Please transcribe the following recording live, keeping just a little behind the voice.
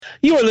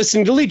You are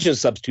listening to Legion of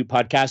Substitute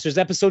Podcasters,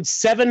 episode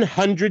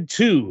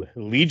 702,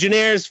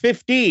 Legionnaires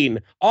 15,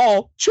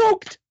 all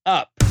choked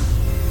up.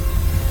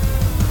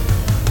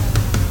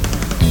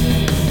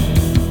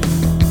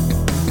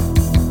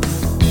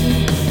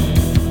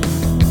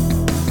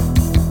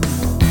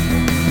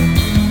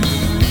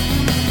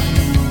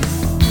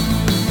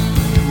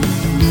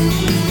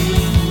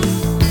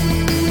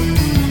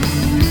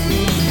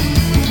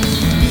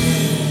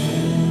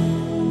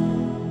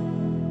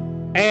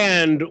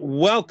 And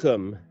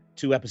welcome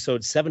to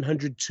episode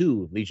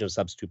 702 of Legion of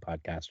Substitute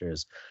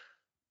Podcasters.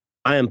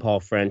 I am Paul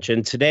French,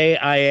 and today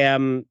I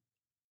am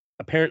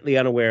apparently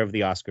unaware of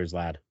the Oscars,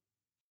 lad.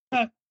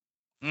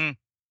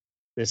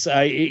 This,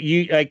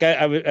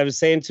 I was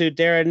saying to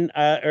Darren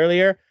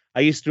earlier,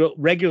 I used to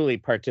regularly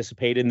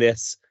participate in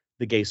this,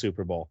 the gay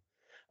Super Bowl.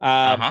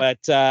 But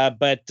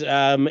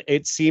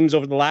it seems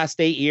over the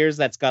last 8 years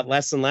that's got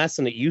less and less,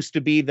 and it used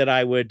to be that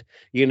I would,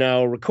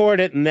 record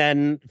it, and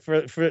then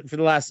for the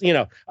last,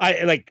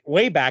 I like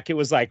way back it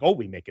was like, oh,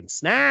 we making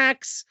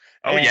snacks.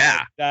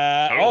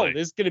 Totally.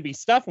 There's gonna be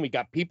stuff, and we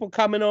got people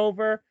coming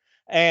over,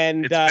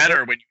 and it's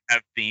better when you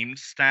have themed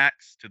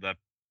snacks to the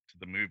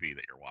movie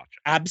that you're watching.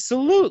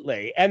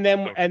 Absolutely, and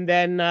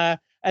then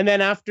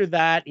after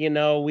that,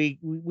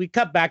 we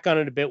cut back on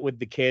it a bit with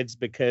the kids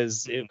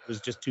because it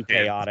was just too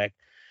chaotic.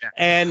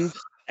 Yeah.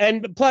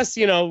 And plus,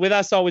 with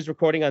us always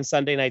recording on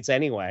Sunday nights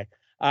anyway,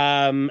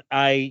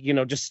 I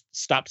just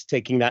stopped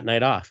taking that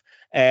night off.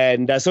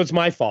 And so it's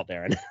my fault,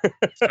 Darren.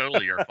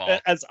 Totally your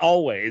fault. As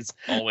always.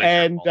 Always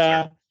your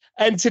fault,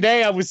 and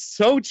today I was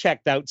so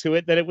checked out to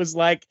it that it was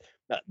like,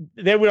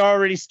 they were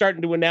already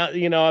starting to announce,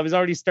 I was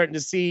already starting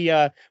to see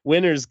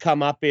winners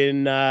come up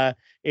in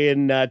Twitter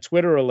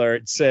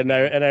alerts, and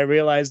I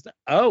realized,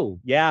 oh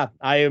yeah,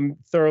 I am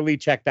thoroughly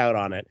checked out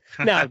on it.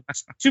 Now,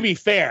 to be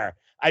fair,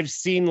 I've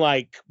seen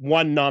like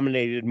one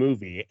nominated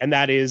movie, and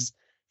that is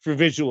for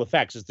visual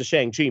effects. It's the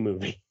Shang-Chi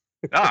movie.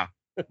 Well,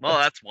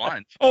 that's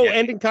one. Oh, yeah.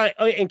 And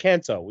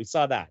Encanto, we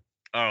saw that.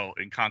 Oh,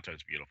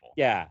 Encanto's beautiful.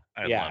 Yeah,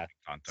 I love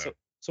Encanto.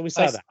 So we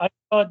saw that.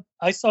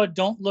 I saw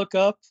Don't Look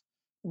Up,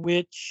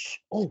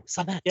 which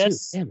saw that too.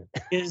 Damn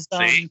it. Is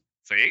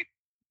See.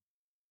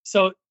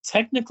 So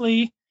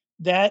technically,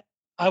 that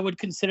I would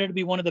consider to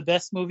be one of the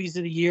best movies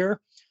of the year,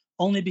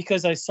 only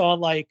because I saw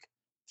like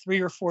 3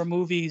 or 4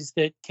 movies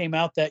that came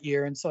out that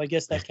year, and so I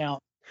guess that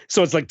counts.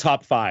 So it's like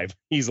top 5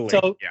 easily.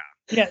 So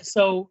yeah.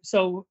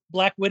 So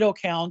Black Widow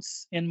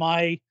counts in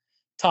my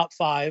top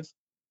 5.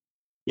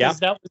 Yeah.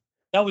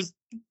 That was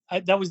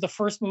the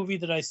first movie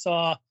that I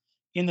saw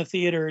in the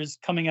theaters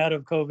coming out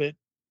of COVID.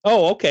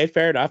 Oh, okay,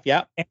 fair enough.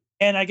 Yeah.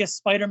 And I guess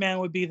Spider-Man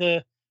would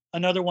be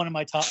another one of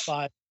my top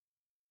 5,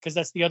 because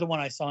that's the other one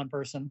I saw in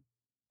person.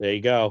 There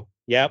you go.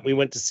 Yeah, we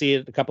went to see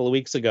it a couple of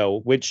weeks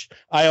ago, which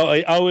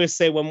I always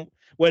say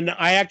when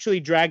I actually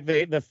drag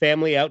the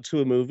family out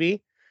to a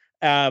movie,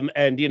 and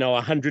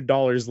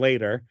 $100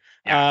 later,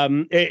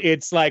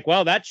 it's like,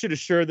 well, that should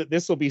assure that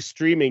this will be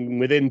streaming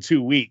within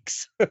 2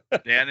 weeks.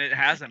 And it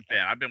hasn't been.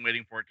 I've been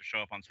waiting for it to show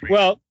up on streaming.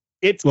 Well,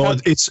 it's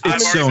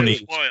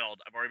Sony.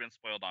 I've already been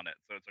spoiled on it,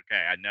 so it's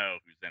okay. I know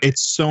who's in it.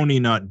 It's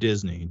Sony, not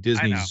Disney.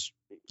 Disney's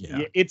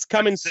it's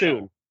coming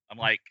soon. I'm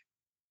like,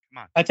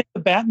 come on. I think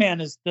the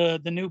Batman is the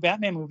new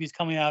Batman movie is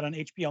coming out on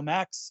HBO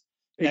Max.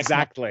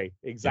 Exactly.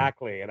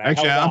 And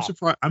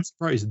I'm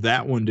surprised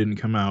that one didn't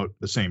come out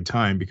the same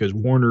time, because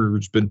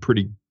Warner's been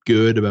pretty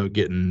good about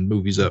getting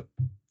movies up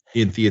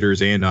in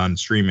theaters and on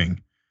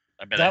streaming.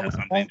 I bet that has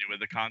something to do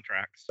with the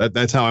contracts.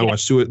 That's how I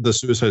watched the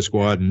Suicide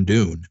Squad and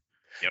Dune.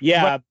 Yep.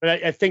 Yeah,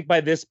 but I think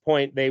by this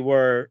point they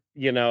were,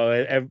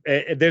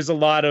 there's a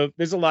lot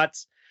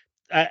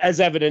as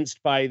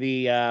evidenced by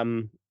the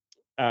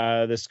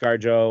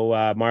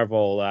ScarJo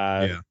Marvel.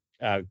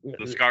 The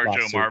ScarJo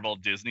lawsuit. Marvel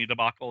Disney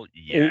debacle.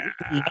 Yeah,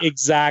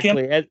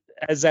 exactly.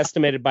 As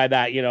estimated by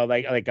that,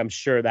 like I'm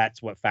sure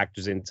that's what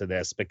factors into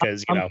this,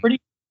 because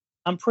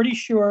I'm pretty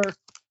sure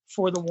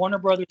for the Warner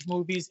Brothers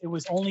movies it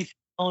was only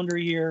calendar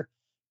year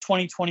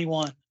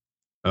 2021.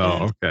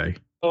 Oh, okay.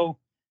 So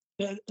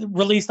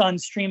released on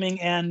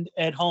streaming and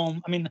at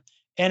home. And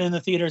in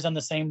the theaters on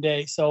the same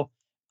day. So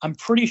I'm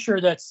pretty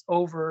sure that's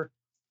over.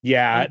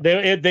 Yeah,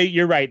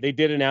 you're right. They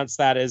did announce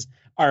that as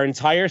our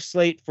entire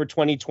slate for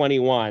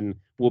 2021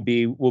 will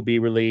be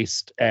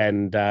released,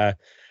 and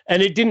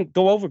it didn't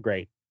go over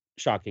great,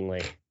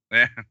 shockingly.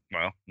 Yeah,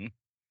 well.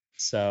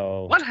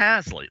 So what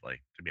has lately,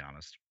 to be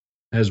honest?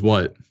 As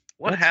what?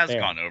 What has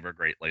gone over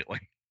great lately?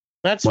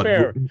 That's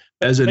fair.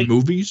 As in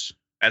movies?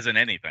 As in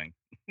anything.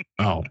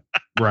 Oh,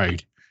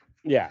 right.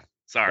 Yeah.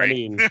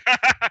 Sorry.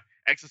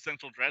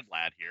 Existential dread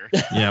lad here.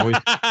 Yeah, we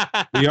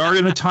are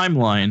in a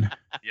timeline.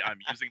 Yeah, I'm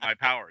using my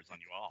powers on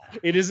you all.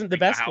 It isn't the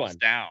best one.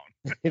 Down.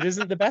 It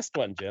isn't the best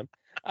one, Jim.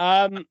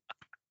 All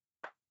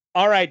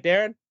right,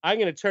 Darren, I'm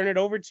going to turn it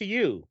over to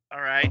you.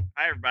 All right.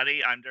 Hi,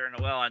 everybody. I'm Darren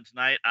Noel, and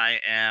tonight I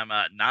am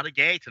not a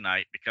gay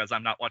tonight because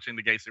I'm not watching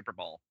the gay Super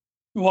Bowl.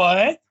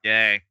 What?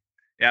 Yay.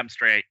 Yeah, I'm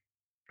straight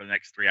for the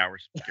next 3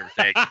 hours, give or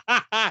take.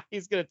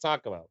 He's going to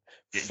talk about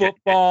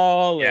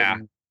football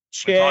and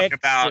We're talking chicks.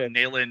 about and-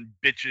 nailing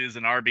bitches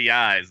and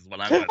RBIs is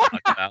what I'm going to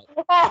talk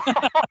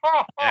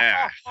about.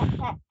 Yeah.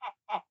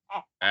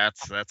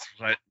 That's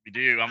what we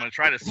do. I'm going to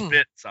try to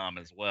spit some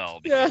as well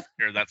because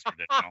here that's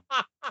traditional.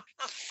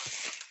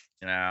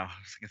 You know,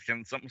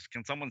 can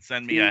someone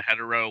send me a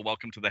hetero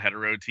welcome to the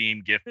hetero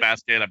team gift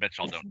basket? I bet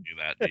y'all don't do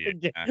that, do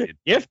you?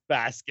 Gift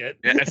basket.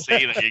 Yeah,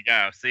 see, there you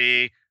go.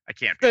 See, I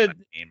can't be on that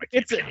team. I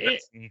can't be on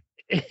that team.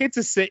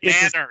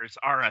 It's Manners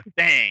are a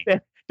thing.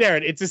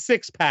 Darren, it's a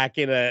 6-pack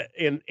in a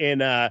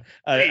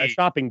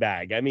shopping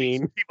bag. I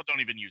mean, People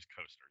don't even use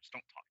coasters.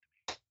 Don't talk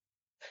to me.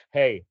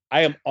 hey,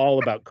 I am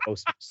all about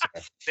coasters. Sir.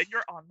 Then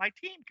you're on my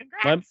team.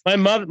 Congrats.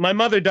 My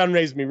mother done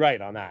raised me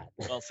right on that.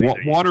 Well, see,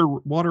 there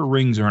you Water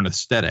rings are an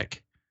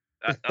aesthetic.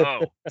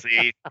 go.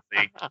 See,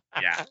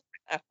 yeah.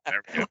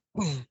 There we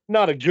go.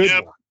 Not a good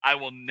Nope. one. I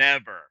will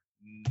never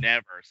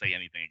say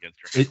anything against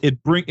her.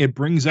 It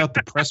brings out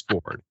the press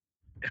board.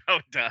 Oh,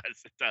 it does.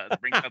 It does.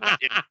 Brings out the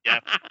yeah.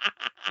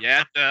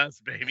 Yeah, it does,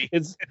 baby.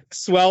 It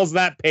swells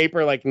that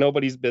paper like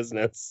nobody's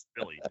business. It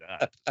really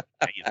does.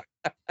 Amazing.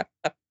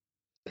 All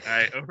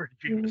right, over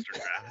to you, Mr.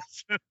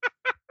 Travis.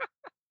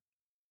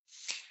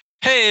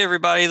 Hey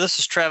everybody, this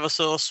is Travis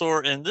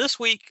Illusaur, and this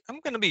week I'm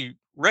going to be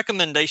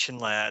recommendation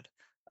lad.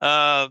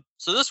 So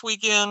this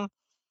weekend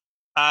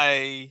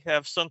I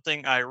have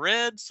something I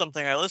read,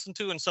 something I listened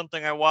to, and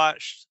something I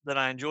watched that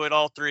I enjoyed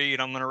all three,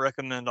 and I'm going to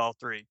recommend all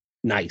three.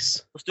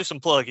 Nice. Let's do some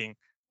plugging.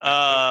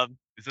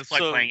 Is this like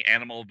So- playing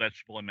animal,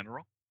 vegetable, and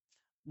mineral?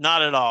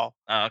 Not at all.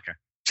 Oh, okay.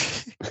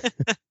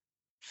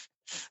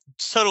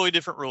 Totally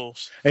different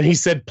rules. And he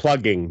said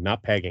plugging,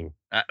 not pegging.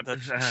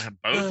 Both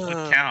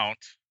would count.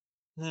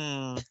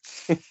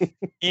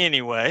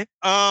 Anyway,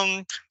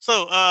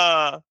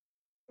 so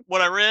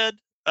what I read,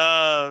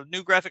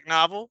 new graphic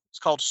novel. It's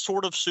called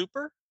Sort of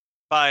Super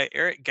by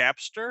Eric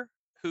Gapster,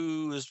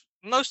 who has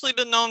mostly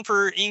been known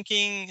for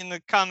inking in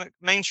the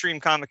mainstream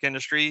comic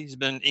industry. He's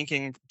been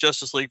inking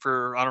Justice League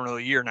for, I don't know,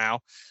 a year now.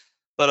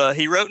 But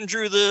he wrote and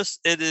drew this.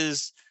 It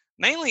is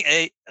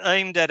mainly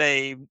aimed at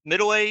a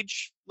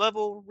middle-age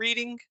level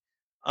reading.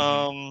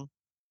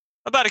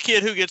 About a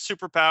kid who gets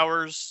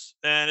superpowers,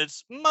 and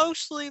it's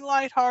mostly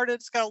lighthearted.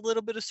 It's got a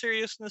little bit of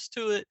seriousness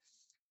to it.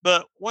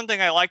 But one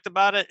thing I liked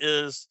about it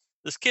is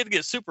this kid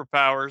gets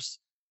superpowers,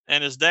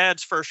 and his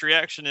dad's first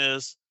reaction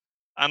is,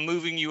 I'm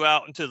moving you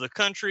out into the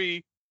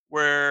country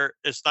where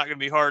it's not going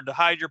to be hard to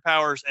hide your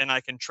powers, and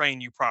I can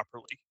train you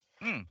properly.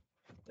 And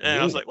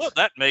I was like, well,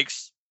 that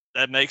makes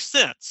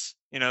sense.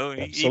 You know, he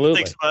even Absolutely.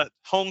 thinks about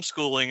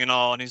homeschooling and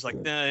all, and he's like,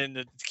 nah, and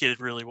the kid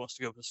really wants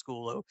to go to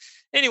school, though.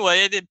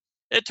 Anyway,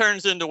 it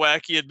turns into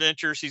wacky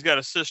adventures. He's got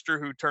a sister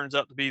who turns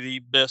out to be the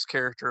best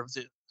character of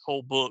the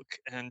whole book,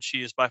 and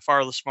she is by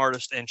far the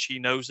smartest, and she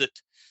knows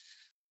it.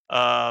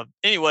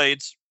 Anyway,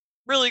 it's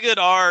really good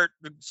art.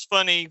 It's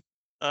funny.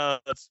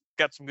 It's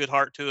got some good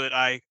heart to it.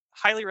 I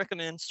highly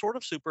recommend Sort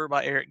of Super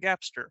by Eric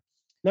Gapster.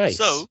 Nice.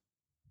 So,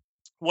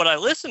 what I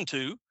listened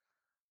to,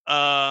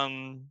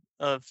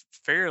 a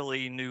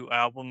fairly new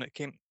album.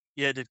 It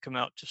did come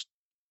out just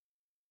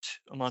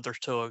a month or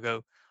so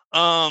ago.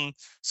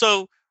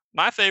 So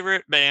my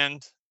favorite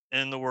band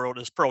in the world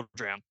is Pearl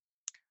Jam.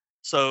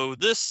 So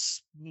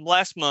this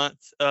last month,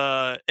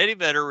 Eddie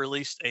Vedder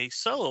released a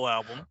solo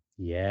album,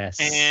 yes.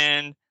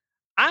 and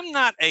I'm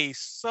not a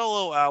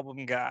solo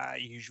album guy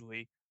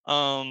usually,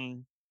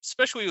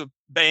 especially with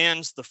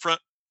bands. The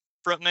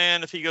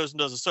frontman, if he goes and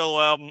does a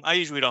solo album, I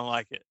usually don't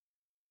like it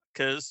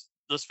because,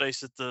 let's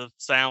face it, the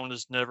sound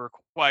is never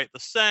quite the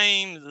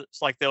same.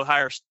 It's like they'll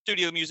hire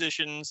studio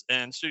musicians,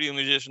 and studio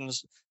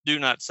musicians do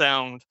not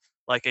sound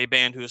like a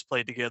band who has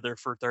played together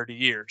for 30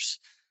 years.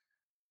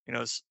 You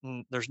know,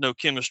 there's no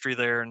chemistry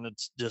there, and it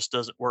just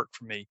doesn't work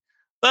for me.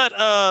 But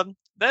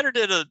Vedder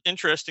did an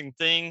interesting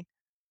thing.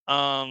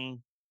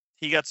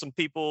 He got some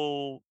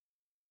people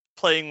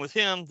playing with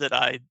him that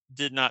I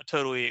did not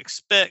totally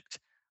expect.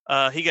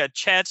 He got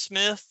Chad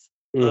Smith,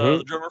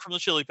 the drummer from the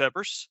Chili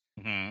Peppers,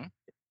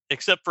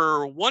 except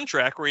for one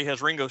track where he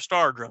has Ringo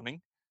Starr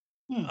drumming.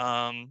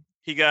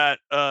 He got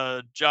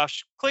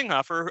Josh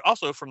Klinghoffer,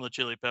 also from the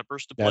Chili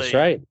Peppers, to That's play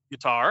right.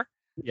 guitar.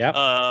 Yep.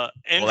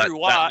 Andrew That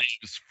Watt,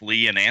 leaves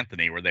Flea and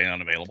Anthony. Were they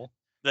unavailable?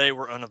 they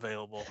were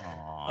unavailable.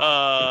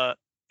 Aw.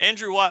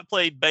 Andrew Watt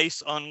played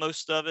bass on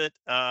most of it.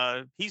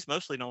 He's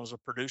mostly known as a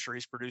producer.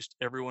 He's produced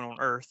everyone on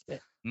Earth.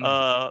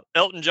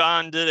 Elton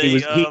John did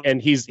He's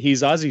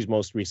Ozzy's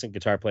most recent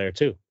guitar player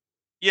too.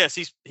 yes,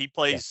 he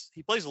plays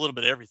a little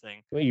bit of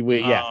everything.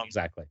 Yeah,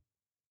 exactly.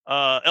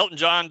 Elton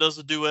John does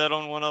a duet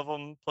on one of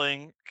them,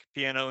 playing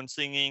piano and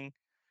singing.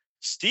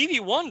 Stevie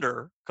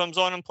Wonder comes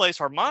on and plays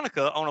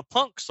harmonica on a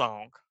punk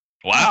song.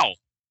 Wow.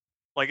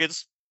 Like,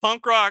 it's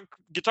punk rock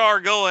guitar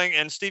going,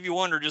 and Stevie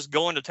Wonder just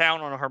going to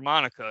town on a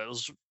harmonica. It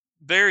was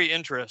very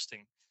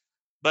interesting.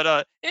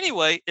 But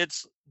anyway,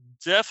 it's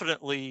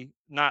definitely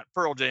not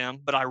Pearl Jam,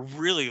 but I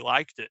really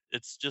liked it.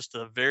 It's just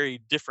a very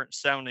different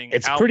sounding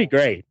It's album. pretty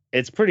great.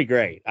 It's pretty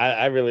great.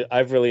 I've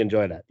really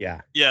enjoyed it.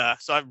 Yeah. Yeah,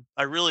 so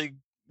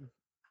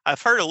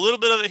I've heard a little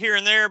bit of it here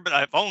and there, but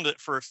I've owned it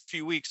for a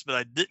few weeks, but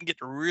I didn't get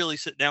to really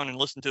sit down and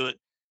listen to it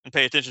and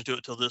pay attention to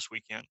it till this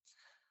weekend.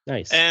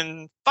 Nice.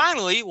 And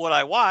finally, what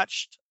I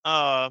watched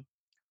on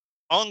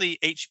the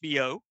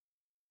HBO,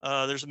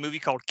 there's a movie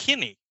called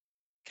Kimi,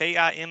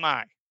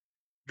 Kimi,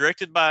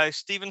 directed by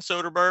Steven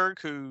Soderbergh,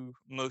 who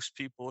most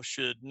people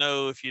should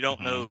know. If you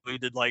don't know, he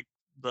did like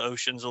the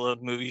Ocean's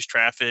 11 movies,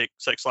 Traffic,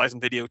 Sex, Lies,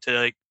 and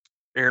Videotape,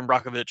 Aaron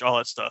Brockovich, all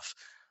that stuff.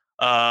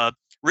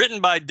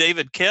 Written by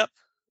David Koepp,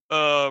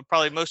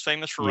 probably most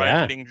famous for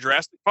writing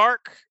Jurassic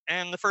Park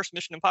and the first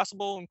Mission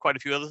Impossible and quite a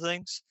few other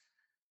things.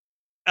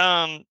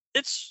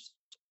 It's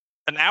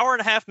an hour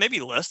and a half, maybe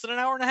less than an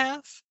hour and a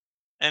half,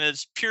 and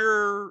it's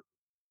pure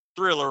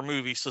thriller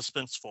movie,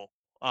 suspenseful.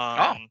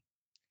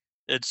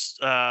 It's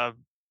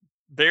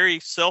very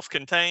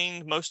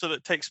self-contained. Most of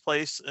it takes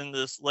place in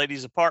this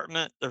lady's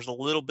apartment. There's a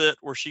little bit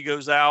where she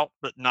goes out,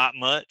 but not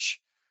much.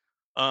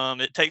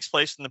 It takes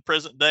place in the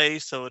present day,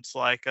 so it's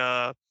like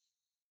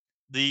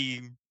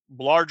the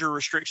larger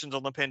restrictions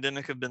on the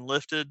pandemic have been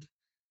lifted.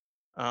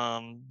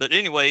 But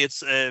anyway,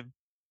 it's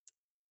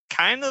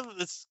kind of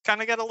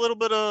got a little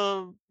bit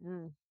of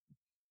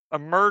a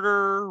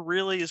murder,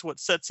 really, is what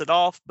sets it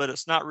off, but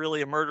it's not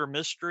really a murder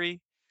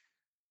mystery.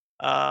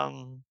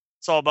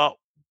 It's all about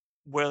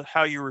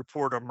how you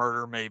report a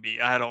murder,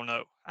 maybe. I don't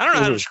know. I don't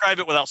know how to describe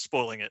it without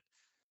spoiling it.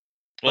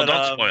 Well,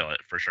 don't spoil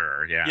it for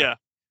sure. Yeah. Yeah.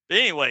 But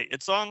anyway,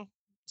 it's on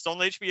the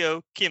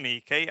HBO,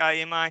 Kimi, Kimi.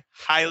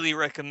 Highly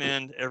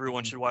recommend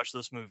everyone should watch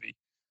this movie.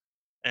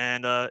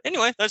 And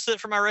anyway, that's it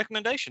for my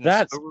recommendation.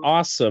 That's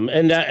awesome.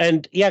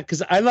 And yeah,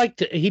 because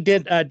he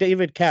did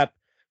David Koepp,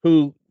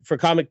 who for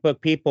Comic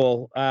Book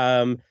People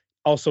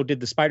also did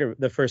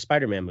the first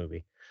Spider-Man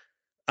movie.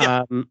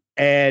 Yep.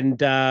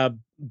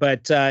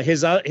 But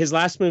his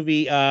last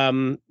movie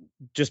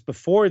just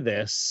before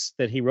this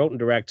that he wrote and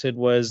directed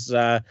was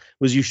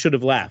You Should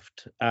Have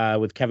Left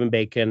with Kevin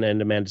Bacon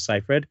and Amanda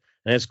Seyfried,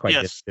 and it's quite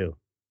good too.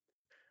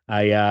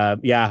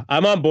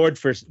 I'm on board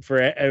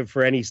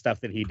for any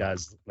stuff that he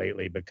does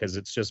lately, because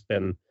it's just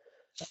been.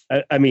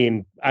 I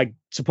mean, I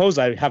suppose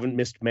I haven't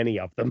missed many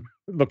of them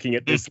looking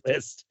at this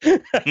list. There's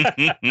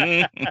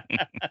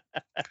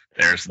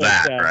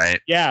that, right?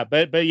 Yeah,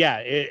 but yeah,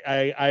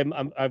 I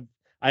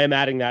am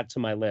adding that to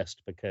my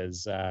list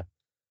because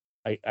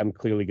I'm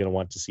clearly going to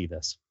want to see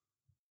this.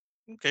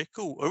 Okay,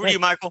 cool. Over to you,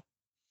 Michael.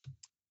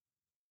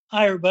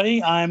 Hi,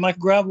 everybody. I'm Mike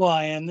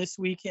Grabwai, and this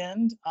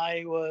weekend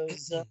I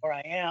was, or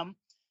I am,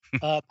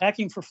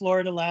 packing for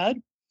Florida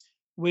Lad,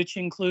 which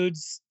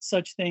includes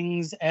such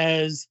things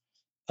as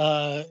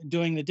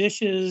doing the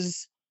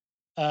dishes,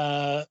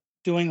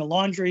 doing the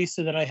laundry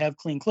so that I have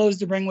clean clothes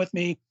to bring with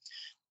me,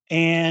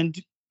 and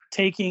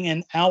taking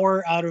an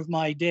hour out of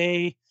my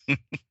day,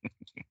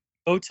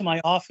 go to my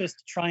office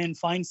to try and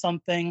find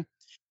something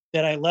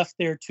that I left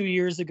there 2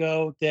 years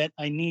ago that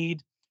I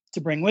need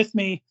to bring with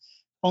me,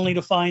 only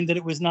to find that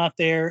it was not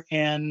there,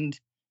 and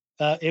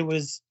it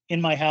was in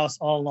my house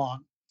all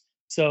along.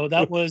 So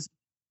that was,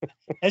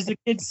 as the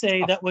kids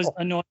say, that was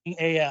annoying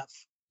AF.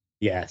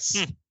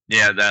 Yes.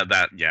 Yeah,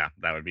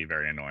 that would be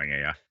very annoying.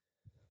 Yeah.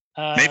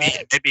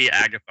 Maybe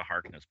Agatha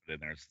Harkness put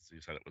in there since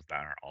you said it was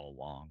there all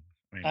along.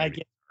 I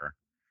get her.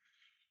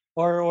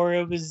 Or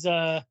it was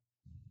I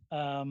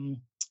don't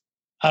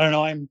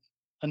know. I'm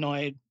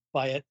annoyed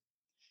by it.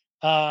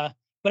 But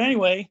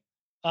anyway,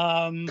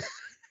 so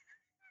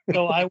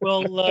I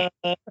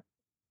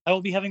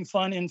will be having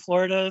fun in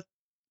Florida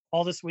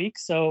all this week.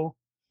 So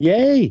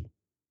yay!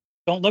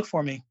 Don't look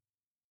for me.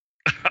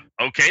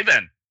 Okay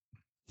then.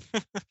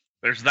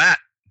 There's that.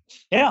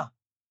 Yeah.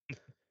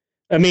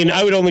 I mean,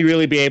 I would only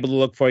really be able to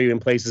look for you in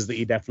places that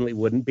you definitely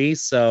wouldn't be.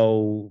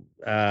 So,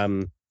 yeah,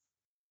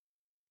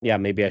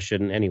 maybe I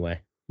shouldn't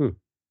anyway.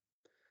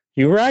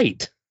 You're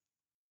right.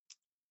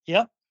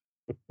 Yep.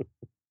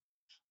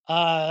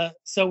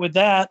 So with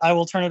that, I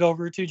will turn it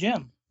over to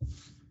Jim.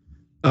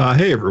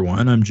 Hey,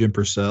 everyone. I'm Jim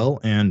Purcell,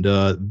 and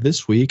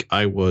this week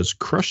I was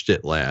Crushed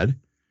It Lad.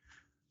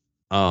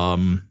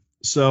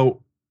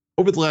 So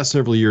over the last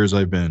several years,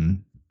 I've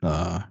been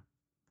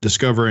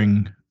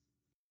discovering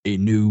a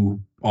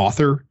new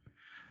author.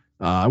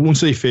 I won't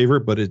say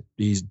favorite, but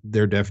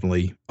they're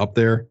definitely up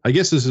there. I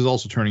guess this is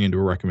also turning into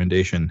a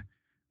recommendation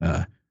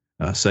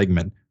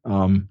segment.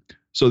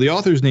 So the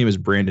author's name is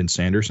Brandon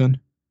Sanderson,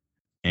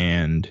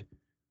 and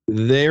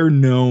they're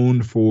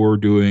known for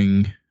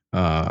doing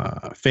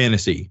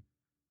fantasy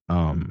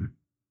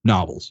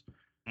novels,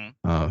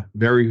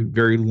 very,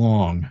 very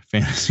long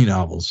fantasy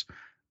novels.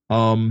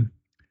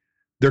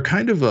 They're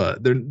kind of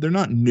they're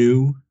not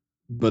new,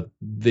 but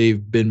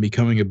they've been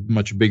becoming a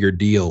much bigger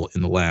deal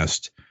in the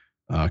last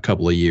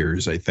couple of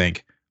years, I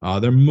think.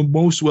 They're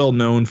most well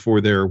known for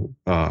their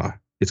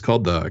it's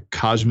called the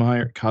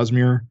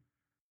Cosmere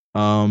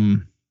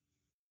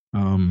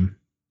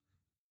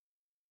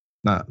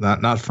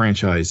not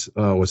franchise.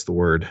 What's the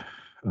word?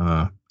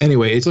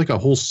 Anyway, it's like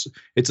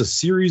it's a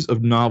series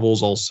of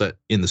novels all set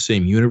in the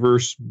same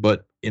universe,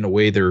 but in a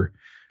way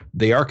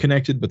they are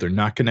connected, but they're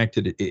not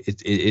connected.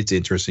 It's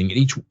interesting.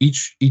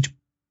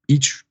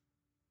 Each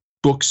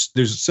books,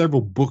 there's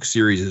several book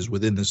series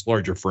within this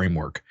larger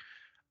framework.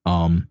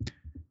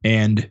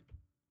 And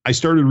I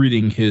started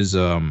reading his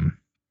sorry,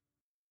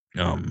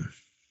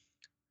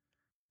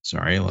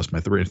 I lost my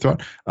train of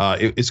thought.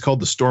 It's called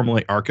the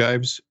Stormlight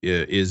Archives.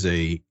 It is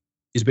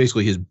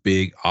basically his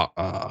big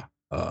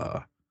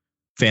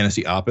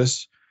fantasy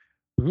opus.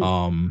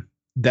 Mhm.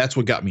 That's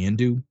what got me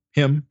into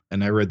him,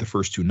 and I read the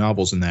first 2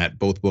 novels in that.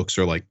 Both books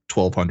are like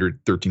 1,200,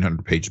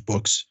 1,300 page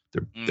books.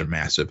 They're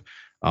massive.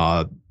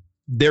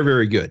 They're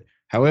very good.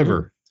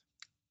 However,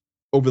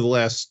 over the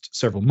last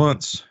several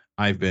months,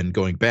 I've been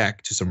going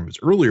back to some of his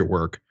earlier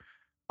work,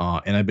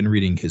 and I've been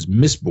reading his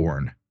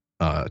Mistborn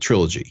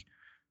trilogy,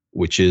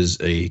 which is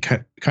a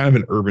kind of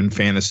an urban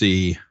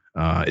fantasy.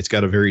 It's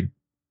got a very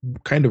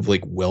kind of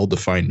like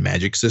well-defined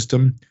magic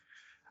system.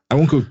 I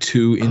won't go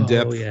too in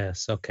depth. Oh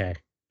yes, okay.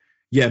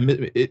 Yeah,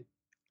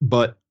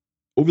 but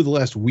over the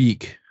last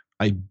week,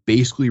 I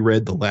basically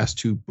read the last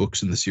 2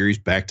 books in the series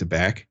back to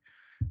back,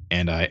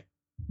 and I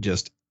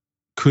just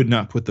could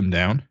not put them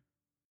down.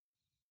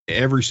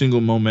 Every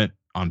single moment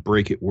on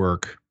break at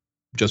work,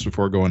 just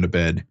before going to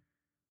bed,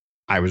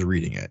 I was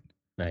reading it.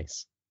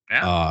 Nice.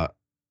 Yeah.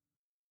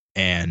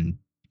 And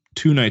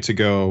 2 nights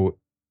ago,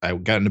 I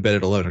got into bed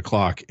at 11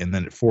 o'clock, and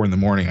then at 4 in the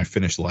morning, I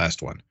finished the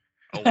last one.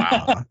 Oh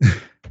wow.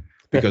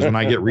 Because when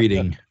I get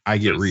reading, I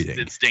get It's- reading.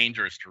 It's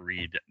dangerous to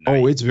read. At Oh,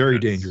 night. it's very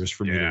That's- dangerous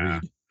for me yeah.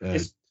 to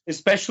read.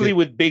 Especially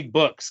with big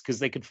books, because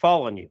they could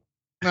fall on you.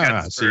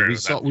 That's See, true, we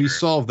that's we true.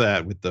 solved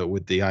that with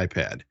the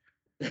iPad.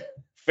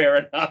 Fair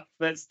enough.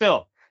 But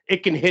still, it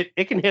can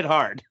hit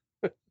hard.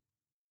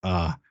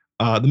 The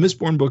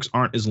Mistborn books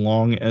aren't as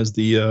long as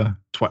the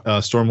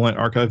Stormlight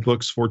Archive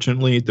books.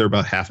 Fortunately, they're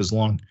about half as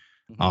long,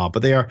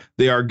 but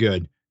they are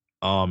good.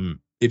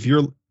 If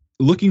you're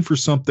looking for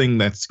something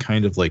that's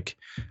kind of like,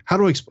 how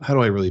do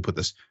I really put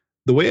this?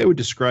 The way I would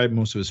describe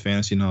most of his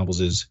fantasy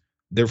novels is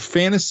they're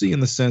fantasy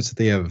in the sense that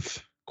they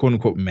have quote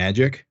unquote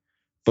magic,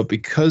 but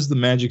because the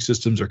magic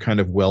systems are kind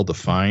of well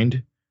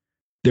defined,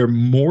 they're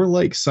more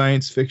like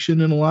science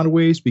fiction in a lot of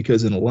ways,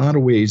 because in a lot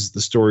of ways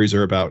the stories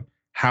are about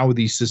how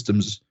these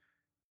systems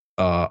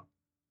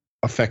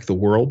affect the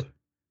world.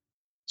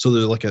 So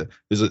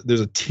there's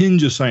a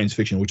tinge of science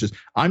fiction, which is,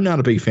 I'm not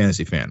a big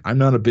fantasy fan. I'm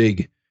not a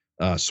big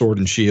Sword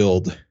and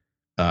Shield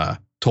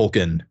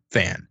Tolkien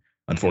fan,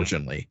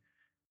 unfortunately.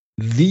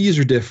 These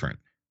are different,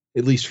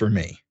 at least for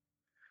me.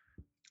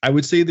 I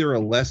would say they're a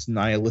less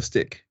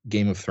nihilistic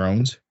Game of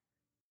Thrones,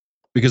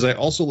 because I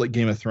also like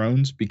Game of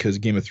Thrones, because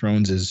Game of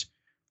Thrones is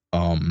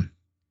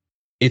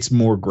it's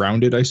more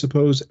grounded, I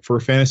suppose, for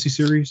a fantasy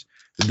series.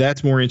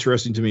 That's more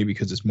interesting to me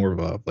because it's more of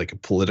a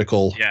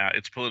political. Yeah,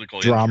 it's political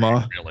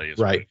drama, intrigue, really, is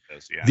right. what it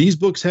is, yeah. These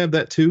books have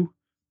that too,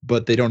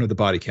 but they don't have the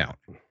body count,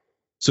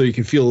 so you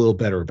can feel a little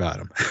better about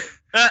them.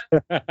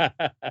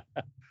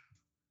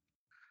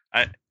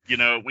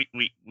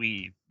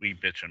 We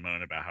bitch and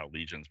moan about how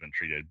Legion's been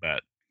treated,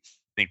 but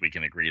I think we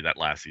can agree that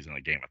last season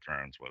of Game of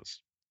Thrones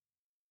was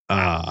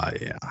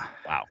Yeah,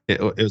 wow.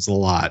 it was a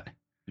lot.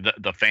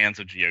 The fans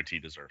of GOT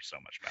deserve so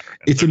much better.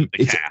 And It's so a- did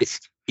the it's a-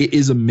 cast. It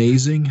is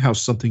amazing how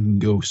something can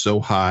go so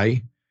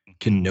high,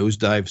 can Mhm.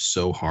 nosedive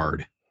so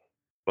hard.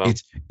 Well,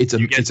 it's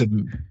you get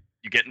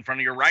in front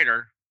of your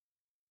writer,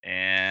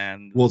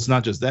 and well, it's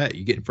not just that.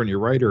 You get in front of your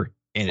writer,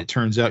 and it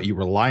turns out you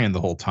were lying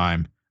the whole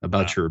time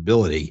about Yeah. your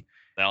ability.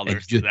 well, and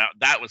there's just-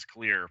 that was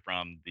clear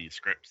from the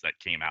scripts that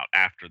came out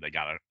after they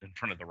got in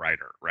front of the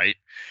writer, right?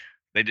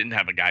 They didn't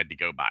have a guide to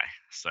go by,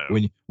 so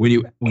When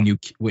you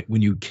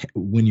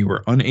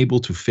are unable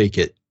to fake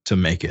it to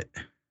make it.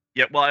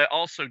 yeah. Well, I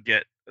also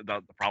get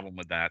the problem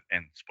with that,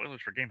 and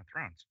spoilers for Game of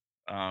Thrones.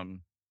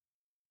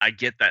 I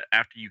get that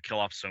after you kill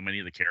off so many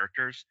of the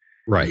characters,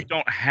 you Right.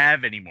 don't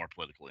have any more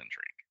political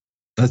intrigue.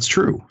 That's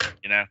true.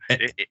 You know,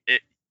 And-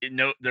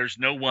 there's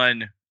no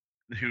one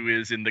who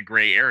is in the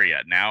gray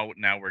area now.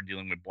 Now we're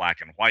dealing with black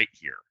and white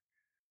here,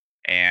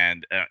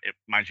 and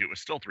mind you, it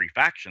was still 3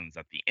 factions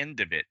at the end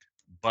of it,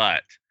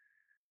 but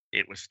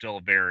it was still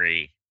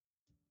very.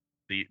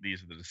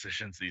 These are the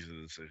decisions. These are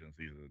the decisions.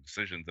 These are the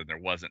decisions, and there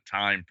wasn't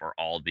time for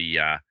all the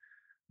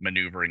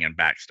maneuvering and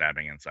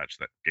backstabbing and such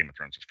that Game of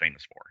Thrones was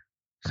famous for.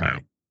 So,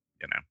 Right.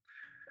 you know,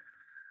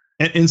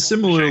 And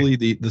similarly,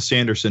 the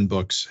Sanderson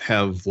books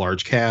have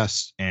large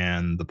casts,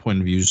 and the point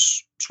of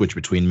views switch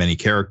between many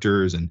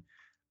characters. And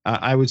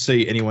I would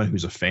say anyone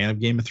who's a fan of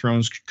Game of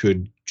Thrones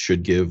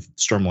should give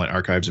Stormlight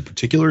Archives in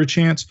particular a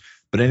chance.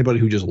 But anybody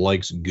who just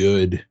likes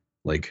good,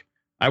 like,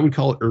 I would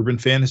call it urban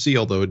fantasy,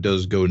 although it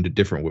does go into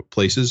different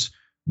places.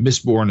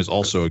 Mistborn is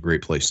also a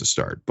great place to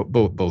start, but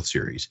both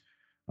series,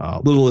 a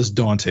little less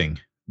daunting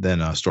than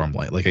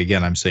Stormlight. Like,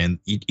 again, I'm saying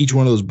each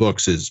one of those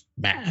books is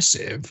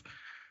massive.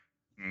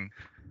 Mm.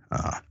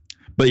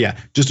 But yeah,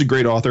 just a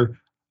great author.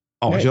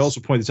 Oh, I Nice. should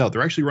also point this out.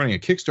 They're actually running a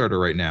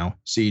Kickstarter right now.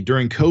 See,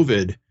 during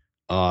COVID,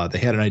 they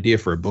had an idea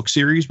for a book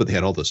series, but they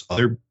had all this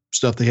other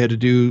stuff they had to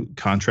do,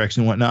 contracts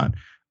and whatnot.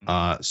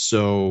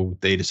 So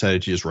they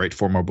decided to just write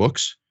 4 more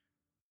books,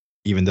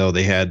 even though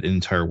they had an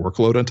entire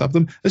workload on top of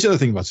them. That's the other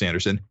thing about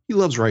Sanderson. He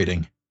loves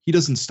writing. He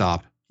doesn't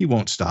stop. He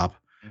won't stop.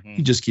 mhm.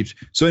 He just keeps.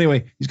 So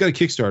anyway, he's got a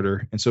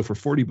Kickstarter, and so for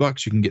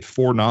 $40, you can get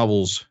 4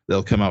 novels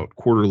that'll come out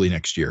quarterly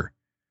next year.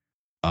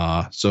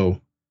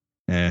 So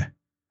I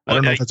Well,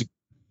 don't know uh, if that's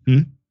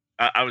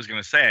I was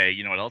going to say,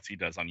 you know what else he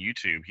does on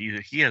YouTube?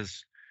 He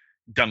has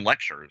done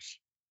lectures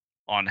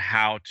on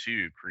how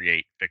to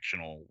create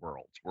fictional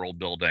worlds, world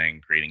building,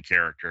 creating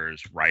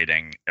characters,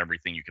 writing,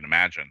 everything you can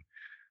imagine.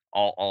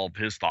 All of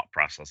his thought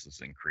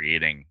processes in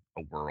creating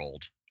a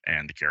world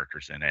and the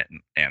characters in it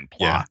and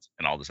plot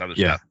and all this other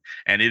stuff.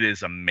 And it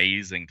is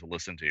amazing to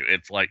listen to.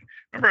 It's like,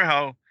 remember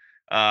how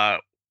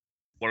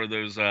what are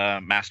those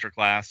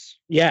masterclass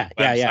Yeah.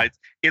 websites?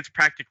 It's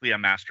practically a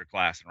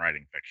masterclass in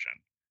writing fiction.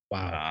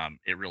 Wow.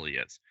 It really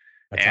is.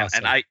 That's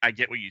And awesome. I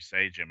get what you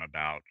say, Jim,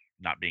 about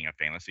not being a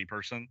fantasy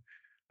person,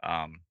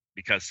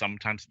 because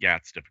sometimes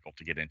it's difficult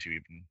to get into,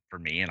 even for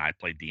me. And I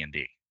play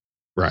D&D.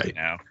 right. You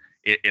know,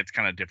 it's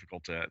kind of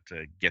difficult to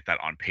get that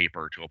on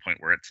paper to a point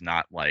where it's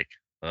not like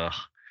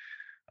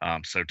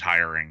so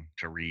tiring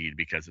to read,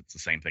 because it's the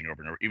same thing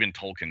over and over. Even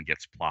Tolkien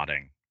gets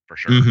plotting for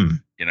sure,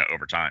 Mhm. you know,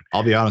 over time.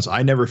 I'll be honest.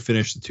 I never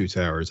finished the Two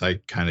Towers. I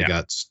kind of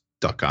got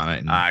stuck on it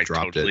and I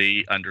dropped it.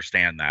 totally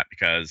understand that,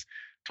 because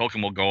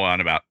Tolkien will go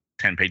on about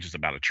 10 pages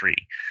about a tree.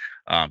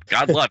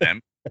 God love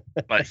him,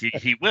 but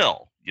he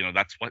will. You know,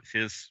 that's what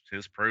his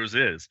prose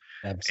is.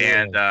 Absolutely.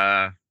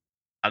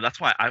 And that's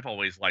why I've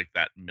always liked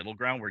that middle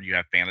ground where you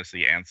have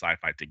fantasy and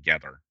sci-fi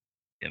together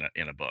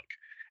in a book.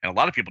 And a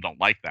lot of people don't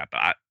like that,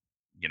 but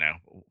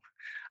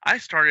I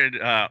started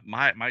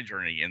my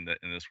journey in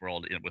this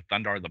world with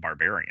Thundar the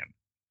Barbarian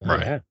Right.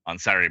 Yeah. on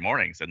Saturday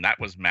mornings, and that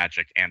was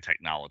magic and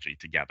technology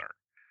together.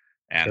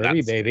 And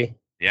Kirby, that's baby.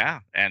 yeah,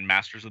 and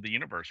Masters of the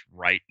Universe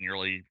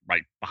nearly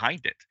right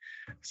behind it.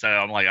 So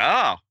I'm like,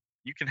 oh,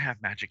 you can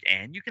have magic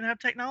and you can have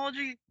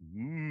technology.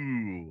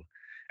 Ooh.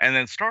 And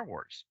then Star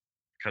Wars,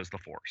 because the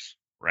Force,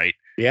 right,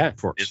 Yeah. Of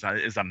course.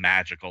 is a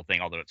magical thing,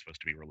 although it's supposed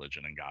to be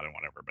religion and God and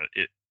whatever. But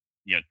it,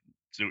 you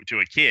know, to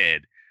a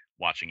kid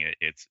watching it,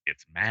 it's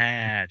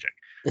magic.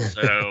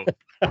 So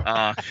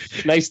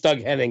Nice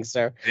Doug Henning,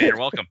 sir. yeah, you're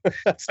welcome.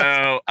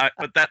 So,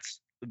 but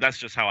that's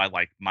just how I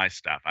like my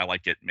stuff. I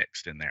like it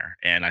mixed in there,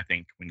 and I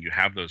think when you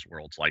have those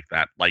worlds like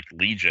that, like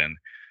Legion,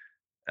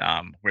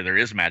 where there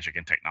is magic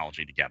and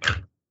technology together,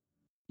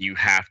 you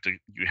have to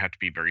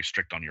be very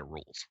strict on your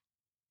rules.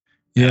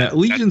 Yeah, that's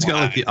Legion's got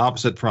like why- the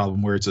opposite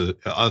problem, where it's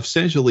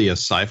essentially a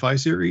sci-fi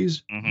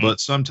series, Mhm. but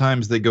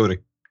sometimes they go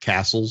to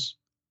castles.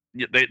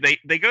 Yeah,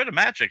 they go to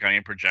magic. I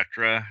mean,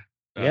 Projectra,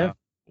 Yeah.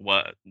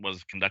 what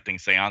was conducting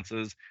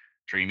seances.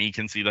 Dreamy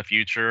can see the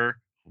future.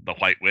 The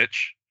White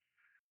Witch.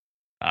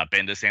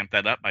 Bendis amped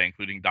that up by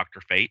including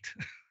Dr. Fate.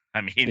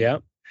 I mean, Yeah.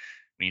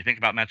 when you think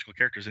about magical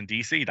characters in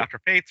DC, Dr.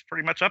 Fate's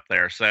pretty much up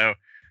there. So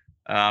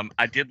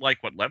I did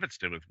like what Levitz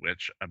did with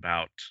Witch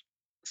about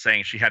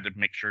saying she had to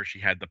make sure she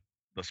had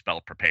the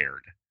spell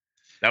prepared.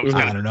 That was Mhm.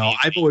 kind I of don't a know. D&D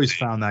I've always thing.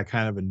 found that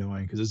kind of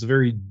annoying because it's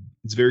very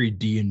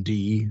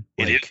D&D.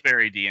 It is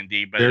very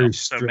D&D, but it very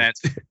also meant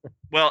strict.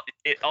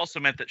 it also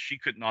meant that she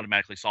couldn't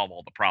automatically solve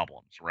all the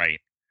problems,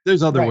 right?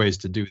 There's other Right. ways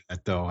to do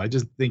that though. I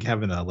just think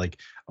having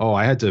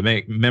I had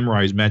to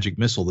memorize Magic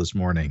Missile this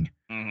morning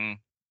Mm-hmm.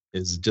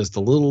 is just a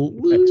little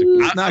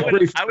I- not I great.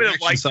 would for have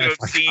action liked to have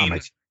sci-fi seen.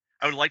 comics.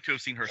 I would like to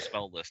have seen her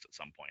spell list at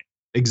some point.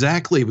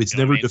 Exactly, but it's You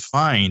know what I never mean?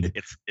 defined.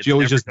 It's She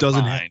always never just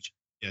doesn't have. defined.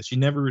 Yeah, she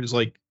never is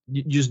like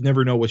you just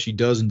never know what she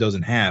does and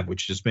doesn't have,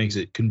 which just makes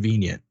it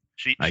convenient.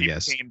 She I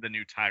guess. became the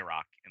new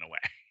Tyrock in a way.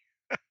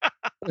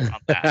 On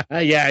that,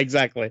 Yeah,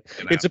 exactly.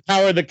 you know? It's a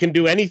power that can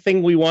do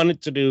anything we want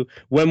it to do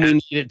when we Yeah.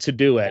 need it to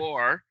do it.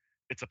 Or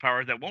it's a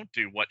power that won't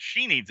do what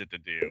she needs it to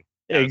do.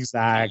 as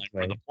Exactly.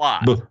 for the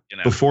plot. Be- You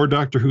know. Before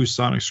Doctor Who's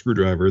Sonic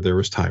Screwdriver, there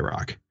was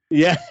Tyrock.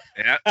 Yeah.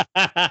 Yeah.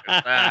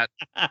 That.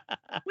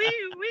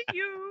 Wee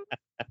you.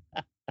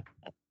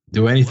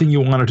 Do anything you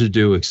want her to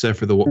do, except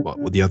for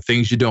the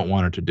things you don't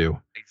want her to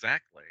do.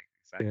 Exactly.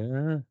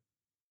 Yeah.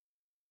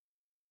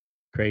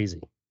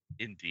 Crazy.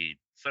 Indeed.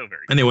 So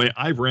very. Anyway,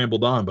 I've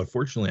rambled on, but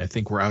fortunately, I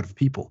think we're out of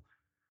people.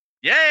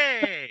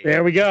 Yay!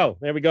 There we go.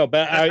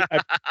 But I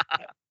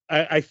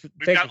We've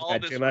think got of all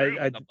that, this Jim. room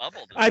in the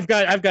bubble. I've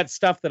got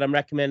stuff that I'm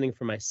recommending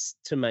for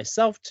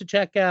myself to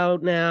check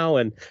out now,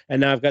 and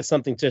now I've got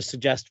something to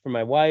suggest for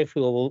my wife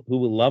who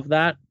will love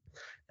that.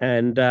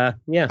 And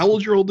yeah, How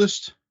old's your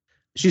oldest?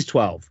 she's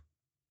 12.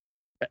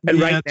 And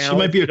Yeah, right now she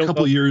might be if a you don't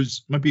couple go-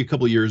 years. Might be a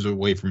couple years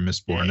away from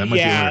Mistborn. That might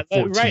Yeah, be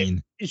like right.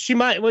 14. She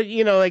might, well,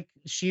 like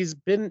she's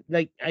been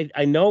like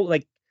I know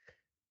like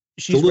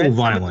It's she's a little read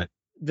some of violent.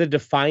 the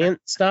Defiant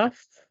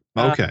stuff.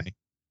 Okay,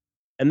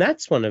 And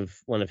that's one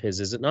of his,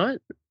 is it not?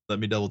 let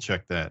me double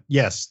check that.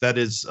 Yes, that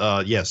is.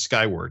 Yes,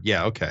 Skyward.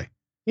 Yeah. Okay.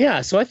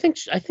 Yeah, so I think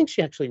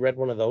she actually read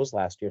one of those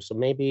last year. So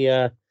maybe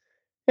yeah,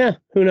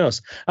 who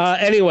knows?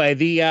 Anyway,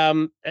 the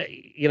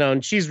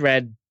and she's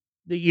read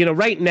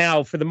right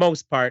now for the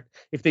most part,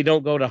 if they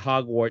don't go to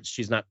Hogwarts,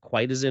 she's not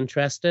quite as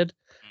interested.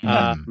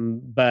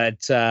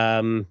 But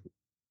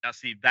Now,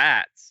 see,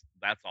 that's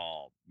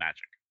all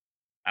magic.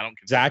 I don't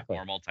consider Exactly.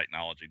 normal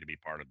technology to be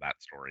part of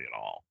that story at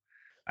all.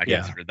 I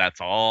Yeah. consider that's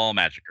all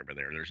magic over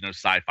there. There's no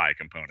sci-fi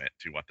component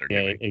to what they're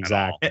Yeah, doing. at all.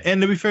 exactly.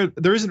 And to be fair,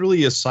 there isn't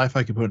really a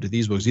sci-fi component to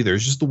these books either.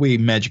 It's just the way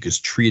magic is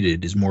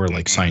treated is more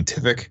like Mhm.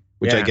 scientific,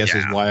 which I Yeah. guess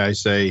is Yeah. why I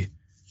say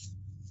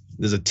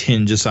there's a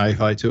tinge of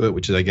sci-fi to it,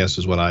 which is, I guess,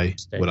 is what I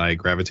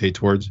gravitate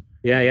towards.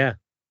 Yeah.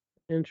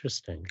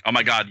 Interesting. Oh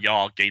my God,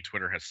 y'all! Gay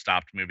Twitter has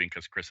stopped moving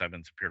because Chris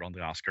Evans appeared on the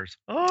Oscars.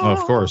 Oh, of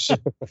course.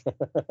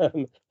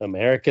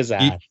 America's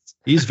ass.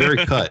 He's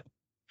very cut.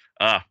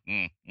 Talk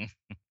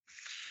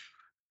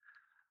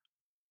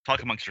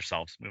amongst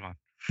yourselves. Move on.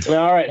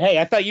 All right. Hey,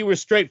 I thought you were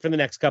straight for the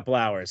next couple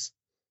hours.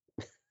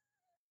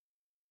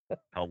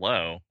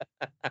 Hello.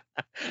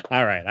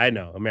 All right. I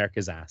know.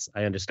 America's ass.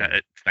 I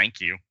understand. Thank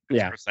you. It's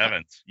Yeah. Chris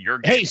Evans. You're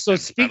gay. Hey, so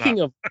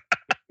speaking of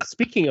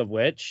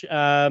which,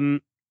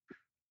 what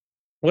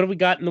have we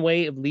got in the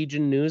way of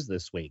Legion news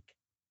this week?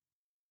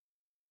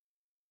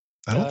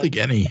 I don't think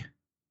any.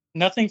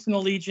 Nothing from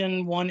the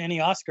Legion won any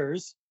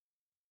Oscars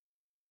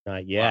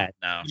Not yet.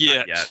 Well, no, Yet.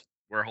 not yet.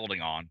 We're holding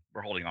on.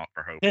 We're holding on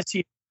for hope. this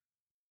year.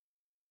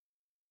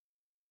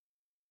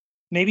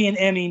 Maybe an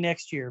Emmy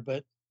next year,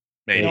 but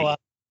Maybe. no,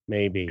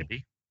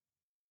 Maybe.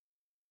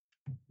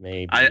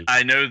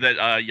 I know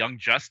that Young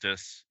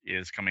Justice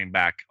is coming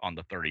back on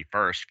the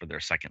 31st for their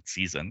second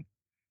season,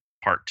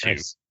 part 2.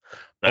 Nice.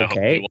 So Okay.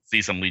 hopefully we'll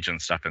see some Legion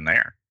stuff in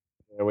there.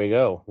 There we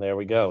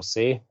go.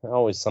 See,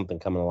 always something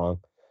coming along.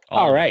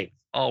 All right.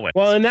 Always.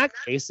 Well, in that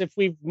case, if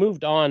we've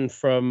moved on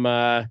from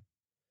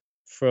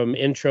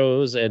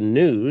intros and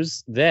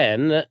news,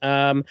 then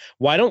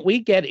why don't we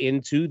get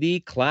into the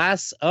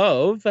class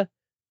of? I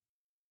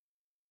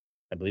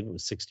believe it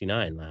was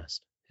 69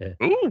 last. Yeah.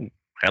 Ooh,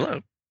 hello.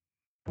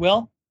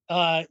 well,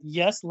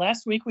 yes.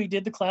 Last week we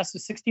did the class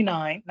of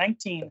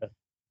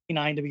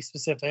 1969 to be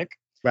specific.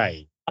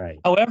 Right.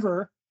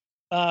 However,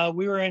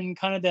 we were in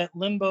kind of that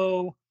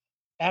limbo,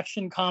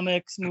 Action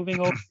Comics moving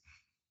over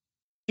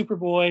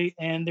Superboy,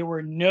 and there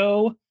were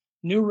no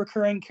new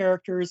recurring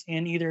characters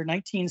in either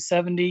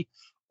 1970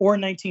 or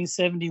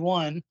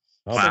 1971.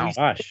 Oh Wow. my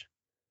gosh.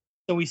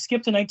 So we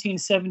skipped to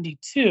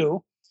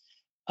 1972,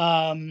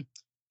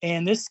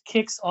 and this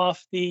kicks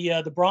off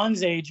the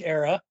Bronze Age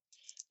era,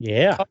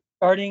 Yeah.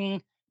 starting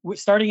in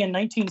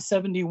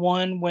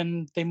 1971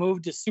 when they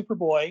moved to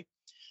Superboy,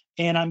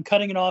 and I'm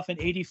cutting it off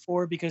in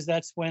 84 because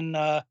that's when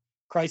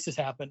Crisis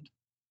happened.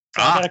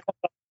 So I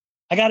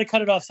got to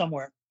cut it off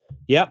somewhere.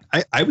 Yep.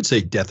 I would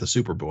say Death of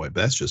Superboy, but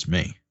that's just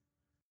me.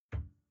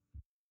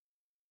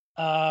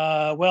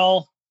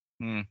 Well,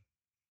 Hmm.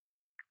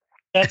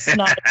 that's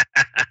not.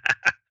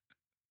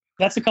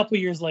 That's a couple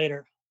years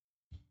later.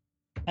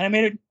 And I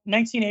made it.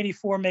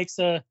 1984 makes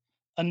a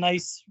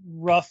nice,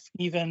 rough,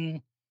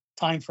 even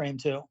time frame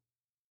too.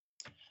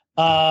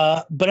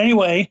 But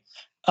anyway,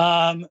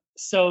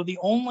 so the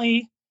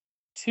only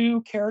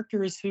two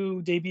characters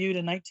who debuted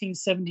in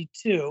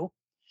 1972,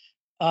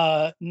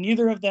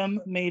 neither of them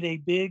made a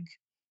big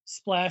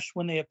splash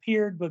when they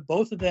appeared, but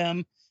both of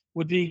them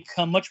would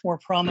become much more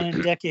prominent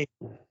in decades.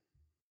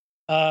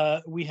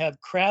 We have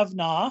Krav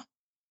Na,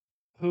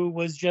 who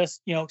was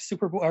just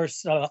Superboy or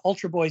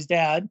Ultra Boy's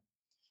dad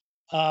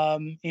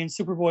in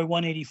Superboy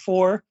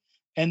 184,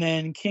 and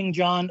then King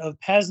John of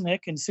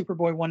Paznik in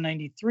Superboy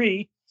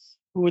 193,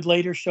 who would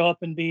later show up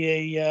and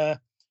be a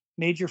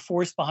major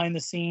force behind the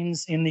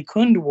scenes in the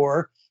Khund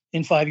War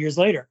in 5 years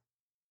later.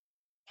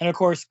 And of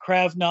course,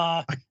 Krav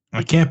Na.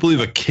 I can't believe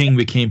a king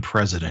became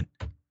president.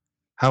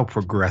 How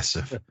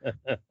progressive.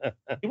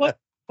 He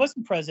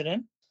wasn't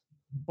president.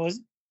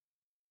 Was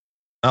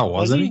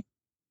Wasn't he? he?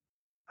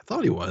 I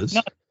thought he was.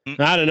 No.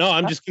 I don't know.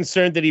 I'm just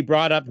concerned that he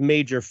brought up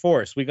major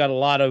force. We got a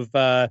lot of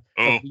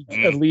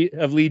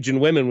Legion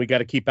women we got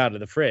to keep out of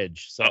the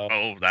fridge. So.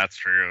 Oh, that's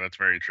true. That's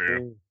very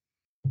true.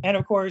 And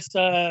of course,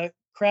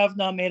 Krav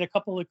Na made a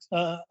couple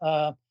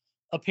of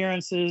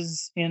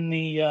appearances in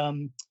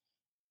the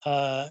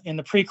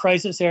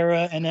pre-crisis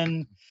era, and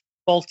then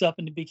bulked up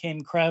and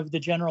became Krav the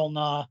General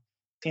Na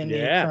in the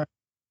current.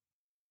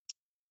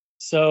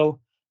 So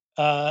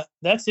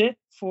that's it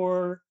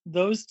for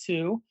those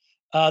two.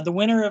 The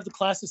winner of the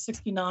class of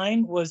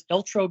 69 was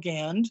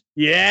Eltrogand.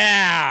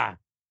 Yeah.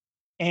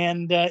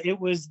 And it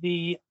was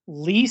the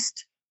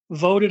least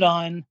voted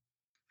on.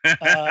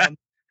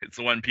 It's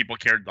the one people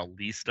cared the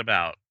least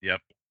about.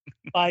 Yep.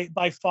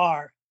 by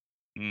far.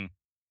 Mm.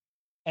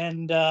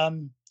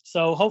 And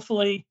so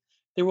hopefully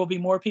there will be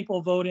more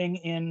people voting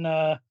in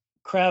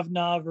Krav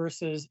Na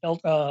versus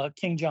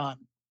King John.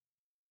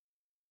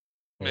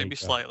 Maybe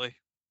slightly.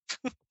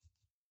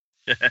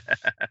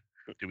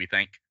 Do we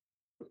think?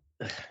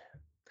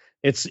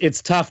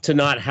 It's tough to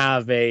not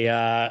have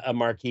a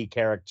marquee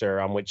character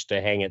on which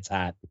to hang its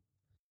hat.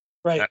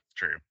 Right. That's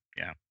true.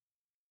 Yeah.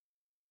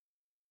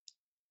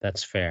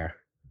 That's fair.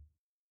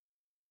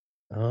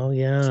 Oh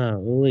yeah.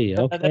 Ooh,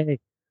 okay.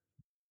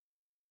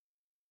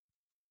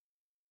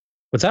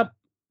 What's up?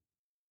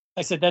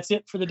 I said that's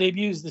it for the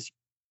debuts this year.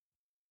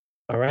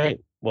 All right.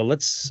 Well,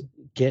 let's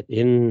get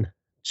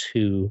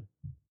into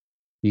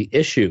the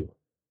issue.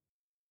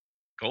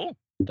 Cool.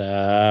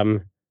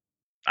 And,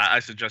 I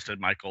suggested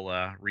Michael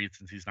read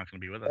since he's not going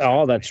to be with us.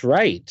 oh, that's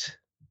right.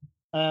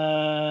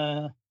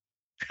 I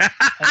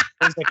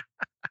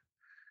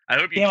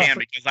hope you can,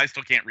 because I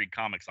still can't read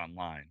comics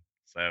online.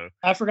 So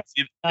I forgot.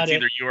 it's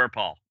either you or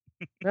Paul.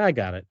 I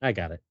got it right.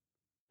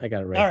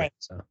 All right.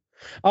 So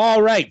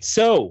All right,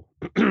 so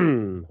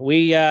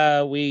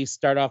we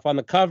start off on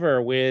the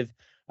cover with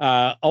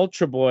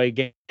Ultra Boy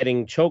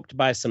getting choked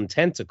by some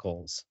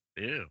tentacles.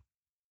 Ew.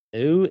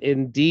 Ooh,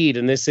 indeed.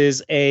 And this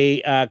is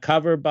a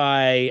cover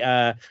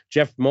by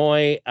Jeff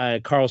Moy,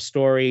 Carl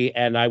Story,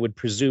 and I would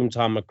presume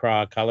Tom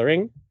McCraw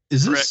coloring.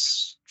 Is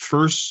this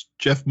first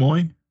Jeff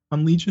Moy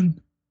on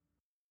Legion?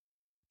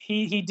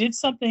 He did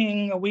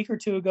something a week or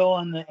two ago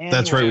on the annual.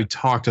 That's right. We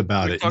talked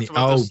about We it. talked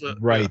about this,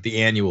 right. yeah.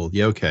 The annual.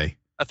 Yeah, okay.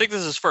 I think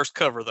this is his first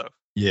cover though.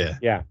 Yeah.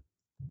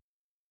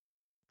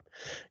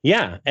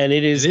 Yeah, and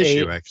it is An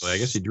issue, actually. I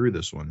guess he drew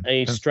this one.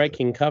 a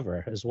striking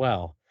cover as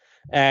well.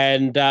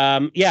 And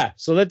yeah,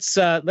 so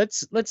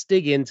let's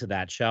dig into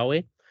that, shall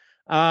we?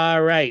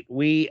 All right,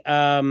 we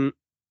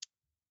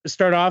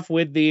start off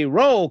with the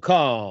roll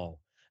call,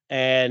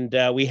 and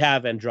we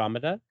have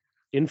Andromeda,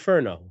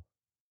 Inferno,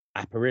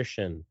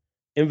 Apparition,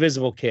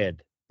 Invisible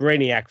Kid,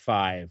 Brainiac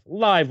 5,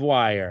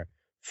 Livewire,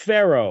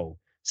 Pharaoh,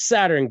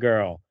 Saturn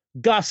Girl,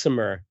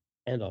 Gossamer,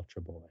 and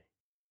Ultra Boy.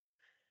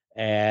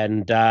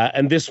 And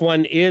this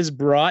one is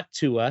brought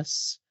to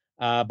us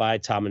by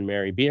Tom and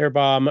Mary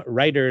Bierbaum,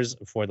 writers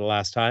for the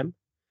last time,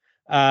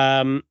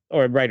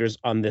 or writers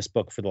on this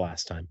book for the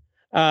last time.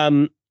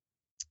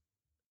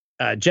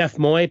 Jeff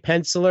Moy,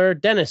 penciler,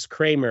 Dennis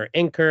Kramer,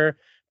 inker,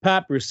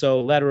 Pat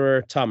Brousseau,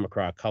 letterer, Tom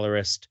McCraw,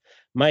 colorist,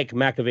 Mike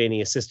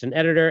McAvaney, assistant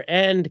editor,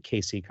 and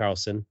Casey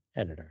Carlson,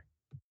 editor.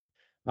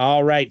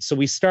 All right, so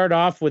we start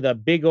off with a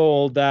big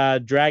old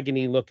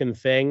dragony looking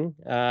thing.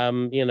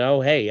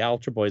 Hey,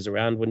 Ultra Boy's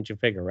around, wouldn't you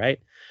figure, right?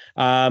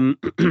 And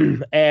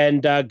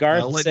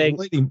Garth saying,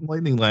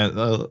 Lightning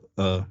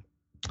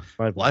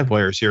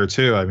Livewire's here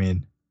too. I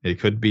mean, it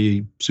could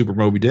be Super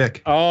Moby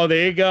Dick. Oh,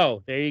 there you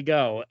go.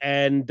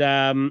 And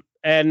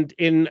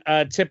in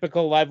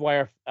typical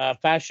Livewire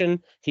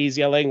fashion, he's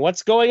yelling,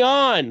 "What's going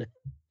on?"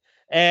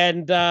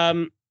 And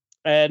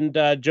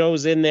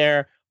Joe's in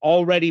there,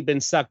 already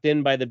been sucked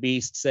in by the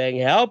beast, saying,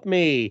 "Help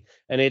me!"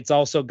 And it's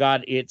also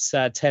got its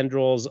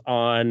tendrils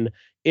on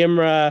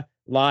Imra,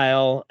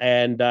 Lyle,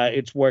 and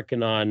it's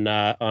working on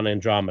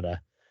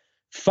Andromeda.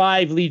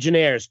 5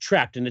 Legionnaires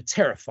trapped in a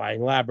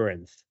terrifying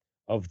labyrinth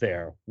of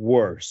their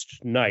worst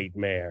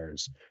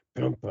nightmares.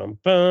 Bum, bum,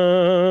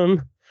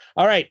 bum.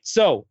 All right,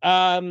 so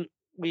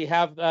we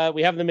have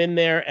them in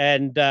there,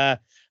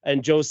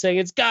 and Joe's saying,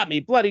 "It's got me,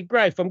 bloody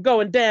grife, I'm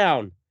going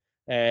down."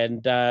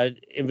 And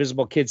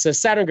Invisible Kid says,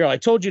 "Saturn Girl, I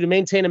told you to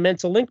maintain a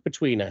mental link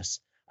between us.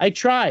 I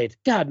tried.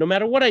 God, no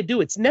matter what I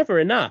do, it's never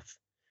enough.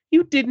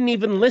 You didn't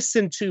even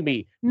listen to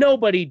me.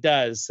 Nobody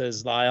does,"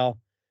 says Lyle.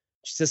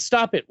 She says,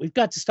 "Stop it. We've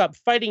got to stop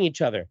fighting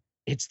each other.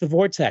 It's the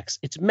vortex.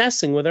 It's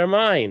messing with our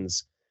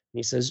minds." And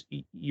he says,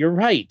 "You're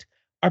right.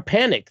 Our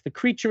panic, the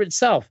creature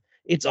itself,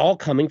 it's all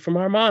coming from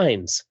our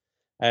minds."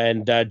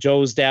 And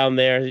Joe's down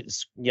there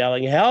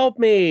yelling, "Help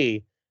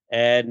me!"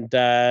 And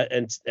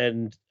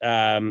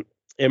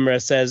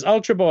Imra says,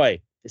 "Ultra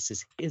Boy, this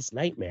is his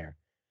nightmare."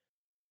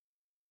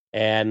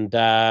 And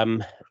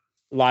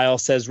Lyle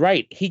says,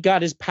 "Right, he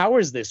got his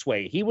powers this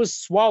way. He was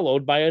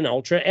swallowed by an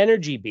ultra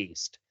energy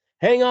beast.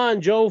 Hang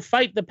on, Joe,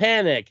 fight the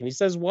panic." And he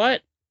says,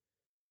 "What?"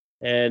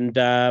 And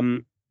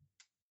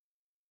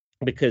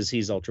because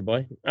he's Ultra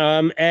Boy.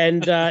 And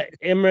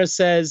Imra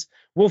says,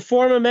 "We'll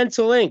form a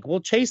mental link.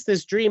 We'll chase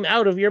this dream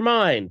out of your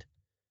mind."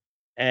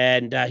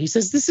 And he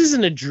says, "This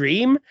isn't a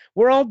dream.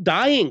 We're all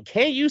dying.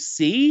 Can't you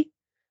see?"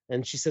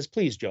 And she says,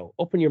 "Please, Joe,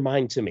 open your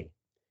mind to me.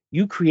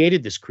 You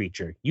created this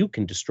creature. You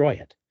can destroy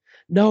it."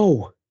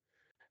 "No."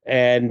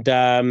 And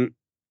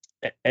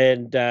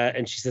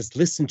she says,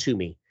 "Listen to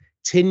me.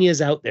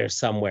 Tinya's out there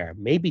somewhere,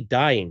 maybe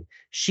dying.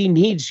 She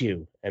needs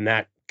you." And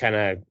that kind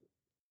of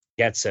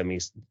gets him.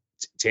 He's,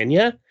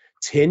 "Tinya?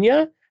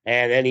 Tinya?"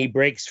 And then he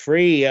breaks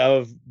free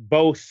of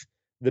both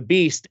the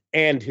beast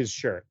and his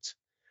shirt.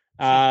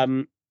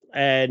 And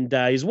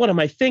he's, "What am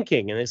I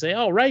thinking?" And they say,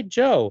 "Oh, right,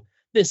 Joe.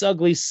 This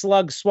ugly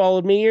slug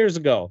swallowed me years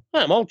ago.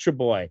 I'm Ultra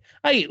Boy.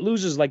 I eat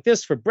losers like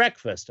this for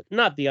breakfast,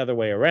 not the other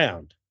way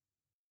around."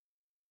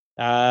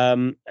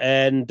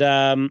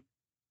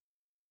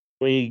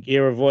 We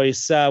hear a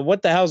voice,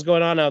 "What the hell's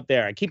going on out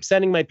there? I keep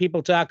sending my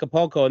people to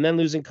Acapulco and then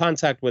losing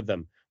contact with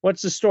them.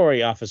 What's the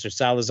story, Officer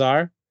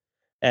Salazar?"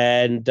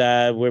 And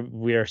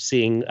we're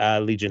seeing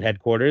Legion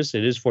headquarters.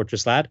 It is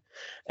Fortress Lad.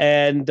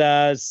 And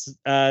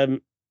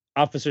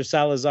Officer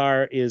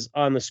Salazar is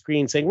on the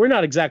screen saying, "We're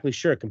not exactly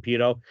sure,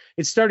 Computo.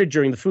 It started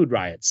during the food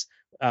riots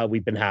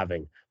we've been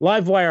having.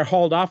 Livewire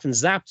hauled off and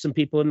zapped some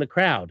people in the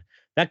crowd.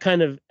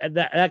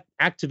 That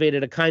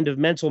activated a kind of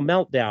mental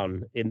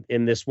meltdown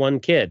in this one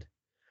kid,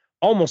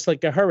 almost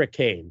like a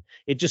hurricane.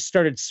 It just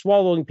started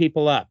swallowing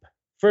people up.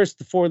 First,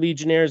 the 4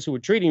 Legionnaires who were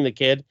treating the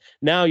kid.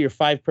 Now your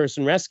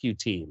 5-person rescue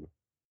team."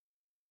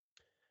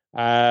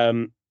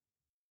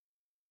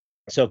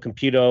 So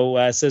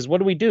Computo says, "What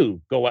do we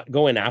do?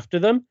 Go in after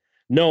them?"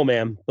 "No,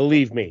 ma'am.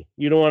 Believe me,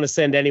 you don't want to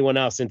send anyone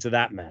else into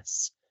that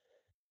mess."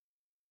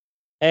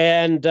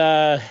 And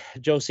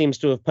Joe seems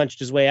to have punched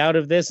his way out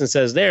of this and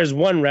says, "There's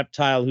one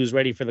reptile who's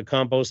ready for the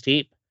compost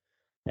heap."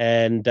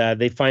 And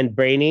they find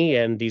Brainy,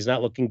 and he's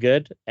not looking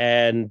good.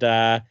 And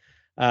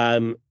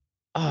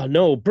Oh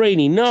no,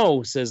 Brainy,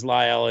 no, says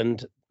Lyle,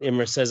 and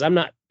Imra says, I'm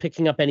not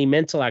picking up any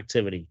mental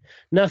activity.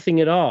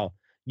 Nothing at all.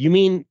 You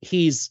mean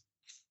he's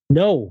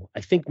no,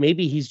 I think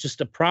maybe he's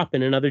just a prop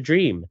in another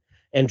dream.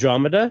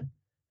 Andromeda?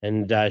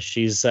 And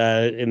she's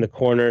in the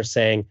corner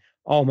saying,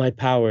 all my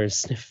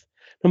powers,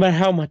 no matter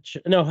how much,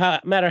 no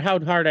matter how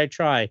hard I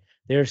try,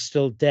 they're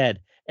still dead.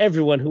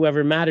 Everyone who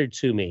ever mattered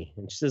to me.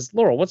 And she says,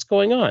 Laurel, what's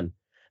going on?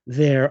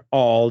 They're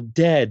all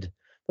dead.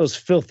 Those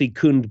filthy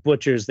coon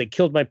butchers, they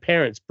killed my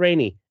parents,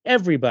 Brainy,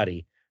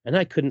 everybody, and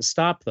I couldn't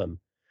stop them.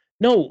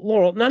 No,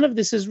 Laurel, none of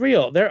this is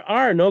real. There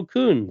are no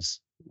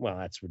coons. Well,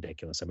 that's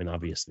ridiculous. I mean,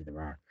 obviously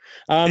there are.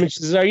 And she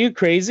says, are you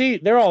crazy?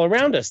 They're all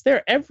around us.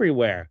 They're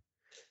everywhere.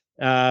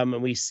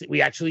 And we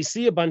actually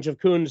see a bunch of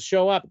coons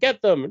show up.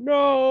 Get them.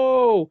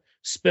 No.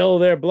 Spill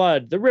their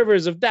blood. The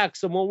rivers of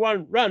Daxam will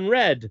run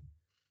red.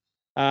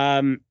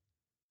 And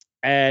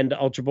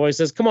Ultra Boy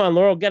says, come on,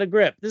 Laurel, get a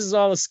grip. This is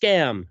all a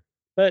scam.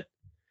 But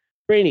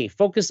Brainy,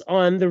 focus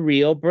on the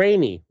real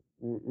Brainy.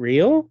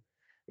 Real?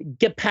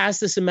 Get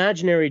past this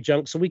imaginary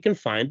junk so we can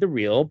find the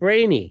real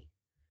Brainy.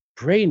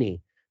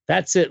 Brainy.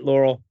 That's it,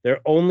 Laurel.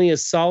 They're only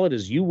as solid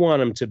as you want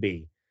them to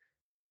be.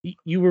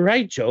 You were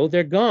right, Joe.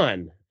 They're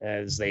gone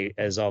as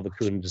all the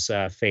coons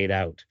fade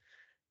out.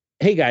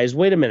 Hey guys,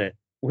 wait a minute.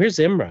 Where's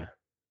Imra?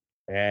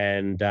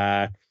 And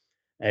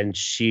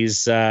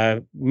she's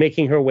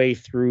making her way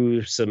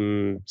through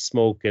some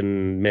smoke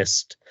and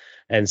mist,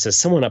 and says,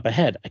 "Someone up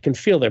ahead. I can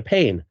feel their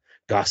pain.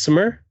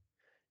 Gossamer,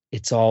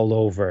 it's all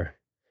over.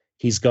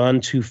 He's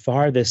gone too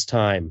far this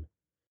time."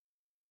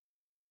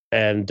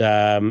 And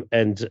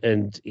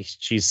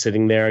she's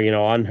sitting there,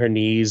 on her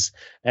knees,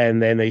 and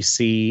then they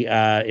see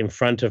in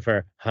front of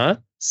her,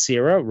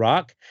 Sierra,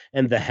 Rock,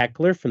 and the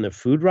heckler from the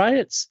food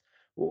riots.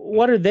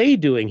 What are they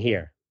doing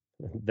here?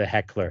 The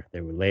heckler.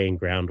 They were laying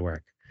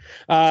groundwork.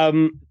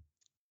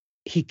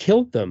 He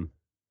killed them.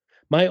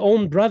 My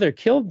own brother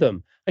killed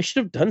them. I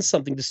should have done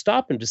something to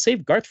stop him, to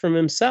save Garth from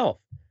himself.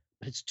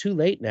 But it's too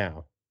late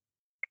now.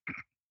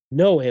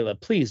 No, Ayla,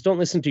 please don't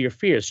listen to your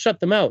fears. Shut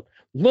them out.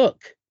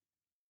 Look.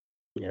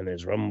 And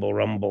there's rumble,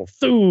 rumble,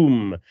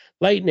 thoom,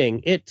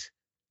 lightning. It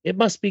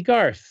must be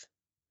Garth.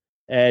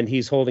 And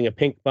he's holding a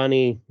pink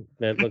bunny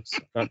that looks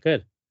not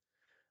good.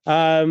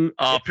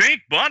 A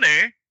pink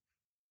bunny?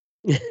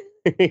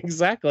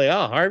 Exactly.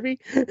 Oh,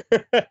 Harvey. You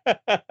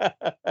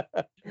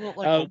look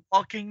like a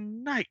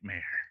walking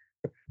nightmare.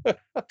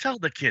 Tell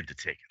the kid to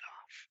take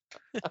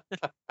it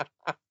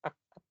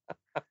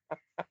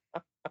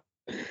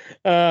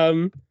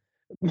off.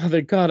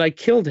 Mother God, I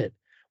killed it.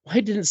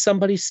 Why didn't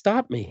somebody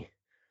stop me?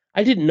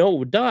 I didn't know it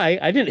would die.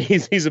 I didn't.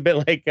 He's a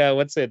bit like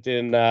what's it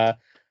in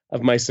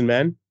Of Mice and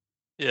Men?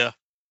 Yeah.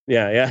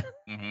 Yeah.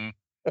 Mm-hmm.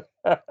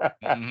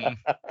 Mm-hmm.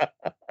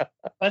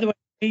 By the way,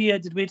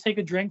 did we take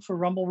a drink for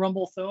Rumble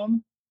Rumble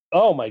Thum?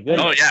 Oh my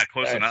goodness. Oh yeah,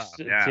 close enough.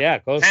 Yeah. Yeah,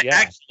 close. Yeah.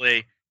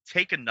 Actually,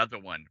 take another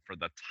one for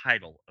the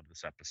title of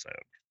this episode.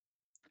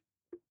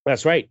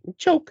 That's right.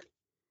 Choke.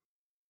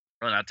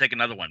 Oh, no, take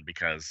another one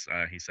because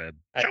he said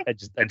choke. I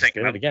just take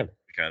did it again.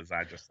 Because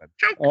I just said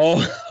choke.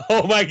 Oh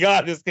my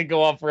God, this could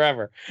go on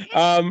forever.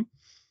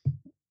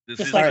 This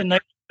Just is like a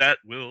night. that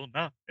will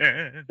not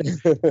end.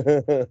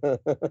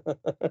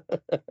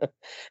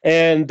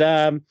 and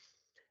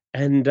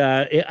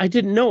I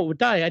didn't know it would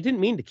die. I didn't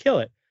mean to kill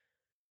it.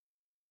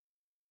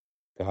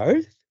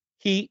 Garth?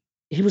 He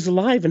was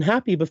alive and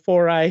happy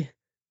before I.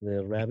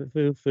 Little rabbit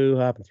foo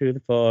hopping through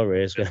the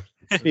forest.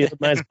 Feel a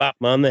nice pop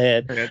on the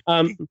head.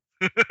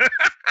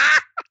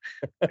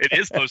 It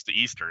is close to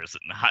Easter, is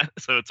it not?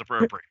 So it's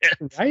appropriate.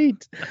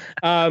 Right.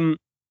 Imra,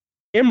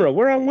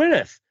 we're on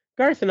Wynneth.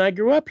 Garth and I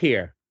grew up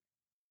here.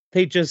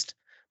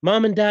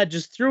 Mom and Dad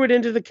just threw it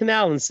into the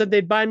canal and said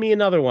they'd buy me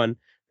another one.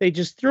 They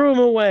just threw him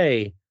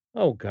away.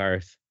 Oh,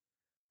 Garth.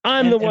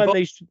 I'm the one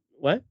they should.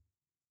 What?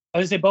 I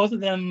would say both of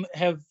them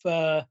have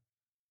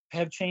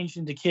changed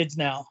into kids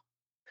now.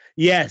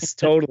 Yes,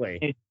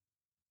 totally.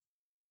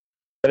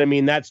 But I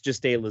mean, that's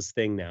just Ayla's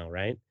thing now,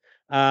 right?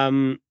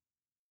 And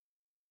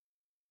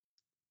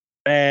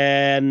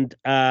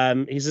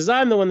he says,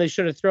 I'm the one they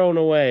should have thrown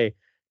away.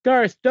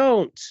 Garth,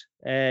 don't.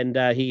 And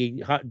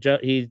he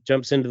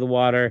jumps into the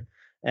water,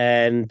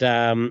 and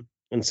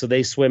so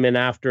they swim in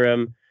after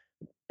him,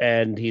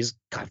 and he's,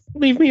 God,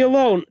 leave me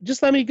alone.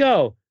 Just let me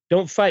go.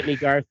 Don't fight me,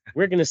 Garth.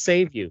 We're going to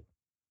save you.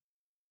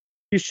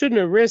 You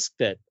shouldn't have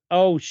risked it.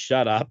 Oh,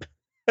 shut up.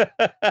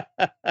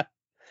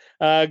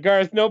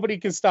 Garth, nobody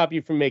can stop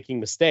you from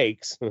making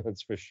mistakes.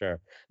 That's for sure.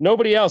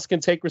 Nobody else can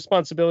take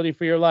responsibility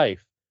for your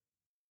life.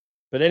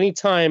 But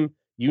anytime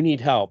you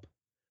need help,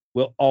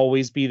 we'll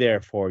always be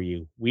there for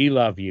you. We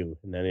love you.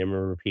 And then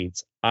Imra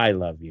repeats, I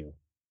love you.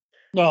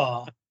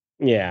 Oh,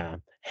 yeah.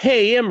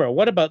 Hey, Imra,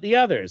 what about the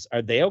others?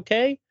 Are they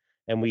okay?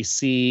 And we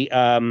see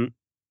that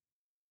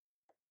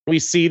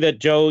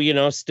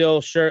Joe,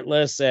 still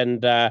shirtless,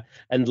 and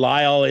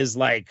Lyle is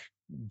like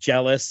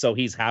jealous, so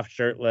he's half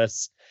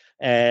shirtless.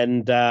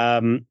 And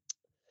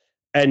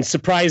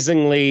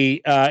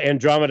surprisingly,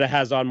 Andromeda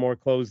has on more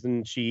clothes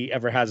than she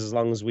ever has as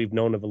long as we've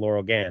known of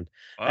Laurel Gand.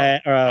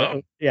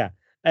 Oh. Yeah.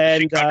 Is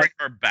she And covering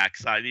her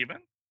backside even?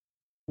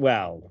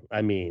 well,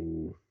 I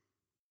mean,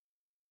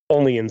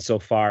 only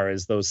insofar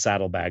as those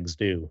saddlebags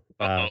do.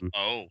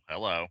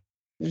 Hello.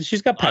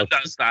 She's got Honda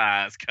pouches,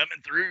 size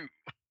coming through.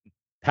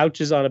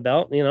 pouches on a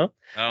belt, you know.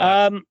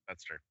 Oh,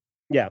 that's true.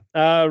 Yeah.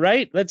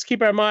 Right. Let's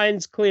keep our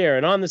minds clear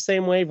and on the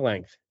same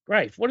wavelength.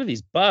 Right. What are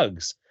these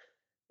bugs?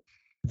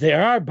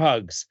 There are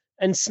bugs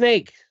and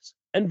snakes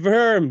and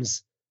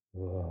verms.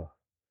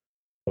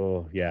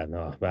 Oh yeah.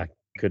 No, I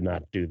could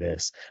not do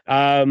this.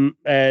 And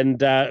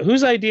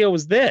whose idea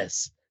was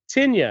this?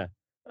 Tinya.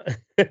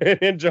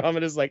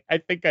 Andromeda's like, I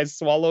think I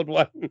swallowed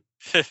one.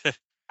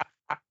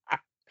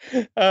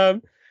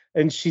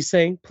 And she's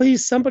saying,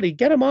 please, somebody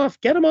get him off.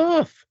 Get him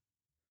off.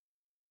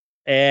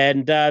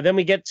 And then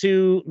we get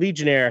to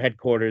Legionnaire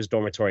headquarters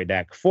dormitory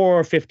deck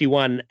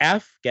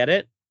 451F. Get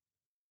it?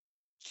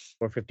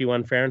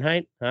 451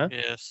 Fahrenheit, huh?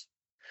 Yes.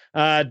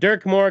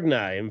 Dirk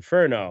Morgna,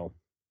 Inferno.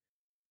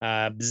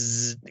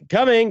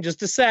 Coming,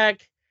 just a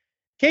sec.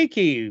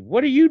 Keiki,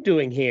 what are you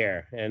doing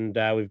here? And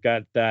we've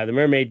got the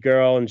mermaid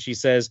girl, and she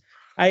says,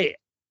 I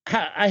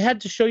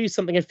had to show you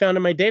something I found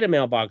in my data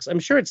mailbox. I'm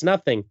sure it's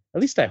nothing.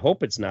 At least I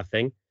hope it's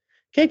nothing.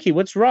 Keiki,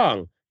 what's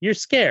wrong? You're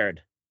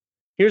scared.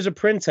 Here's a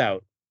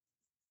printout.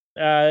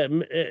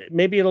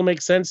 Maybe it'll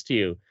make sense to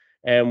you.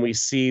 And we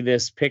see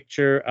this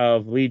picture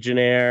of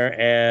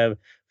Legionnaire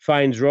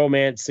finds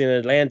romance in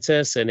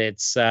Atlantis, and it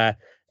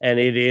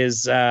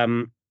is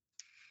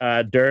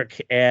Dirk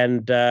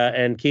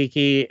and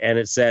Kiki, and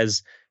it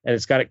says, and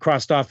it's got it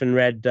crossed off in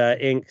red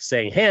ink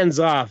saying, hands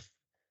off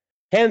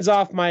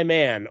my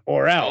man,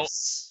 or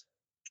else.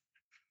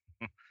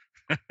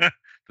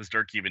 Does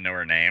Dirk even know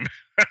her name?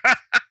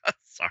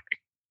 Sorry.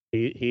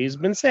 He's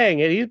been saying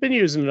it. He's been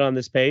using it on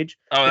this page.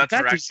 Oh, that's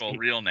her actual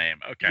real name.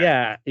 Okay.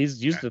 Yeah,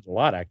 he's used it a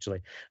lot, actually.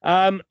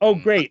 Oh,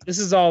 great. This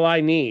is all I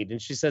need. And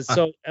she says,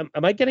 so am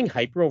I getting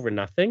hyper over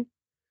nothing?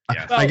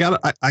 Yes. I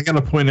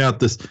gotta point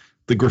out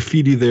the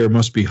graffiti there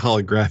must be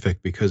holographic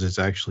because it's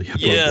actually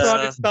above Yeah.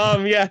 On his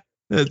thumb, yeah.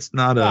 It's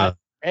not a.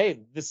 Hey,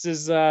 this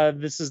is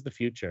the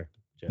future,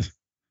 Jeff.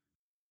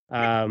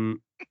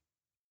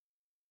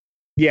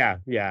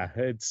 Yeah.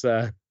 It's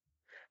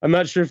I'm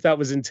not sure if that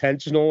was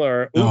intentional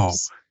or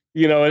oops. No.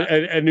 You know,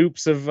 an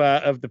oops of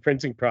the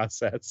printing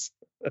process.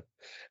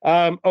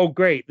 Oh,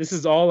 great. This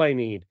is all I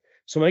need.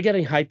 So am I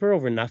getting hyper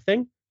over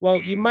nothing?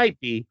 Well, you might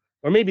be,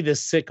 or maybe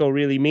this sicko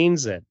really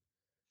means it.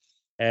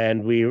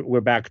 And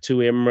we're back to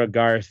Imra,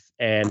 Garth,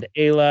 and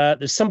Ayla.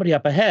 There's somebody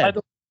up ahead.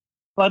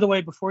 By the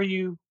way, before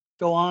you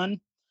go on,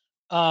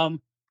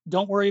 don't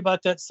worry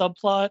about that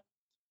subplot,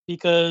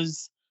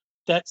 because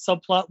that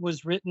subplot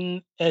was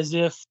written as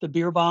if the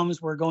beer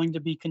bombs were going to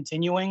be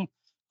continuing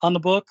on the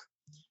book.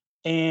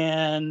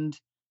 And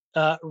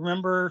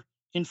remember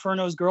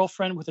Inferno's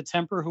girlfriend with a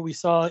temper who we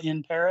saw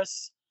in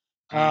Paris?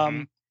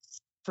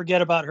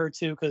 Forget about her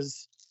too,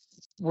 because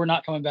we're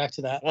not coming back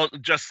to that. Well,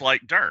 just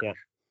like Dirk. Yeah.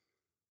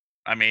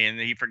 I mean,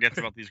 he forgets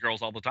about these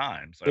girls all the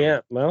time. So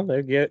Yeah, well,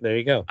 there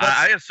you go.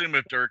 I assume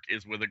if Dirk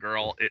is with a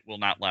girl, it will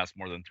not last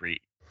more than 3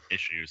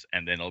 issues,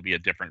 and then it'll be a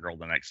different girl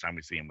the next time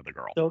we see him with a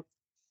girl. So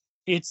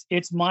it's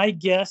my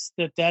guess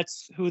that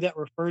that's who that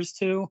refers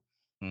to.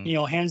 You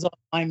know, hands off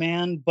my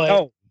man. But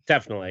Oh,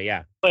 definitely,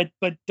 yeah. but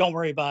don't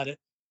worry about it.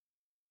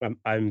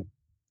 I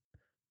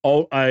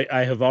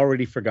have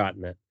already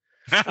forgotten it.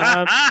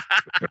 I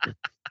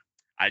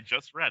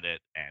just read it,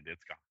 and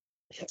it's gone.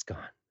 It's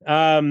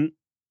gone.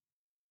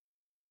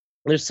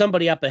 There's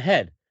somebody up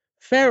ahead.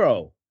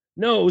 Pharaoh,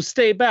 no,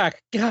 stay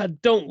back.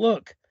 God, don't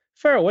look.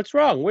 Pharaoh, what's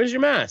wrong? Where's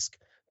your mask?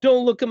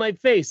 Don't look at my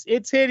face.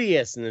 It's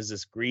hideous. And there's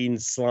this green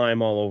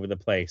slime all over the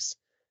place.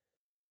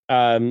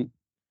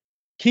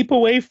 Keep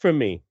away from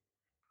me.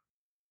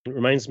 It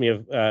reminds me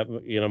of,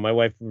 my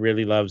wife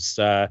really loves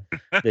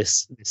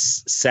this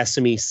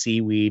sesame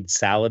seaweed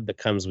salad that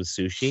comes with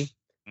sushi.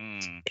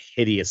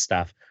 Hideous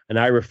stuff. And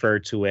I refer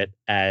to it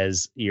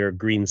as your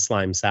green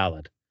slime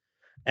salad.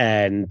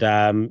 And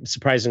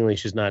surprisingly,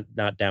 she's not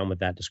down with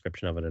that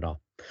description of it at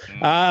all.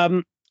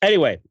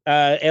 Anyway,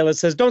 Ayla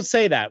says, don't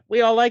say that. We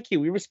all like you.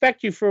 We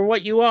respect you for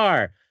what you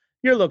are.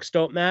 Your looks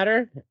don't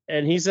matter.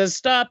 And he says,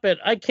 stop it.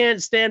 I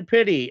can't stand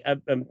pity.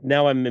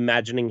 Now I'm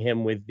imagining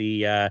him with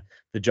the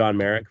John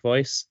Merrick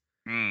voice.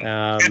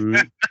 I'm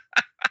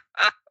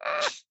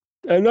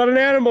not an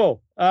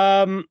animal.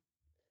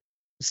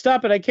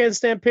 Stop it. I can't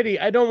stand pity.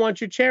 I don't want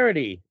your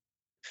charity.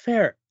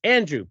 Fair.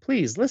 Andrew,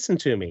 please listen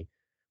to me.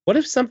 What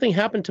if something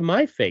happened to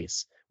my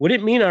face? Would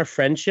it mean our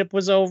friendship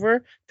was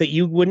over? That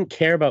you wouldn't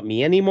care about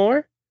me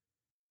anymore?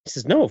 He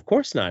says, no, of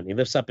course not. And he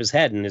lifts up his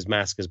head and his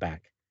mask is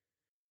back.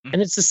 And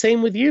it's the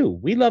same with you.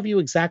 We love you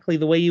exactly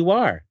the way you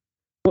are.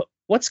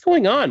 What's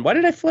going on? Why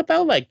did I flip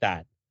out like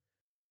that?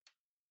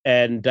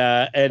 And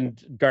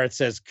Garth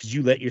says, because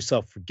you let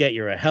yourself forget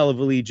you're a hell of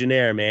a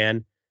Legionnaire,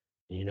 man.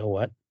 And you know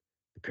what?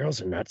 The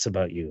girls are nuts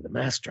about you. The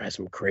mask drives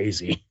them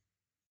crazy.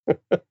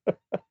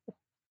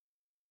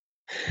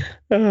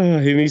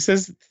 And he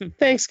says,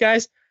 thanks,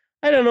 guys.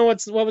 I don't know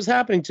what was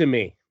happening to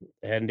me.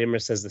 And Imra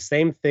says the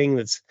same thing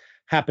that's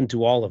happened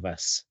to all of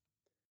us.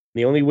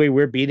 The only way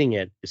we're beating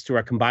it is through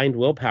our combined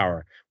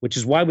willpower, which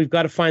is why we've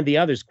got to find the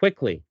others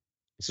quickly.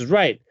 This is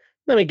right.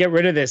 Let me get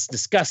rid of this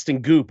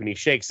disgusting goop. And he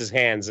shakes his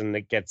hands, and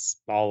it gets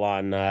all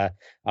on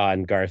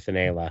Garth and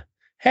Ayla.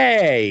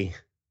 Hey,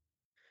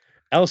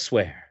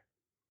 elsewhere.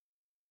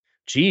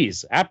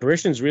 Geez,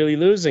 apparition's really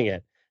losing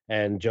it.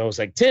 And Joe's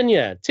like,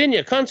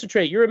 Tinya,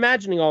 concentrate. You're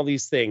imagining all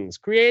these things,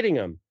 creating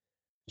them.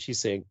 She's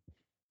saying,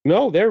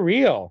 no, they're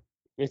real.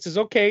 And he says,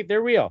 okay,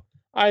 they're real.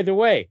 Either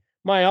way,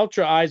 my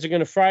ultra eyes are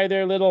going to fry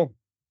their little.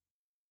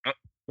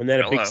 And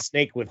then a big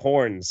snake with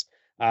horns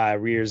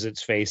rears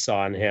its face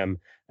on him,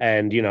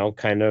 and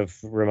kind of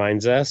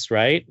reminds us,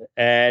 right?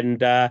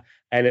 And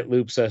it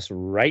loops us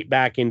right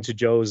back into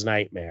Joe's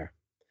nightmare.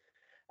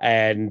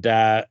 And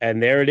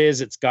there it is.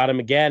 It's got him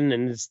again,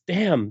 and it's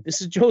damn. This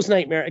is Joe's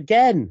nightmare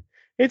again.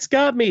 It's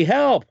got me.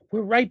 Help!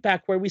 We're right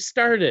back where we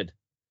started.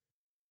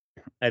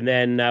 And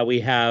then we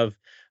have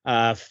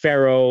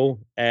Pharaoh,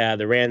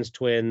 the Rands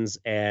twins,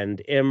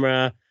 and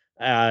Imra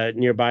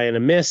nearby in a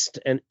mist.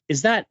 And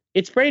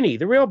it's Brainy,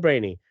 the real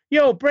Brainy.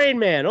 Yo, Brain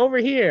Man, over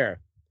here.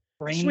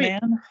 Brain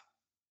Man?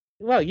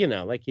 Well,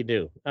 like you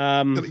do. You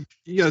gotta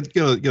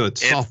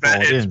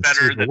softball it in. It's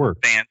better than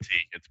works.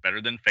 Fanty. It's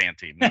better than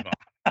Fanty. Move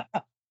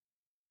on.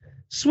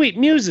 Sweet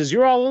muses,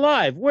 you're all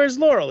alive. Where's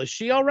Laurel? Is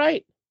she all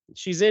right?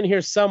 She's in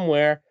here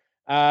somewhere.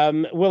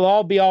 We'll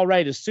all be all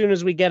right as soon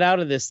as we get out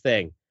of this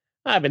thing.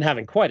 I've been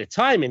having quite a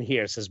time in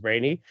here, says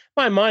Brainy.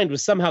 My mind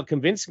was somehow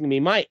convincing me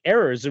my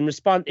errors and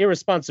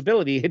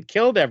irresponsibility had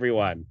killed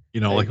everyone.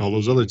 Like all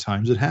those other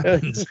times it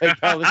happened. Like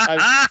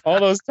all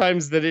those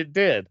times that it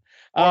did.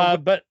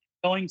 But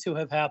going to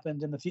have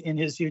happened in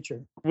his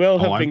future. Will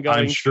have been going.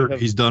 I'm sure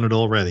he's done it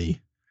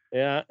already.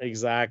 Yeah,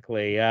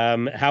 exactly.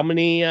 How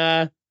many?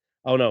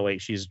 Oh no,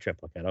 wait, she's a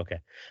triplicate. Okay.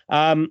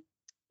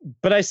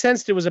 But I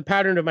sensed it was a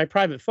pattern of my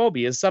private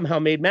phobias somehow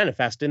made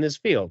manifest in this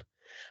field.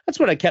 That's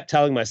what I kept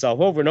telling myself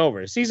over and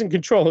over. He's in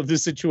control of the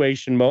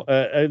situation.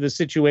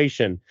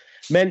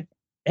 Meant,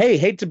 hey,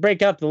 hate to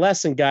break out the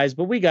lesson, guys,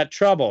 but we got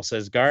trouble,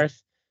 says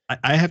Garth.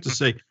 I have to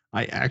say,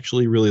 I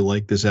actually really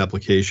like this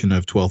application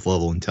of 12th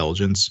level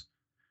intelligence.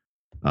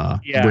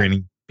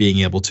 Brainy being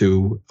able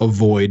to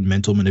avoid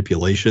mental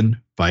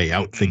manipulation by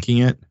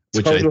outthinking it,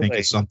 which I think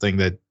is something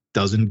that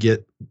doesn't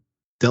get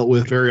dealt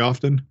with very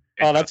often.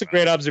 Oh, that's a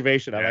great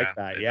observation. I like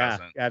that. Yeah,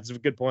 that's a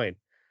good point.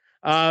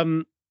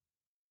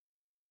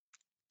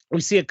 We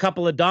see a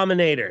couple of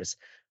dominators.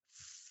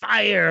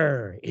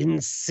 Fire,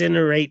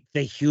 incinerate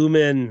the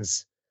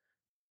humans.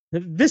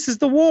 This is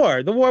the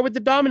war with the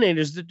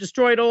dominators that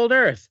destroyed old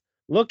Earth.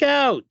 Look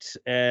out.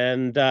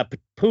 And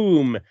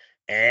Poom,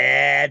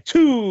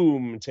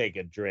 Toom, take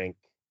a drink.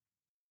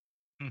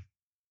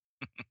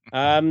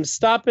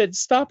 Stop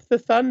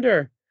the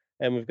thunder.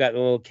 And we've got the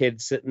little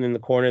kid sitting in the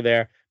corner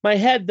there. My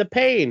head, the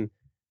pain.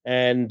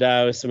 And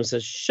someone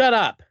says, shut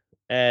up.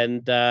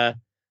 And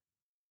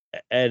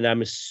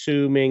I'm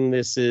assuming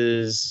this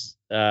is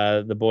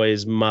the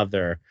boy's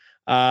mother.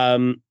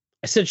 I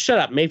said, shut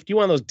up, Maeve. Do you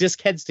want those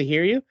disc heads to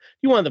hear you? Do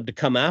you want them to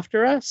come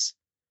after us?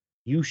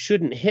 You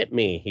shouldn't hit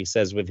me, he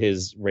says with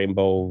his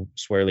rainbow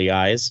swirly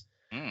eyes.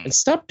 And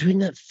stop doing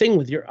that thing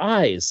with your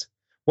eyes.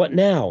 What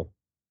now?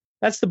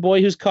 That's the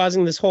boy who's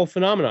causing this whole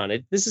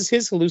phenomenon. This is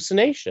his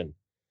hallucination.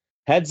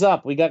 Heads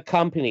up, we got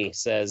company,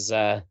 says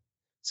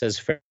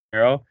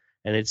Pharaoh,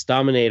 and it's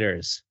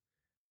Dominators.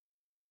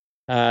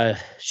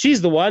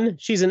 She's the one.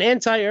 She's an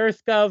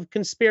anti-Earth Gov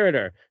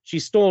conspirator. She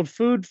stole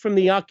food from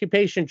the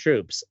occupation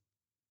troops.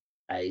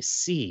 I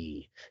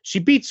see. She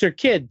beats her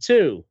kid,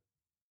 too.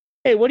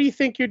 Hey, what do you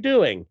think you're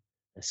doing?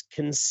 This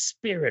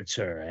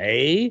conspirator,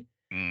 eh?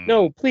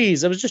 No,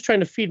 please. I was just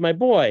trying to feed my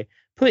boy.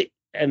 Please.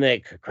 And they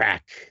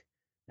crack.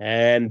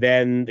 And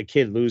then the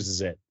kid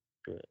loses it.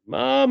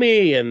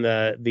 Mommy. And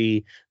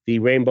the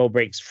rainbow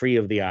breaks free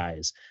of the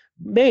eyes.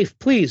 Maeve,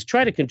 please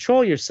try to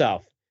control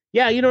yourself.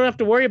 Yeah, you don't have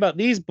to worry about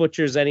these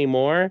butchers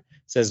anymore,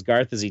 says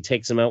Garth as he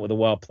takes him out with a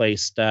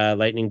well-placed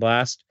lightning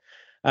blast.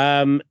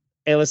 Ayla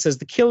says,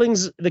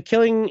 the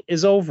killing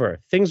is over.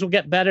 Things will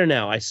get better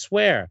now, I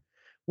swear.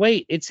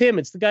 Wait, it's him.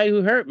 It's the guy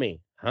who hurt me.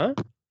 Huh?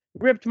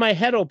 Ripped my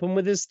head open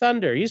with his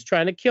thunder. He's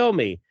trying to kill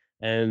me.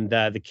 And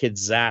the kid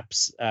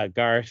zaps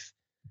Garth.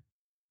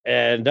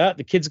 And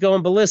the kid's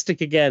going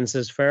ballistic again,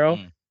 says Pharaoh.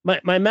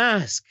 My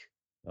mask.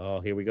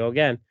 Oh, here we go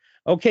again.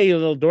 Okay, you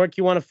little dork,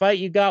 you want to fight?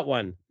 You got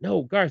one.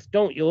 No, Garth,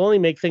 don't. You'll only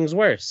make things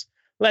worse.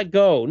 Let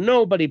go.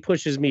 Nobody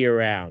pushes me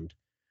around.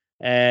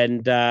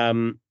 And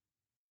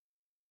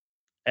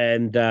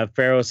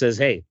Pharaoh says,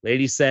 hey,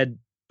 lady said,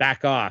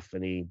 back off.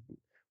 And he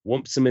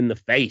whoops him in the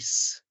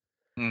face.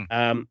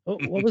 What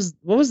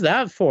was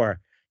that for?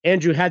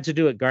 Andrew had to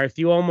do it, Garth.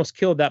 You almost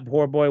killed that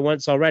poor boy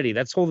once already.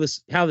 That's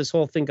how this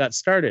whole thing got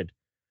started.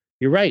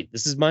 You're right.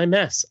 This is my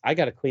mess. I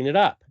got to clean it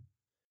up.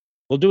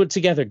 We'll do it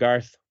together,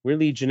 Garth. We're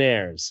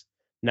Legionnaires.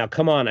 Now,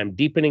 come on. I'm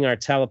deepening our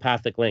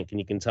telepathic link, and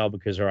you can tell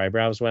because her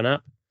eyebrows went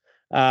up.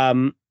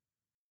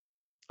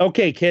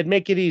 Okay, kid,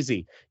 make it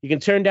easy. You can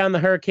turn down the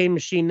hurricane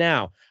machine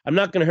now. I'm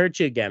not going to hurt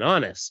you again,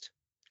 honest.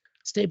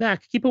 Stay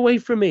back. Keep away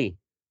from me.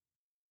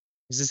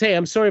 He says, "Hey,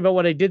 I'm sorry about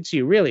what I did to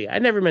you. Really, I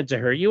never meant to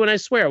hurt you, and I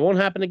swear it won't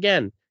happen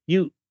again.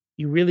 You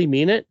really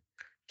mean it?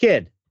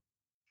 Kid,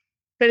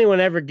 if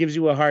anyone ever gives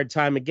you a hard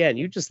time again,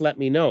 you just let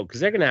me know, because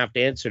they're going to have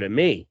to answer to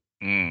me.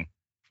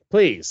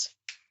 Please."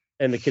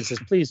 And the kid says,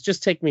 "Please,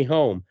 just take me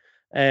home."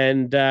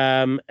 And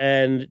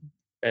Pathoom,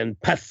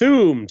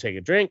 take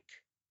a drink.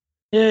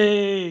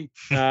 Yay!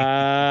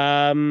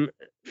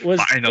 Was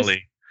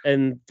Finally.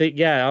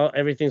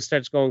 Everything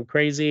starts going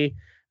crazy.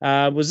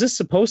 Was this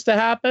supposed to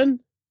happen?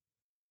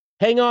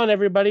 Hang on,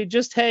 everybody,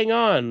 just hang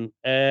on.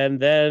 And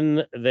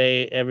then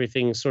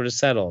everything sort of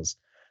settles.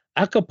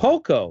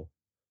 Acapulco,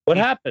 what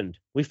happened?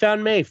 We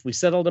found Mafe. We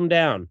settled him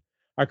down.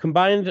 Our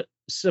combined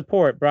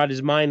support brought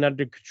his mind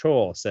under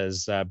control,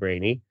 says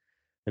Brainy.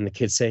 And the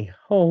kid's saying,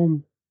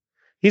 "Home.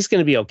 He's going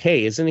to be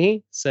okay, isn't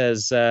he?"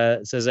 says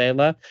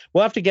Ayla.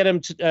 "We'll have to get him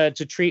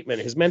to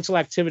treatment. His mental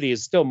activity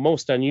is still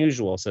most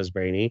unusual," says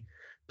Brainy.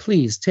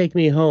 "Please take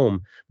me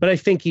home. But I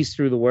think he's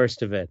through the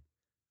worst of it."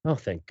 "Oh,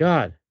 thank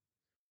God.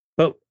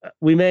 But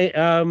we may."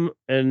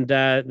 Then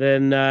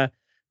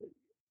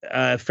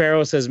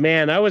Pharaoh says,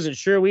 "Man, I wasn't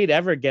sure we'd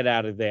ever get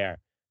out of there."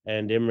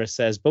 And Imra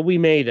says, "But we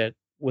made it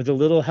with a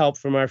little help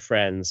from our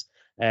friends."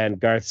 And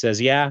Garth says,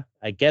 "Yeah,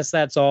 I guess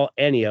that's all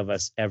any of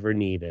us ever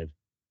needed."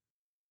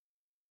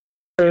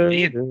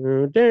 Indeed.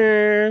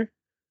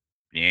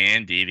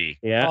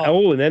 Yeah.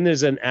 Oh, and then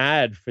there's an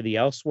ad for the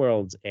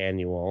Elseworlds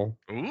annual.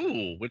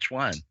 Ooh, which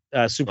one?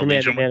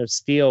 Superman and Man of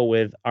Steel,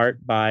 with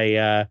art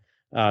by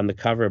on the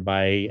cover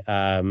by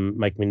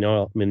Mike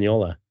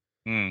Mignola.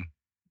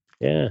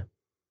 Yeah.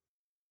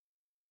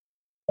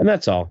 And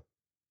that's all.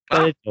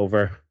 And it's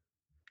over.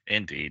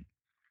 Indeed.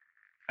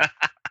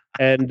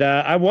 And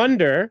I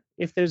wonder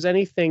if there's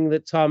anything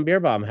that Tom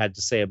Bierbaum had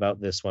to say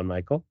about this one,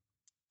 Michael.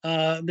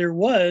 There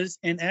was,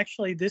 and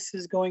actually this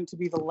is going to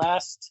be the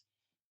last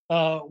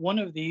one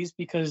of these,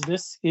 because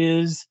this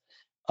is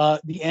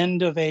the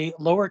end of a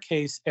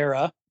lowercase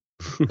era.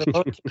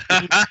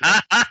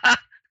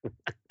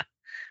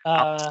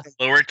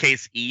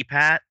 Lowercase E,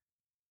 Pat?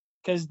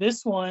 Because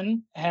this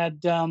one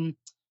had the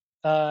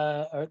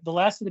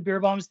last of the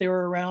Bierbaums. They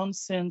were around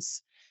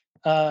since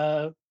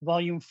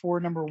volume 4,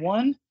 number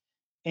 1,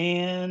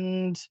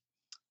 and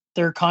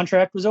their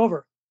contract was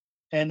over.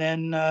 And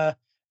then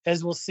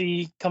as we'll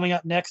see coming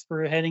up next,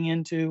 we're heading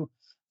into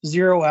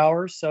 0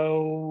 Hour,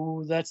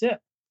 so that's it.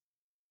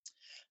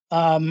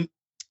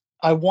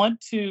 I want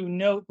to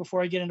note,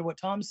 before I get into what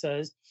Tom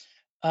says,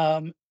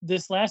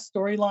 this last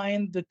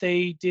storyline that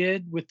they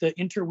did with the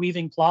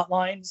interweaving plot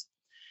lines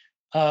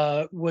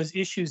was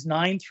issues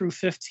 9 through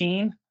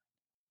 15.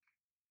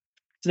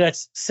 So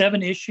that's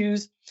 7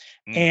 issues,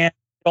 and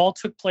it all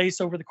took place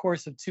over the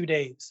course of 2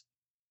 days.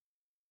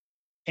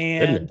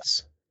 And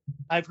Goodness.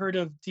 I've heard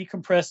of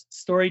decompressed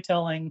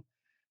storytelling,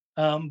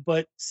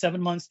 but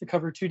 7 months to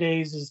cover 2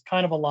 days is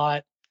kind of a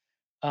lot,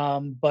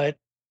 but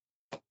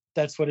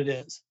that's what it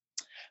is.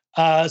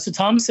 So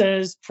Tom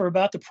says, for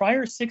about the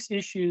prior 6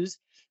 issues,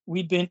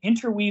 we'd been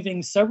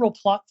interweaving several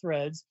plot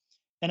threads,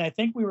 and I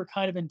think we were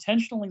kind of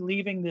intentionally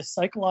leaving this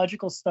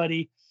psychological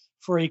study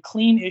for a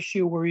clean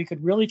issue where we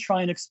could really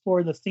try and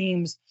explore the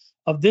themes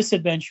of this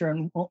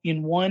adventure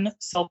in one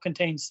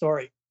self-contained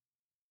story.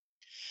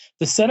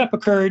 The setup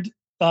occurred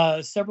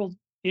several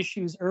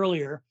issues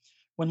earlier,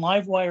 when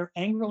Livewire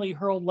angrily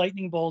hurled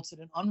lightning bolts at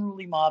an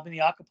unruly mob in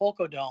the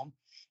Acapulco Dome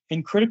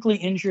and critically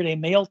injured a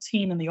male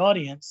teen in the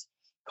audience,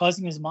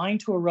 causing his mind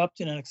to erupt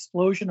in an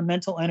explosion of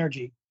mental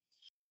energy.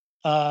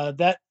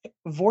 That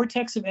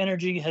vortex of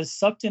energy has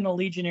sucked in the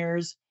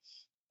Legionnaires,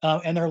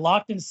 and they're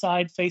locked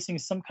inside, facing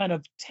some kind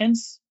of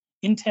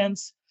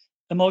intense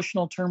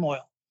emotional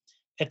turmoil.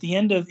 At the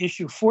end of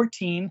issue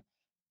 14,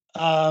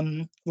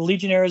 the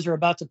Legionnaires are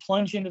about to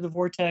plunge into the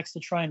vortex to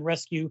try and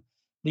rescue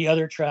the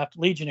other trapped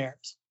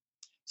Legionnaires.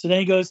 So then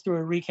he goes through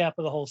a recap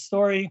of the whole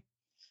story.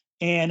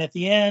 And at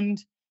the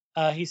end,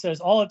 he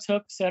says, all it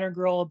took, Saturn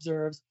Girl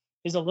observes,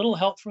 is a little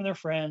help from their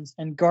friends.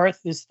 And Garth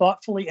is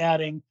thoughtfully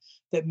adding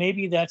that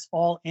maybe that's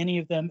all any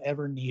of them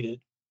ever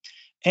needed.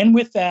 And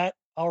with that,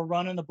 our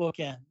run on the book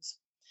ends.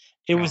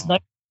 It was nice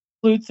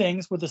to include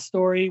things with a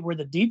story where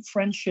the deep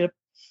friendship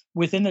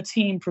within the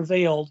team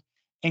prevailed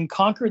and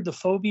conquered the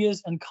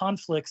phobias and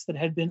conflicts that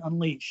had been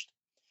unleashed.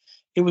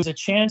 It was a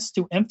chance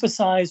to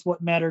emphasize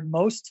what mattered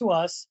most to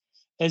us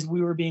as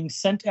we were being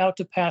sent out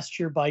to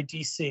pasture by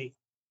DC.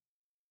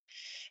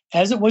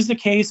 As it was the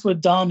case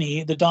with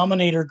Dami, the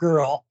Dominator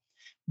Girl,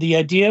 the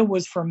idea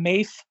was for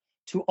Mafe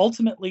to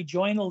ultimately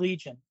join the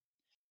Legion.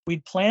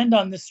 We'd planned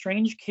on this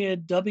strange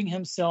kid dubbing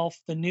himself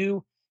the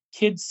new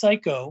Kid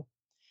Psycho,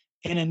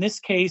 and in this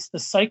case, the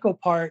psycho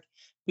part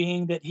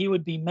being that he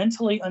would be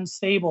mentally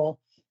unstable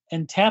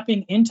and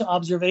tapping into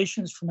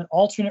observations from an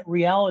alternate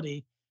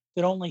reality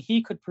that only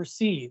he could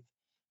perceive,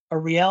 a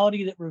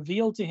reality that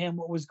revealed to him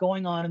what was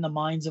going on in the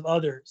minds of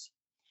others.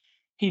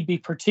 He'd be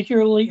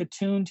particularly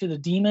attuned to the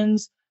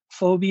demons,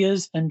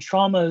 phobias, and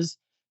traumas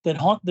that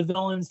haunt the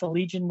villains the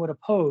Legion would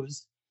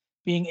oppose,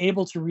 being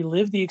able to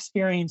relive the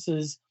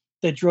experiences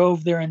that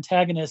drove their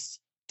antagonists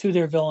to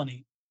their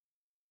villainy.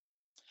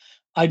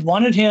 I'd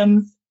wanted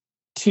him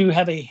to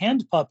have a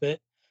hand puppet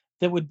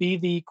that would be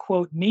the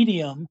quote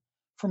medium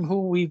from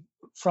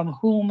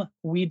whom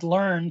we'd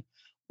learn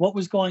what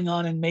was going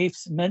on in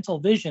Mafe's mental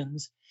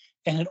visions,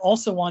 and had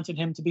also wanted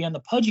him to be on the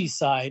pudgy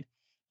side,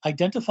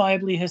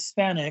 identifiably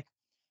Hispanic,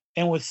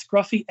 and with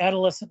scruffy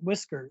adolescent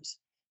whiskers,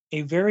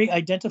 a very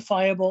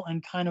identifiable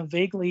and kind of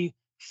vaguely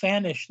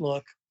fanish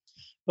look.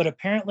 But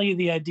apparently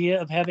the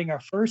idea of having our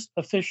first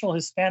official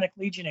Hispanic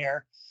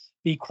Legionnaire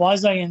be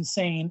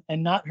quasi-insane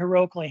and not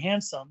heroically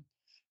handsome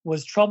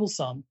was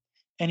troublesome,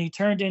 and he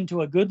turned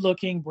into a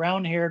good-looking,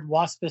 brown-haired,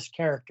 waspish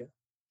character.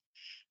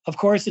 Of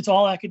course, it's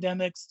all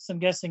academics, so I'm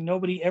guessing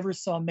nobody ever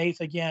saw Mafe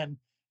again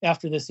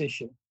after this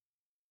issue.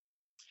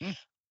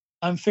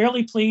 I'm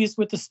fairly pleased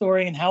with the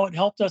story and how it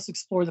helped us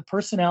explore the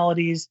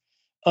personalities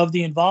of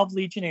the involved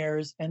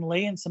Legionnaires and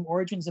lay in some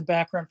origins and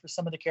background for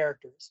some of the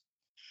characters.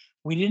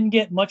 We didn't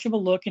get much of a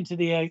look into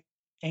the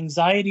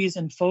anxieties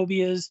and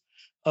phobias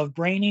of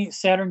Brainy,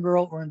 Saturn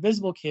Girl, or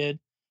Invisible Kid,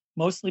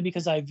 mostly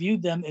because I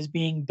viewed them as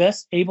being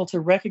best able to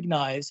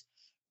recognize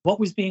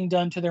what was being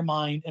done to their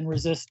mind and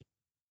resist it.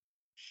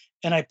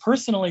 And I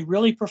personally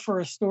really prefer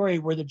a story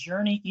where the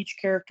journey each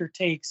character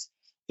takes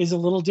is a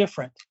little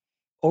different.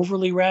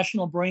 Overly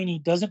rational Brainy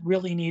doesn't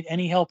really need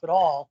any help at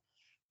all,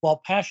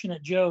 while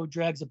passionate Joe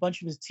drags a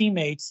bunch of his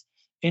teammates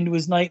into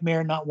his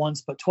nightmare not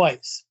once but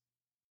twice.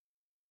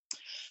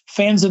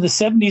 Fans of the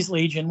 70s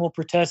Legion will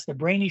protest that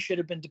Brainy should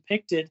have been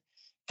depicted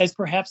as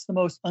perhaps the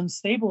most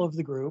unstable of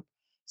the group,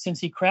 since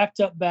he cracked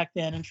up back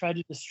then and tried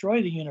to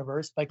destroy the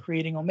universe by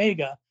creating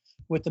Omega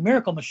with the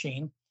Miracle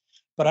Machine.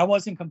 But I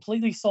wasn't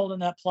completely sold on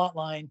that plot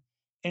line.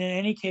 And in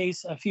any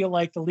case, I feel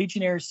like the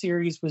Legionnaire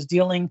series was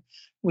dealing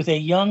with a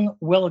young,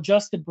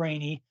 well-adjusted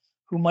Brainy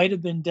who might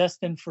have been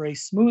destined for a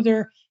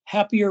smoother,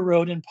 happier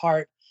road in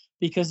part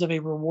because of a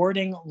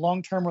rewarding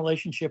long-term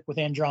relationship with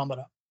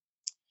Andromeda.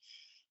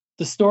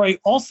 The story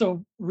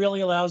also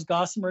really allows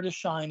Gossamer to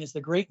shine as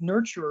the great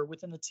nurturer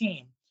within the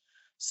team,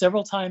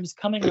 several times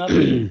coming up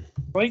with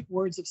great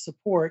words of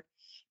support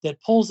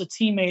that pulls a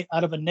teammate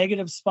out of a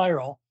negative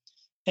spiral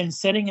and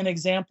setting an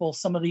example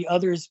some of the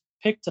others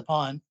picked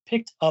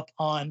up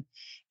on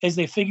as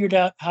they figured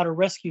out how to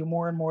rescue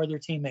more and more of their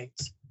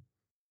teammates.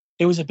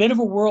 It was a bit of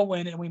a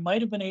whirlwind, and we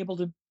might have been able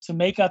to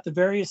make out the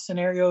various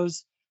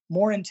scenarios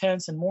more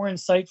intense and more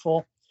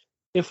insightful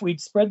if we'd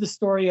spread the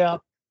story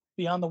out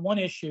beyond the one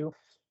issue,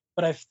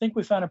 but I think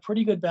we found a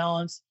pretty good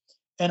balance,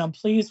 and I'm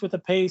pleased with the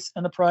pace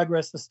and the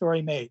progress the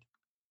story made.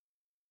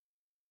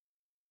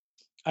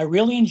 I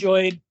really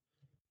enjoyed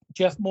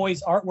Jeff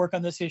Moy's artwork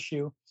on this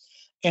issue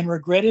and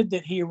regretted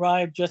that he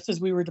arrived just as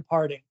we were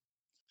departing.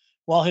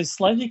 While his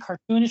slightly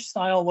cartoonish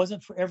style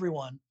wasn't for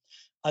everyone,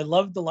 I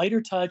loved the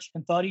lighter touch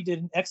and thought he did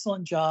an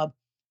excellent job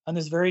on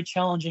this very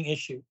challenging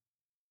issue.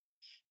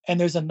 And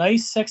there's a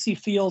nice, sexy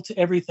feel to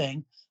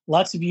everything.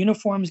 Lots of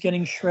uniforms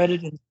getting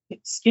shredded and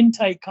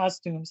skin-tight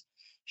costumes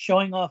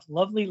showing off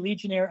lovely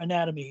Legionnaire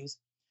anatomies,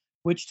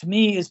 which to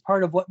me is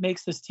part of what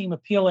makes this team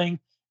appealing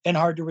and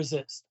hard to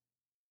resist.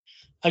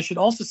 I should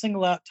also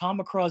single out Tom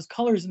McCraw's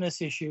colors in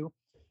this issue,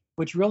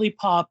 which really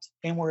popped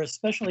and were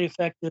especially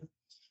effective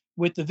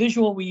with the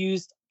visual we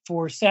used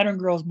for Saturn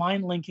Girl's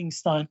mind-linking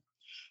stunt,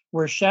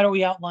 where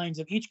shadowy outlines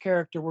of each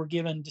character were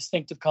given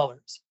distinctive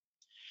colors.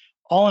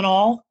 All in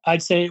all,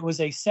 I'd say it was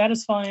a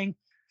satisfying,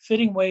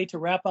 fitting way to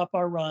wrap up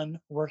our run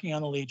working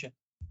on the Legion.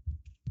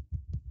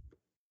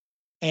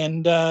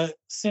 And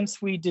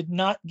since we did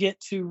not get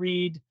to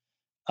read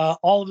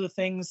all of the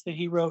things that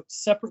he wrote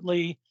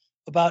separately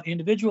about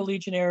individual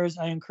Legionnaires,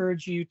 I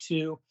encourage you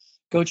to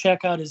go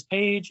check out his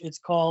page. It's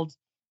called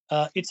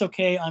It's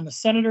Okay, I'm a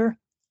Senator,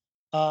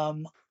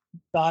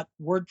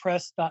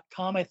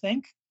 .wordpress.com, I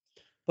think.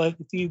 But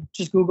if you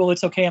just Google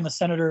It's Okay, I'm a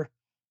Senator,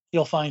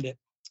 you'll find it.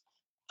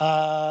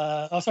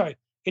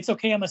 It's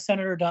Okay, I'm a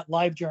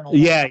Senator.livejournal.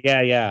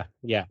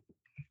 Yeah.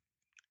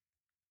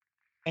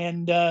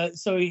 And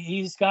so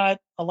he's got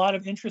a lot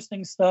of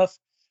interesting stuff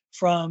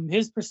from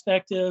his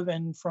perspective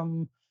and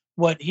from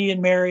what he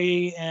and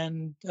Mary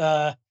and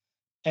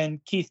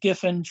Keith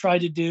Giffen tried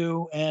to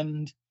do,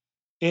 and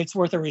it's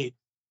worth a read.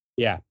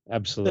 Yeah,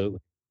 absolutely.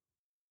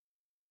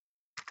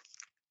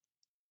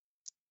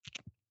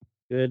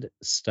 Good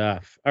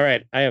stuff. All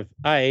right, I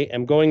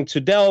am going to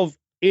delve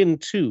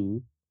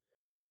into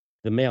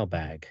the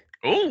mailbag.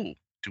 Oh,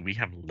 do we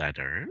have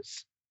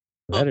letters?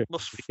 Letters.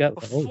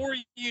 Before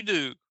you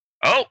do.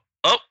 Oh,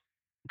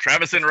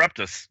 Travis, interrupt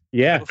us.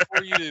 Yeah.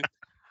 Before you do.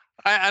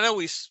 I know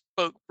we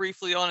spoke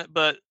briefly on it,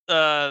 but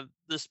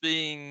this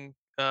being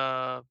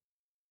Moy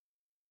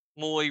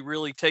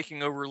really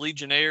taking over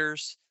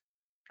Legionnaires,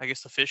 I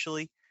guess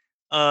officially.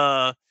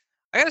 I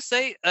gotta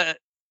say,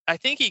 I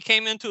think he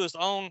came into his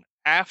own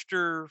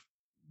after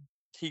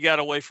he got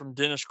away from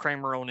Dennis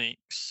Kramer on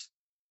inks.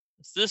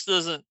 This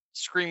doesn't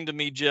scream to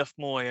me Jeff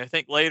Moy. I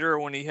think later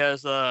when he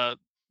has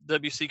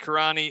W.C.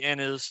 Karani and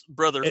his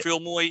brother Phil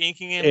Moy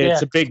inking him.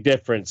 It's a big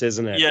difference,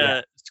 isn't it? Yeah,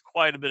 it's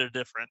quite a bit of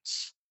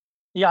difference.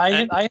 Yeah,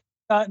 I had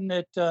gotten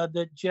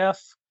that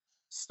Jeff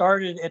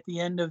started at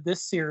the end of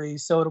this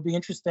series, so it'll be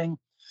interesting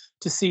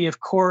to see if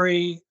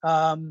Corey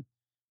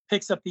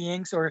picks up the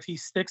inks or if he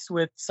sticks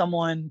with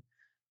someone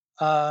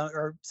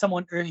or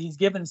he's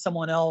given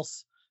someone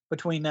else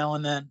between now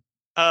and then.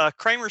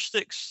 Kramer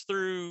sticks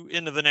through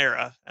into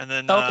Venera, and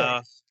then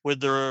Okay. with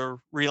the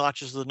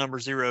relaunches of the number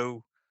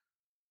 0,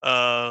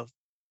 I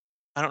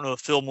don't know if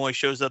Phil Moy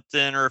shows up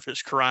then or if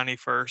it's Karani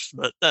first,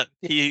 but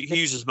he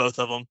uses both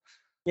of them.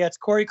 Yeah, it's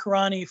Corey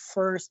Karani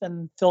first,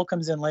 and Phil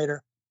comes in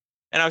later.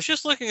 And I was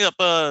just looking up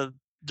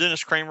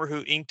Dennis Kramer,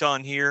 who inked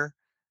on here,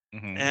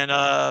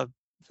 and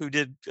who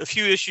did a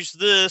few issues of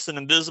this and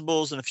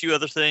Invisibles and a few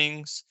other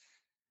things.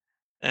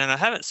 And I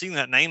haven't seen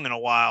that name in a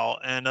while,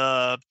 and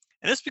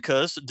it's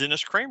because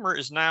Dennis Kramer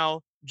is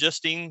now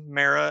Justine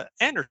Mara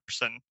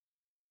Anderson.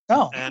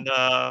 Oh.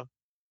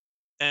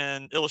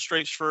 And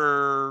illustrates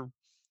for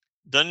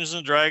Dungeons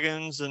and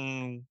Dragons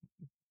and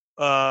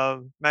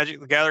Magic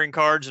the Gathering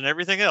cards and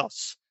everything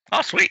else.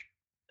 Oh, sweet!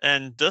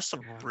 And does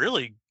some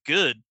really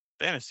good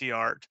fantasy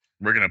art.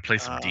 We're gonna play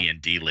some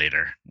D&D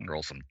later and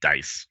roll some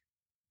dice.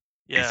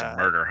 Yeah, and some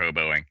murder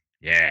hoboing.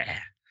 Yeah.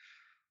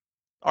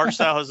 Art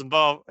style has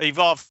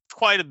evolved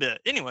quite a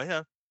bit.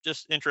 Anyway,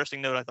 just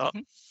interesting note, I thought.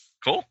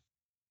 Cool.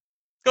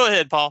 Go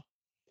ahead, Paul.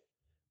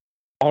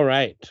 All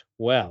right.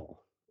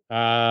 Well,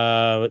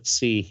 let's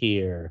see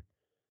here.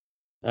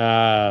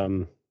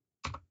 Where'd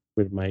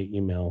my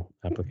email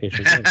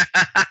application go?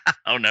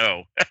 Oh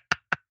no.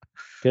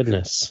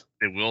 Goodness.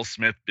 Did Will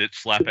Smith bitch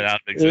slap it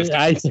out of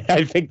existence?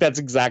 I think that's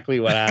exactly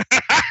what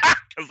happened.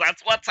 Because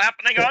that's what's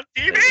happening on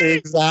TV.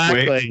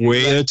 Exactly.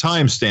 Way to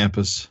timestamp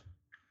us.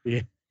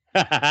 Yeah.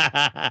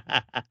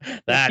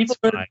 That's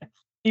fine.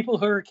 People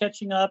who are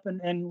catching up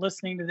and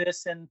listening to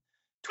this in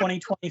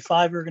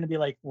 2025 are going to be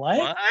like,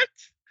 what?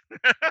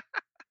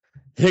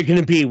 They're going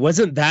to be,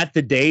 wasn't that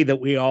the day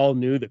that we all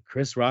knew that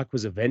Chris Rock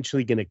was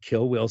eventually going to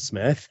kill Will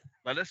Smith?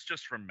 Let us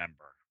just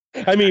remember.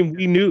 I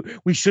mean,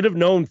 we should have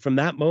known from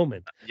that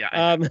moment.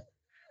 Yeah.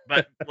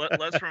 But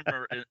let's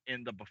remember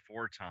in the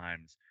before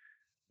times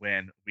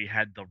when we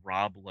had the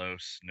Rob Lowe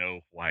Snow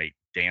White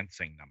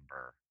dancing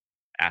number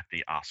at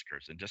the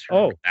Oscars, and just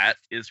remember that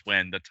is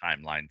when the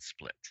timeline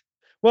split.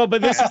 Well,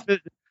 but this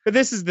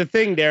is the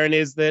thing, Darren,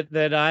 is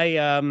that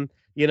I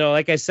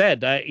like I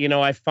said,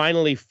 I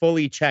finally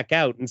fully check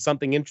out and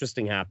something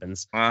interesting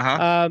happens.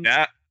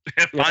 Yeah,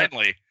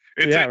 finally.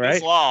 It took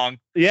this long.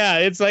 Yeah,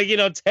 it's like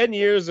 10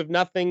 years of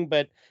nothing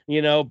but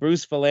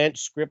Bruce Valanche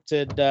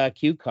scripted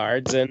cue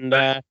cards, and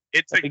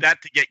it took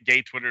that to get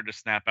gay Twitter to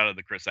snap out of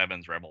the Chris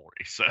Evans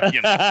revelry. So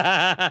I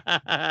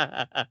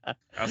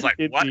was like,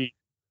 what?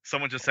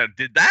 Someone just said,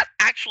 did that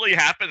actually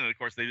happen? And of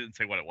course they didn't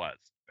say what it was.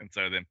 And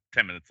so then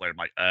 10 minutes later, I'm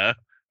like,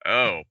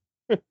 oh.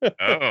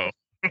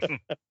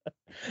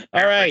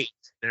 All right.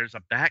 There's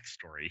a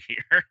backstory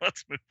here.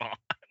 Let's move on.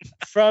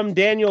 From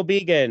Daniel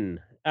Began.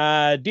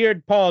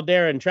 Dear Paul,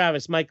 Darren,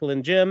 Travis, Michael,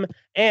 and Jim,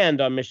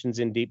 and on Missions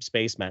in Deep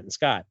Space, Matt and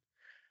Scott.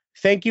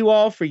 Thank you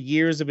all for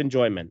years of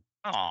enjoyment.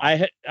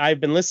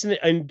 I've been listening,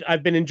 and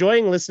I've been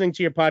enjoying listening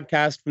to your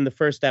podcast from the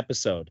first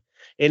episode.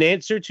 In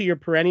answer to your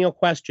perennial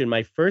question,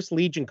 my first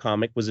Legion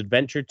comic was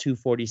Adventure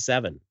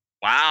 247.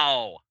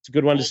 Wow. It's a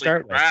good one to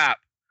start with.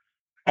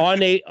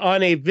 On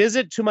a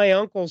visit to my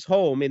uncle's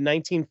home in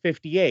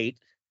 1958,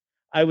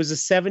 I was a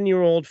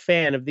 7-year-old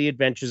fan of the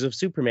Adventures of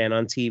Superman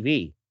on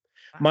TV.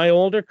 My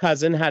older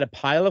cousin had a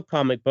pile of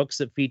comic books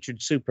that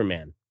featured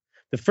Superman.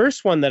 The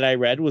first one that I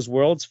read was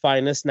World's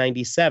Finest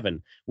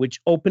 97, which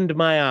opened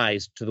my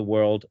eyes to the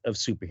world of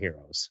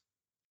superheroes.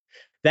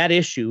 That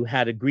issue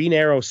had a Green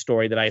Arrow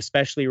story that I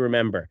especially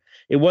remember.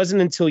 It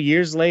wasn't until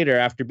years later,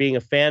 after being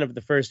a fan of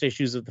the first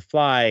issues of The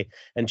Fly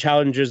and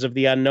Challengers of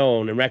the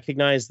Unknown, and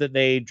recognized that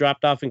they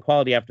dropped off in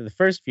quality after the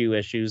first few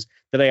issues,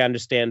 that I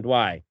understand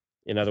why.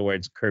 In other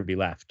words, Kirby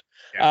left.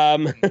 Yeah.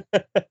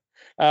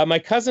 My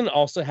cousin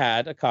also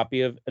had a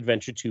copy of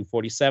Adventure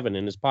 247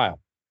 in his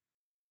pile.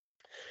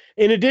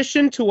 In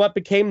addition to what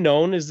became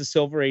known as the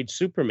Silver Age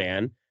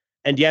Superman,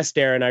 and yes,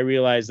 Darren, I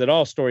realize that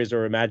all stories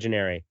are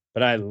imaginary,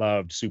 but I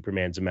loved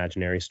Superman's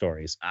imaginary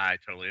stories. I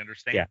totally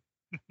understand. Yeah.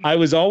 I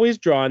was always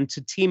drawn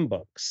to team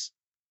books.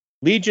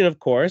 Legion, of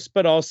course,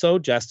 but also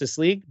Justice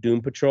League,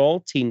 Doom Patrol,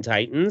 Teen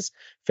Titans,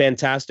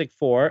 Fantastic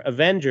Four,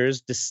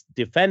 Avengers,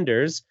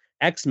 Defenders,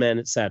 X-Men,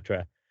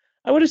 etc.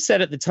 I would have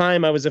said at the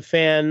time I was a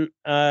fan,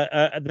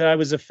 that I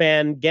was a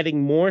fan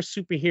getting more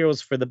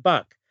superheroes for the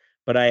buck,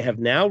 but I have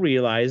now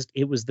realized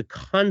it was the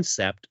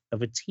concept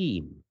of a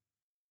team.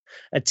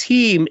 A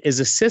team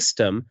is a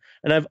system,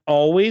 and I've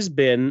always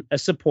been a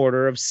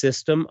supporter of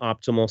system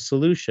optimal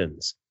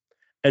solutions.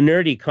 A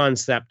nerdy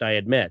concept, I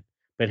admit,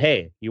 but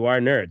hey, you are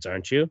nerds,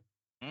 aren't you?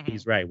 Mm-hmm.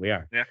 He's right, we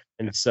are. Yeah.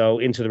 And so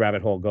into the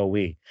rabbit hole go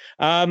we.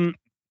 And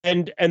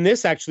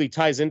this actually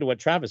ties into what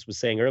Travis was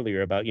saying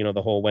earlier about,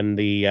 the whole when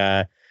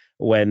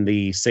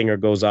the singer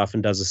goes off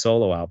and does a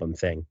solo album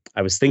thing.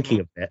 I was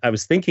thinking of it. I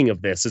was thinking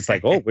of this. It's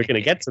like, we're going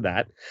to get to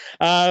that.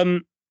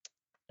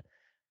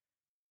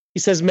 He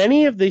says,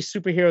 many of the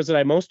superheroes that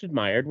I most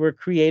admired were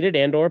created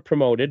and or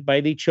promoted by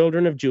the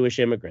children of Jewish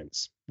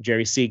immigrants.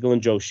 Jerry Siegel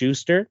and Joe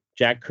Shuster,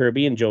 Jack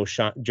Kirby and Joe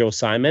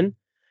Simon,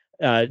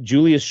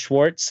 Julius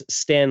Schwartz,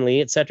 Stan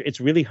Lee, etc. It's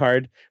really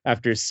hard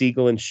after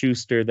Siegel and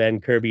Schuster, then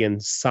Kirby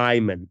and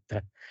Simon,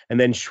 and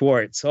then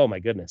Schwartz. Oh my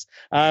goodness.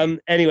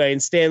 Anyway,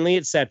 and Stan Lee,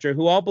 etc.,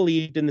 who all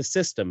believed in the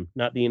system,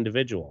 not the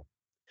individual.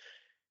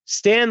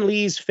 Stan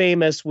Lee's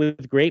famous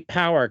 "with great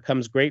power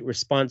comes great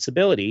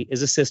responsibility"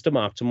 is a system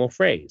optimal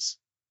phrase.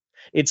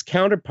 Its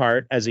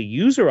counterpart as a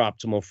user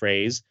optimal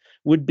phrase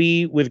would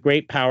be "with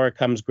great power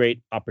comes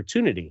great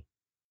opportunity."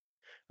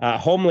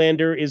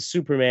 Homelander is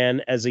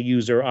Superman as a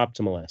user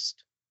optimalist.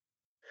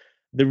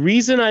 The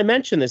reason I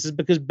mention this is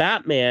because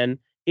Batman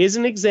is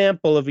an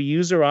example of a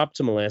user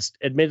optimalist,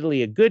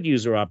 admittedly a good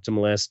user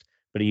optimalist,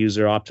 but a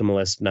user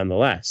optimalist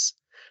nonetheless.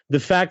 The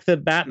fact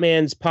that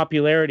Batman's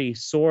popularity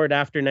soared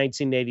after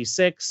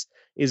 1986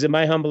 is, in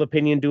my humble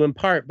opinion, due in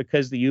part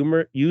because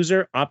the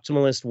user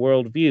optimalist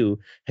worldview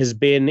has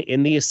been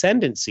in the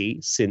ascendancy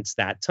since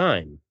that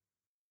time.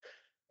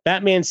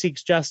 Batman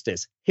seeks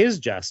justice, his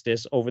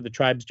justice over the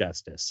tribe's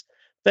justice.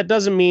 That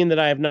doesn't mean that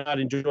I have not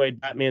enjoyed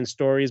Batman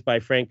stories by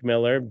Frank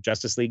Miller,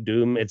 Justice League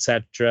Doom,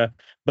 etc.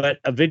 But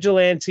a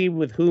vigilante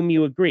with whom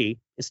you agree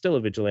is still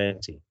a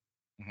vigilante.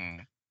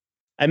 Mm-hmm.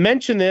 I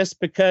mention this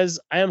because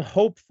I am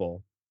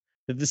hopeful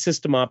that the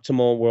system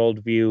optimal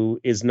worldview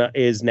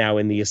is now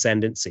in the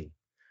ascendancy.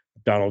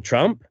 Donald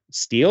Trump,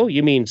 Steele,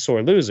 you mean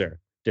sore loser.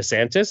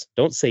 DeSantis,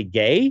 don't say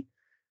gay.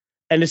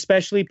 And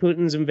especially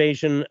Putin's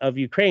invasion of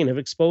Ukraine have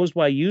exposed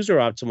why user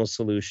optimal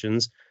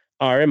solutions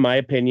are, in my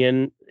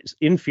opinion,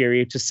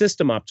 inferior to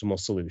system optimal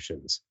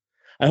solutions.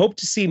 I hope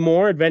to see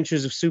more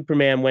adventures of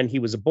Superman when he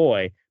was a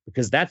boy,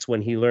 because that's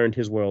when he learned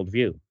his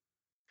worldview.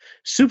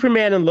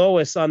 Superman and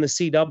Lois on the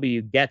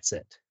CW gets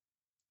it.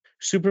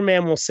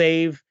 Superman will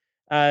save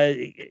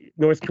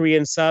North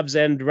Korean subs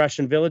and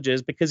Russian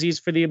villages because he's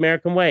for the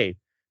American way,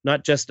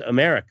 not just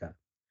America.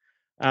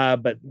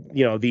 But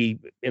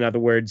in other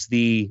words,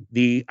 the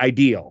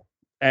ideal.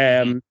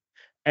 And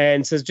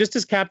says, just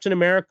as Captain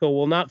America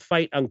will not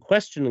fight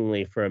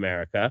unquestioningly for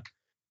America,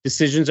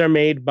 decisions are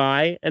made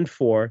by and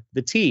for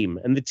the team,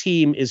 and the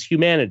team is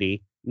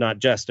humanity, not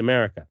just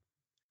America.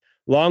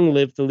 Long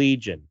live the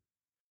Legion.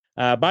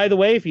 By the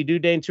way, if you do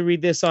deign to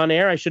read this on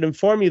air, I should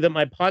inform you that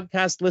my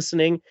podcast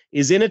listening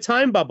is in a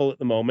time bubble at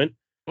the moment.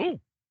 Ooh.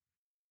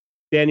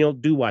 Daniel,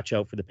 do watch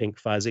out for the pink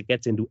fuzz. It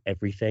gets into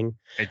everything.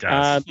 It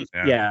does.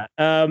 Yeah.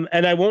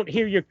 And I won't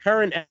hear your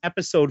current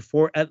episode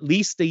for at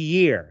least a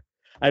year.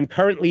 I'm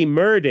currently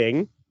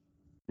merding.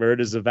 Merd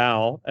is a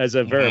vowel as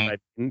a verb.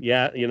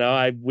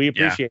 We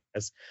appreciate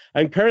this.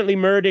 I'm currently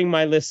merding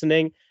my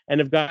listening and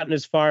have gotten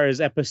as far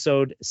as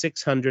episode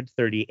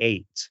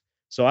 638.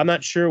 So I'm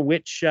not sure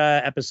which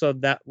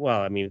episode that.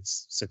 Well, I mean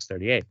it's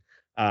 638.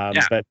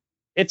 But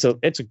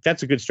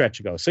that's a good stretch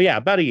ago. So yeah,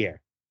 about a year.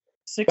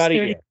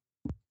 630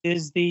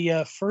 is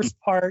the first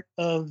part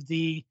of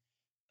the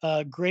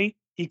Great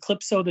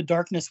Eclipso, the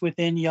Darkness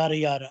Within, yada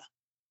yada.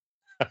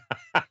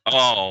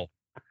 Oh,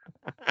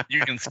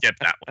 you can skip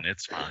that one.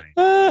 It's fine.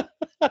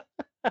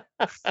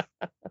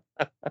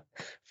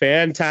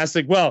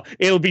 Fantastic. Well,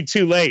 it'll be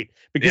too late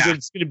because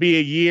it's going to be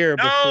a year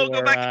before.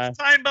 Go back to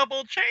the time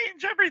bubble,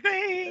 change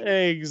everything.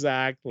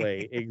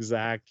 Exactly.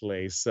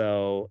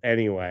 So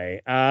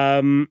anyway,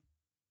 so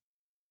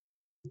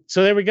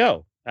there we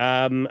go.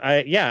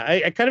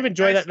 I kind of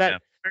enjoy that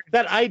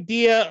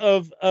idea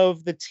of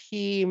the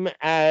team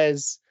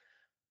as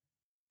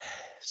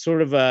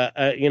sort of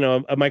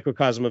a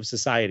microcosm of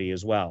society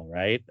as well,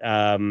 right?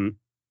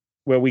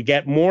 Where we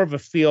get more of a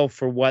feel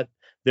for what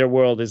their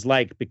world is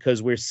like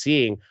because we're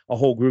seeing a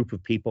whole group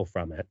of people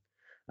from it.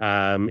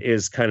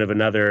 Is kind of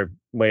another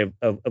way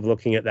of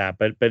looking at that.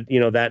 But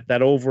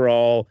that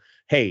overall,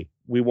 hey,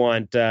 we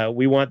want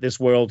this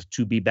world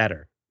to be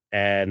better,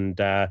 and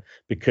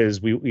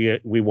because we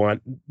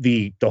want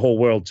the whole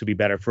world to be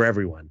better for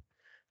everyone,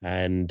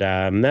 and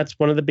that's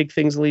one of the big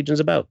things the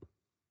Legion's about.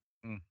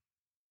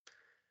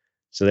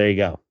 So there you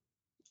go.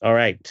 All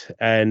right,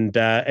 and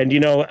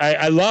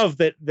I love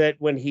that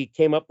when he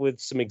came up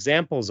with some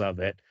examples of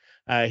it,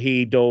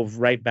 he dove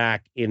right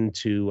back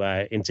into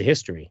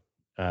history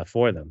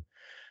for them.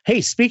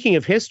 Hey, speaking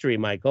of history,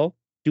 Michael,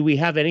 do we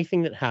have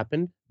anything that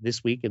happened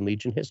this week in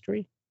Legion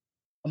history?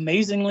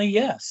 Amazingly,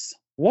 yes.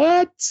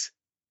 What?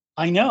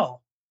 I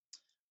know.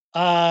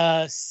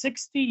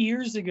 60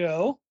 years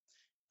ago,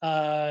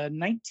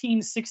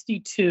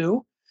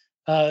 1962.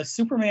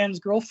 Superman's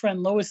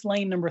girlfriend Lois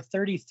Lane, number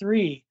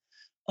 33,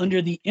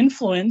 under the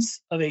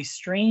influence of a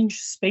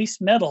strange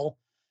space metal,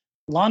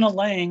 Lana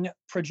Lang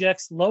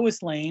projects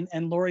Lois Lane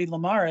and Lori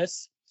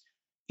Lamaris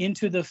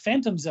into the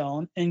Phantom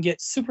Zone and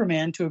gets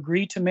Superman to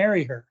agree to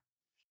marry her.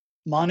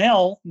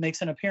 Mon-El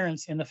makes an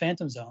appearance in the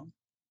Phantom Zone.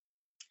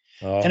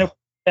 Oh. And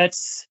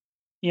that's,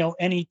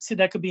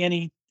 that could be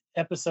any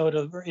episode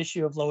or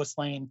issue of Lois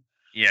Lane.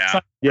 Yeah,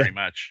 pretty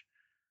much.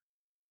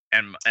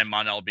 And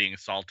Mon-El being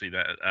salty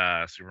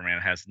that Superman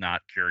has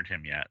not cured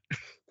him yet.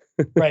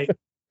 Right.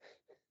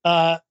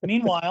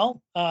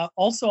 Meanwhile,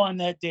 also on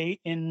that date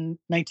in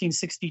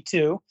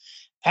 1962,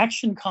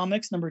 Action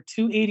Comics number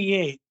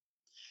 288,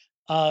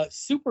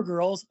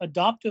 Supergirl's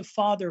adoptive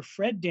father,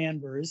 Fred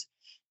Danvers,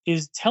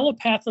 is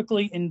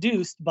telepathically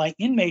induced by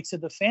inmates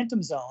of the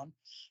Phantom Zone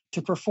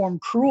to perform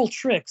cruel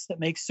tricks that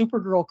make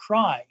Supergirl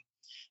cry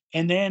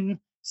and then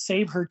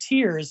save her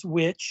tears,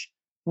 which,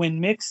 when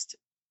mixed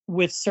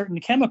with certain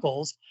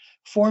chemicals,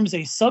 forms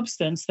a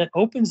substance that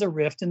opens a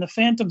rift in the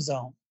Phantom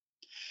Zone.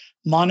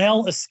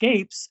 Mon-El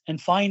escapes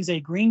and finds a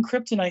green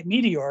kryptonite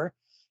meteor,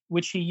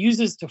 which he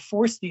uses to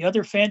force the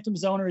other Phantom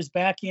Zoners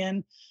back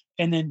in,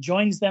 and then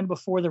joins them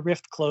before the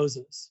rift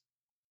closes.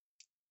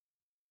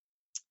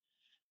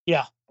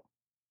 Yeah.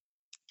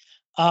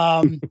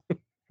 So,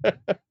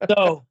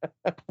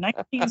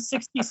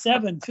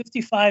 1967,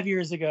 55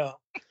 years ago,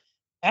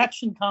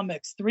 Action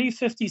Comics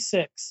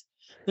 356.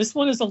 This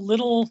one is a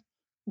little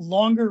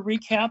longer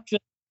recap,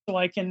 just so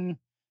I can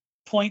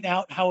point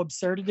out how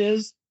absurd it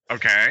is.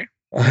 Okay.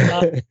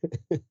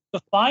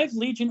 The 5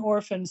 Legion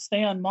orphans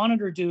stay on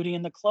monitor duty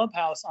in the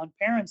clubhouse on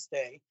Parents'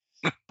 Day,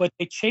 but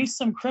they chase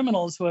some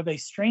criminals who have a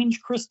strange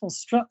crystal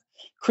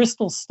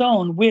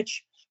stone,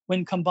 which,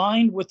 when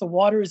combined with the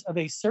waters of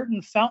a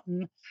certain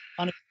fountain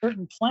on a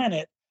certain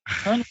planet,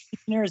 turn the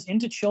Legionnaires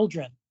into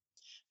children.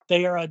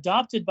 They are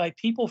adopted by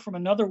people from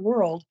another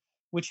world,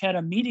 which had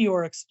a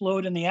meteor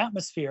explode in the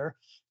atmosphere,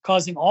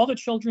 causing all the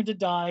children to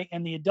die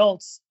and the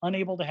adults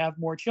unable to have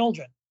more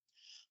children.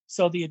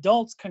 So the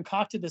adults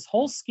concocted this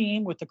whole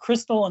scheme with the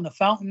crystal and the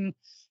fountain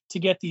to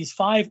get these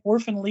 5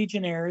 orphan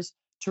Legionnaires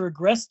to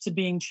regress to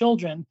being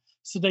children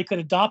so they could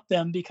adopt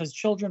them, because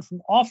children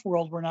from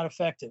off-world were not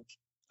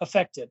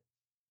affected.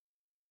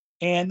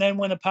 And then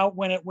when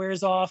it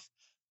wears off,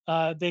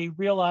 they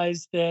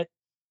realize that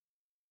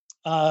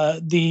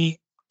the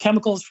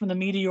chemicals from the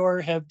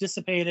meteor have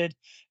dissipated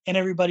and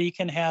everybody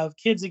can have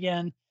kids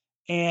again.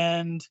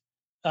 And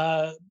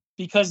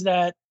because of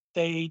that,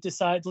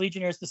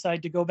 Legionnaires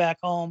decide to go back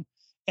home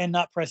and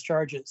not press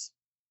charges.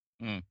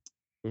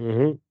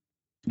 Mm-hmm.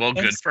 Well,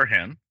 good for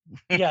him.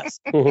 Yes.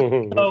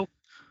 So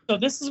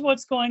this is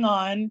what's going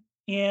on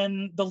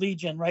in the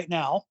Legion right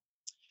now.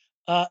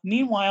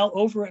 Meanwhile,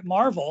 over at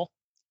Marvel,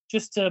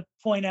 just to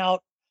point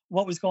out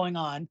what was going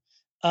on,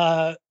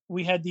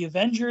 we had the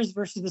Avengers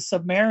versus the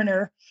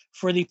Submariner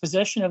for the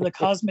possession of the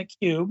Cosmic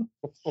Cube.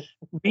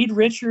 Reed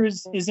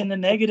Richards is in the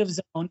negative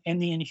zone,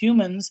 and the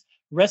Inhumans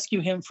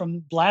rescue him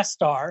from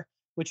Blastar,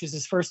 which is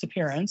his first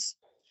appearance.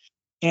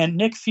 And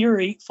Nick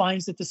Fury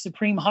finds that the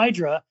Supreme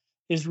Hydra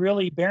is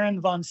really Baron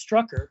von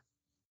Strucker.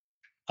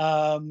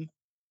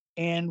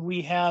 And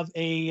we have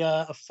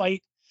a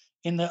fight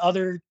in the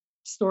other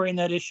story in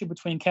that issue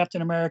between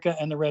Captain America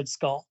and the Red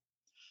Skull.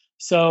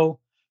 So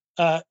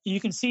you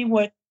can see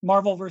what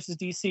Marvel versus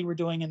DC were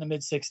doing in the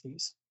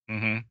mid-60s.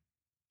 Mm-hmm.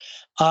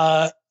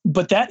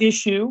 But that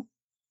issue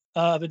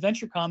of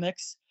Adventure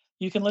Comics,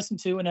 you can listen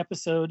to in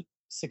episode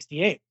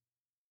 68.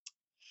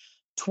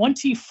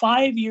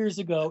 25 years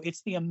ago,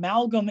 it's the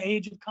amalgam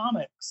age of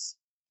comics.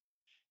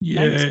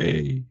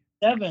 Yay.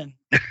 7.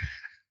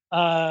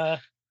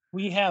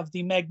 We have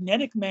the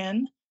Magnetic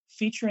Men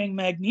featuring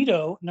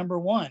Magneto,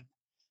 #1.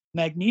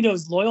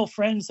 Magneto's loyal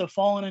friends have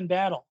fallen in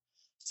battle,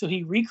 so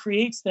he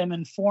recreates them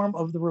in form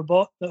of the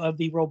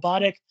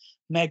robotic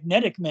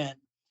Magnetic Men.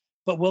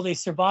 But will they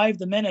survive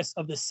the menace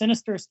of the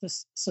sinister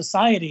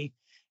society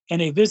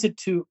and a visit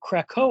to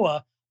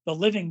Krakoa, the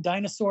living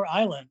dinosaur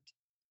island?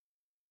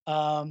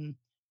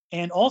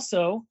 And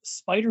also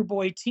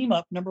Spider-Boy Team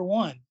Up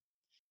 #1.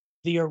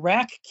 The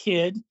Iraq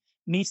Kid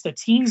meets the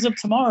teens of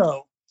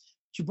tomorrow,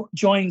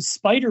 joins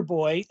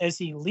Spider-Boy as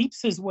he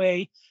leaps his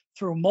way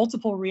through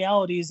multiple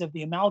realities of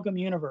the Amalgam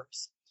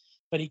universe.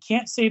 But he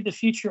can't save the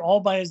future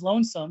all by his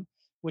lonesome,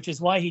 which is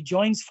why he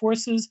joins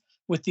forces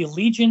with the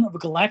Legion of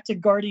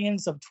Galactic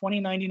Guardians of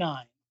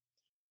 2099,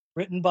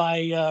 written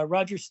by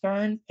Roger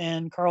Stern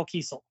and Carl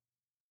Kiesel.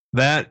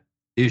 That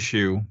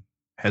issue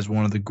has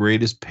one of the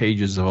greatest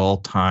pages of all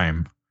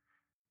time,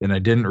 and I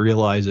didn't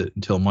realize it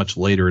until much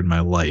later in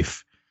my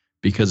life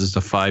because it's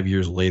a 5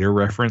 years later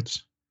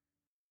reference.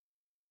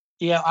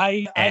 Yeah,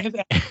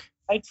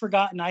 I'd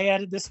forgotten. I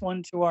added this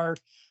one to our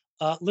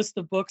list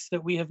of books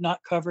that we have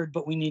not covered,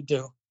 but we need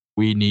to.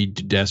 We need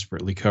to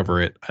desperately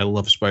cover it. I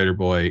love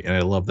Spider-Boy, and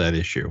I love that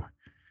issue.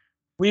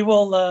 We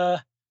will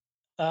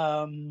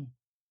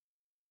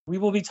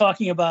be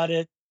talking about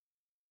it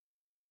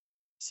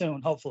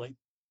soon, hopefully.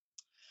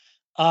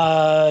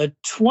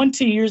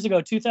 20 years ago,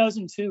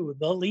 2002,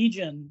 The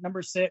Legion,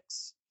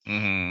 #6.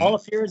 Mm-hmm. All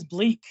appears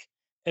bleak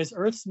as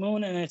Earth's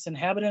moon and its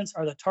inhabitants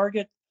are the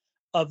target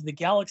of the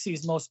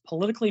galaxy's most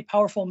politically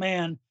powerful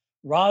man,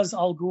 Ra's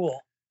al Ghul.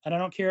 And I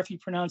don't care if you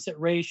pronounce it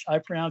Raish, I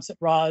pronounce it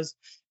Raz,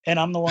 and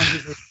I'm the one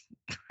who's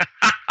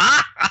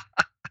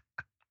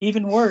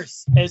even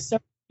worse, as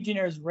several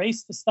Legionnaires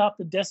race to stop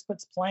the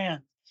despot's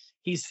plan.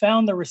 He's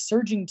found the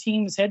resurging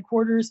team's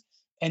headquarters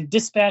and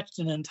dispatched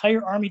an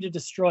entire army to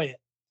destroy it.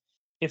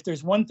 If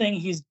there's one thing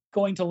he's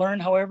going to learn,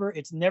 however,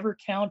 it's never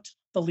count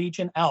the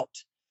Legion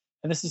out.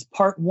 And this is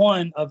part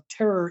 1 of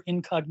Terror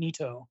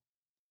Incognito.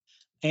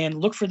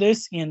 And look for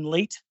this in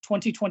late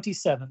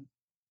 2027.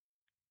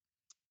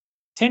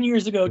 10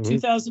 years ago,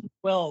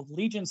 2012,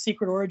 Legion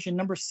Secret Origin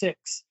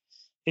 #6.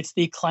 It's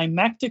the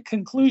climactic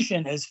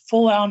conclusion as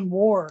full-on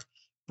war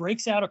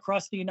breaks out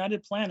across the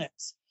United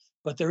Planets.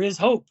 But there is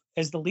hope,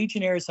 as the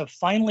Legionnaires have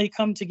finally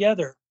come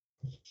together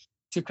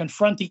to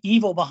confront the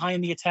evil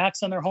behind the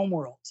attacks on their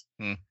homeworlds.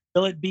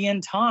 Will it be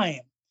in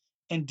time?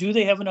 And do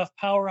they have enough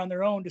power on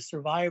their own to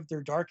survive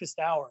their darkest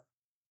hour?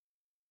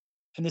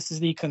 And this is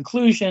the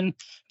conclusion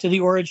to the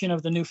origin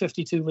of the New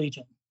 52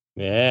 Legion.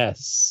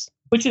 Yes.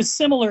 Which is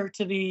similar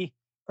to the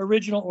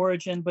original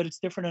origin, but it's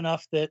different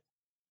enough that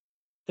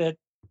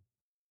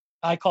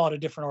I call it a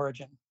different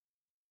origin.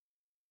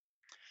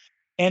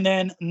 And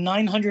then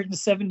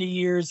 970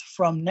 years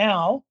from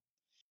now,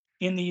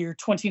 in the year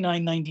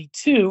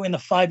 2992, in the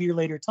 5-year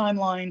later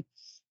timeline,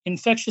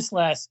 Infectious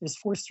Lass is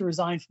forced to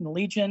resign from the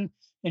Legion,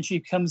 and she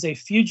becomes a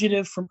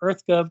fugitive from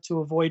EarthGov to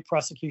avoid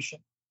prosecution.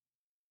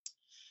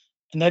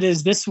 And that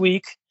is this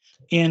week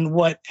in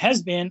what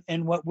has been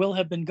and what will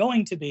have been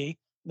going to be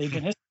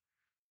Legion history.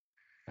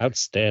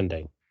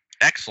 Outstanding.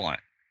 Excellent.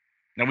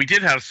 Now, we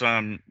did have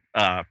some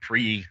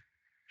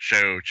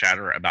pre-show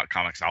chatter about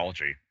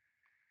Comixology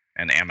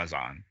and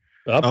Amazon.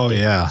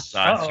 Yeah. So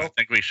I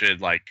think we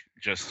should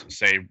just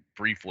say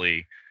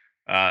briefly,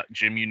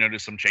 Jim, you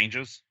noticed some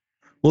changes?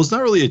 Well, it's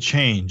not really a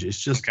change. It's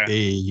just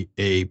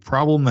a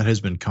problem that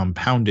has been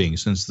compounding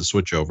since the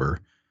switchover.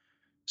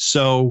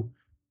 So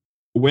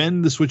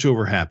when the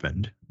switchover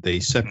happened,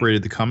 they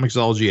separated the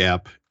Comixology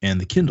app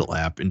and the Kindle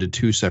app into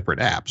 2 separate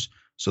apps.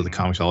 So the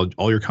Comixology,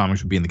 all your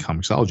comics would be in the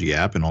Comixology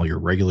app, and all your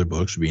regular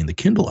books would be in the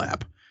Kindle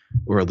app,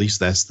 or at least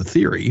that's the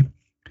theory.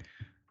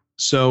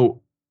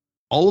 So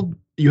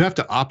you have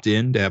to opt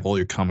in to have all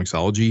your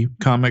Comixology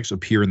comics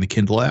appear in the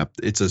Kindle app.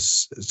 It's a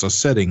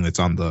setting that's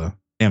on the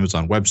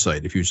Amazon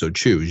website. If you so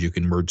choose, you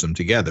can merge them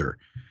together.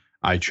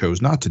 I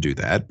chose not to do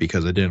that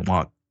because I didn't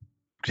want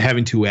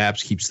having 2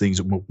 apps keeps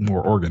things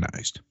more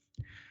organized.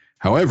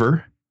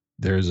 However,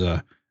 there's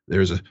a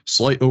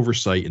slight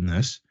oversight in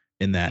this,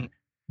 in that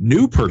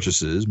new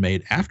purchases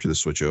made after the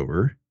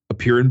switchover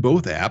appear in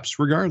both apps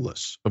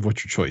regardless of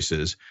what your choice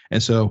is.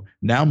 And so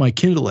now my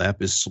Kindle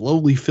app is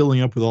slowly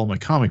filling up with all my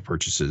comic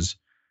purchases,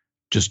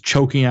 just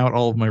choking out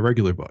all of my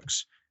regular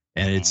books.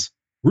 And it's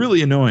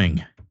really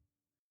annoying.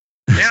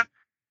 Yeah.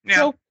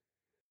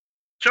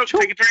 Choke.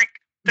 Take a drink.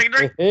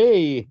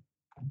 Hey.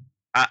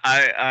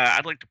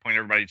 I'd like to point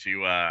everybody to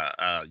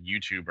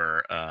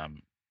YouTuber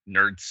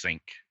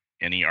NerdSync,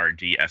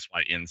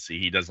 NerdSync.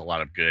 He does a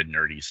lot of good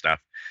nerdy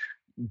stuff.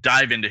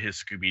 Dive into his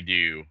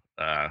Scooby-Doo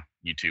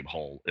YouTube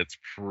hole. It's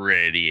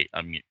pretty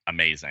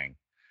amazing.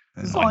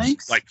 Like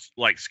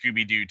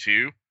Scooby-Doo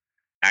 2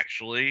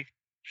 actually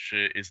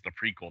is the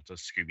prequel to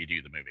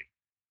Scooby-Doo the movie.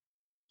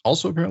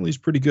 Also, apparently, it's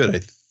pretty good.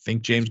 I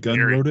think James Gunn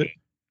wrote it.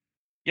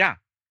 Yeah,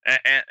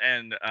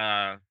 and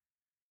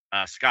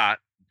Scott,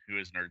 who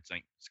is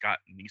NerdSync, Scott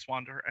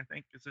Nieswander, I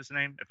think is his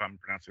name. If I'm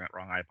pronouncing that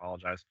wrong, I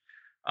apologize.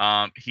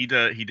 He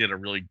did a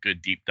really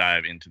good deep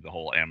dive into the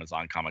whole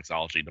Amazon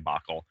Comixology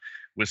debacle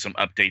with some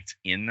updates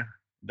in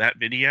that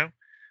video,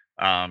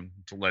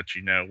 to let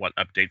you know what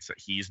updates that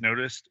he's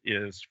noticed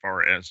as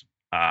far as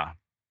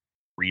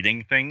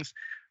reading things.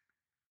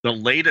 The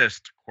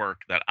latest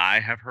quirk that I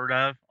have heard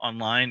of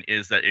online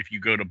is that if you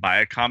go to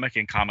buy a comic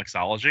in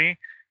Comixology,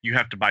 you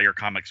have to buy your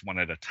comics one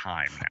at a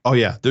time now. Oh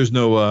yeah, there's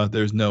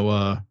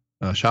no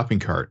shopping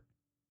cart.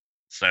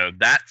 So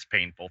that's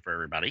painful for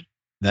everybody.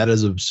 That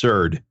is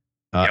absurd.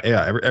 Yep.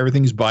 Yeah,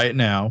 everything's buy it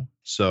now.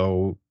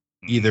 So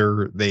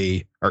either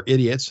they are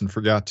idiots and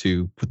forgot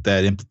to put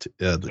that in to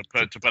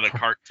put a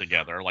cart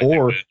together,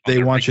 or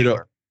they want you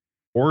to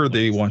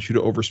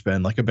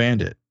overspend like a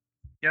bandit.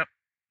 Yep,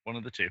 one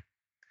of the two.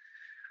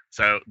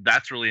 So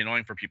that's really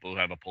annoying for people who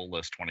have a pull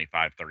list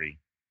 25, 30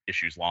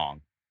 issues long.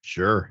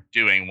 Sure.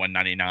 Doing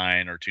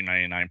 $1.99 or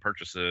 $2.99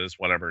 purchases,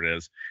 whatever it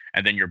is,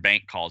 and then your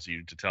bank calls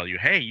you to tell you,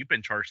 "Hey, you've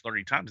been charged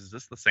 30 times. Is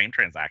this the same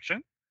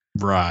transaction?"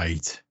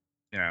 Right.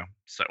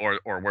 So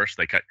or worse,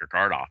 they cut your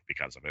card off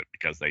because of it,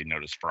 because they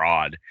notice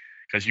fraud,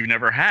 because you've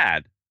never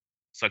had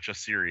such a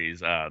series,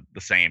 the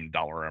same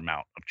dollar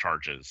amount of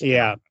charges.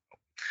 Yeah.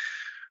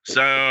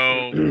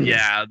 So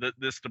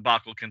this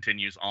debacle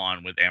continues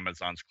on with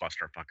Amazon's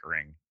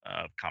clusterfuckering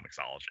of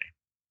Comixology.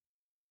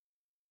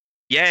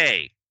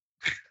 Yay.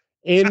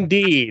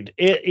 Indeed.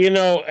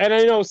 And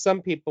I know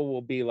some people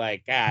will be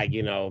like,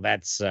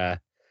 that's no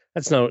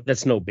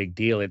big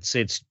deal.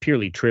 It's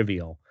purely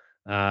trivial.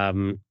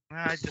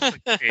 I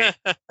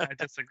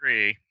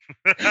disagree.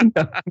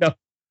 No.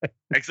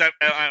 Except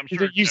I'm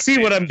sure you see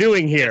what I'm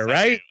doing here, yes,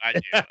 right? I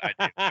do.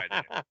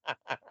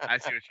 I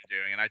see what you're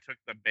doing, and I took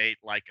the bait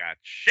like a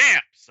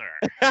champ, sir.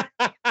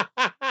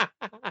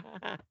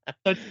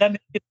 So does that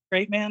make you the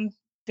straight man,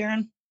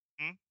 Darren?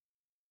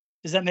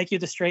 Does that make you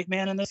the straight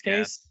man in this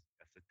case?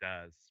 Yes, it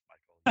does,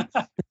 Michael. Yes,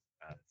 it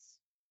does.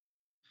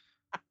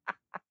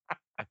 I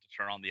have to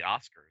turn on the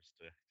Oscars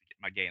to get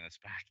my gayness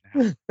back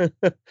now.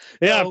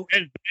 Yeah, So-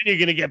 and you're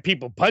gonna get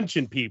people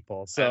punching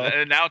people. So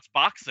And now it's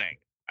boxing.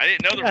 I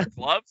didn't know there were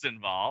gloves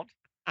involved.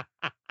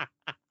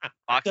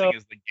 Boxing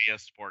is the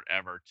gayest sport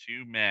ever.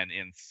 2 men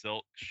in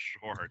silk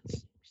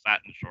shorts,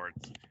 satin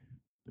shorts,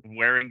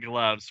 wearing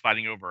gloves,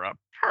 fighting over a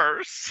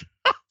purse.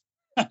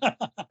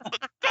 Adorable.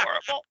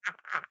 adorable.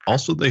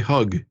 Also, they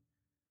hug.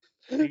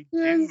 They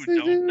Yes, do, they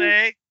don't do.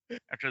 they?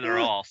 After they're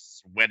all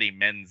sweaty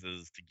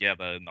menses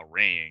together in the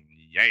ring.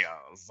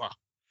 Yes.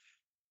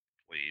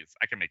 Please,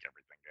 I can make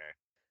everything gay.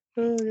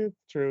 Oh, yeah,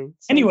 true.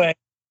 So- Anyway,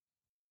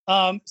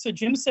 so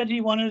Jim said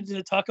he wanted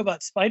to talk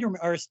about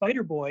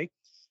Spider Boy.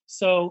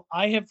 So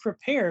I have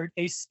prepared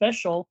a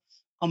special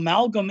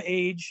amalgam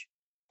age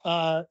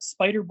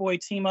Spider Boy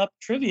team up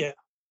trivia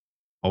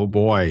Oh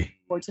boy.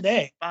 for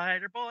today.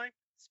 Spider Boy,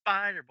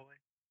 Spider Boy.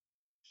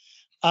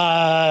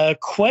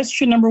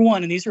 Question number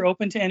 1, and these are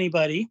open to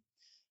anybody.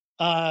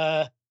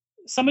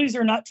 Some of these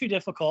are not too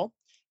difficult.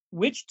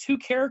 Which 2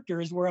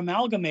 characters were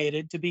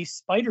amalgamated to be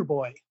Spider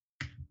Boy?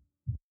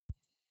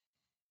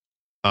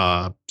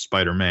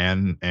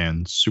 Spider-Man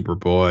and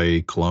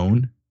Superboy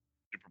clone.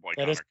 Superboy.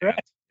 That is Connor,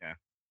 correct.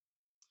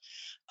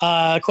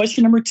 Yeah.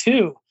 Question number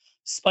 2.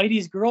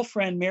 Spidey's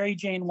girlfriend, Mary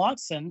Jane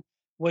Watson,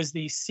 was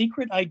the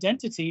secret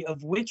identity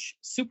of which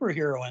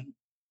superheroine?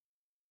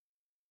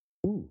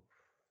 Ooh.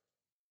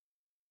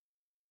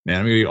 Man,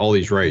 I'm gonna get all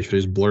these right. Should I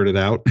just blurt it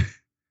out?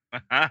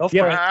 Go for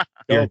Yeah. it.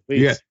 Go, Yeah,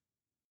 please.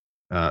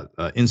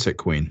 Insect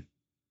Queen.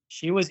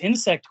 She was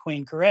Insect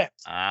Queen,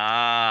 correct.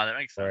 That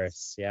makes Of sense.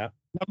 course, yeah.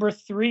 Number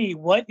 3.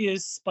 What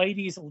is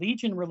Spidey's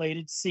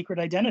Legion-related secret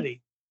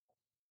identity?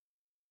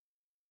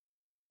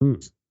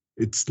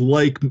 It's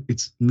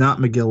not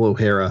Miguel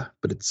O'Hara,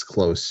 but it's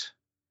close.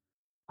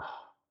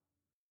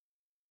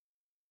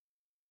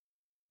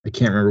 I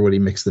can't remember what he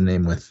mixed the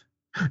name with.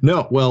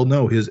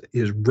 No, his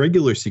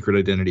regular secret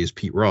identity is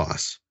Pete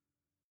Ross.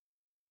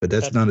 But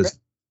that's not correct. his.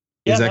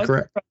 Yeah, Is that that's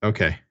correct?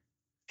 Okay.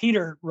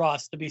 Peter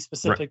Ross, to be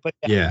specific. But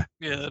yeah.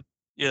 Yeah.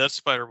 Yeah, that's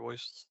Spider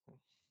Boy's.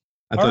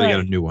 I thought I got a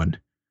Alright. new one.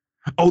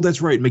 Oh,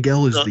 that's right.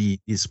 Miguel is The-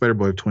 he's Spider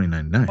Boy of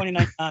 2099.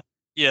 2099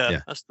 Yeah,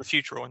 Yeah. that's the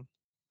future one.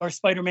 or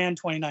Spider-Man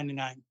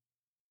 2099.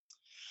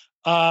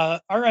 All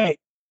right.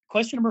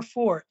 Question number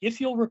 4. If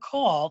you'll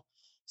recall,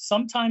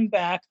 sometime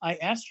back, I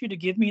asked you to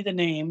give me the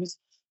names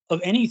of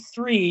any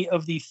 3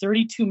 of the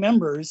 32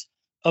 members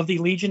of the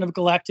Legion of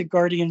Galactic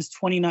Guardians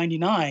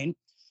 2099,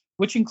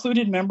 which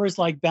included members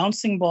like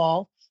Bouncing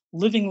Ball,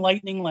 Living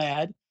Lightning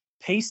Lad,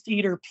 Paste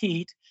Eater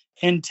Pete,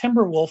 and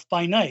Timberwolf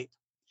by night.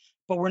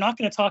 But we're not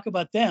going to talk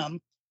about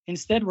them.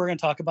 Instead, we're going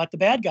to talk about the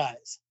bad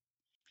guys.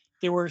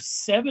 There were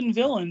 7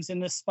 villains in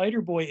this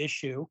Spider-Boy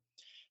issue,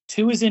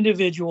 2 as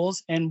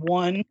individuals and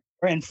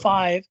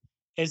 5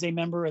 as a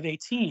member of a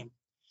team.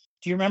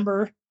 Do you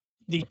remember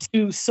the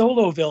 2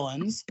 solo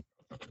villains?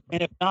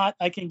 And if not,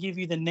 I can give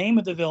you the name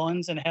of the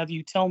villains and have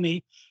you tell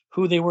me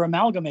who they were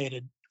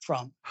amalgamated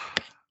from.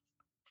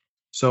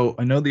 So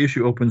I know the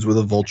issue opens with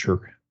a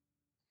Vulture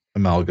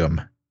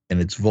amalgam, and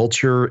it's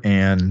Vulture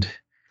and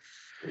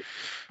Is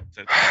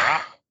it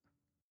Sarah?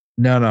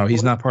 no,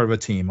 he's not part of a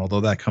team.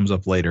 Although that comes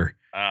up later.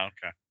 Oh,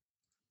 okay.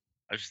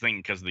 I was just thinking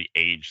because of the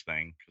age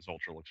thing, because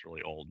Ultra looks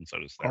really old, and so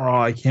does Sarah. Oh,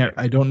 I can't.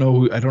 I don't know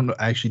who. I don't know.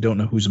 I actually don't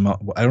know who's.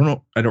 I don't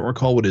know. I don't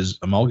recall what his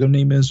amalgam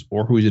name is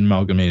or who he's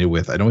amalgamated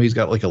with. I know he's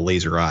got like a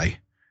laser eye.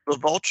 The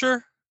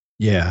Vulture?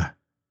 Yeah.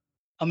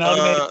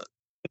 Amalgamated with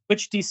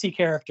which DC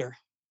character?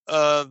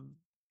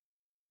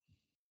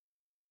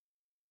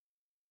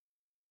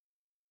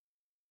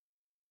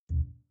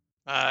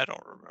 I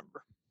don't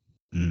remember.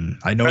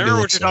 I know. I what he remember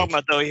what looks you're talking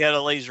like. about, though. He had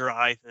a laser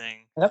eye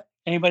thing. Yep.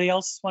 Anybody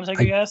else want to take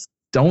a I- guess?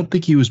 Don't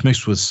think he was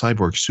mixed with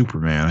Cyborg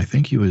Superman. I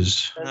think he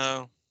was.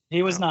 No.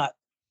 He was not.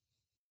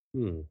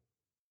 Hmm.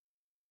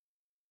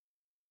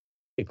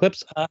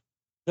 Eclipse.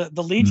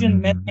 The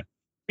Legion met, Hmm.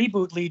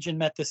 reboot Legion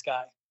met this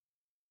guy.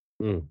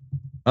 Hmm.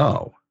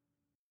 Oh.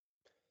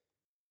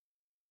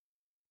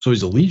 So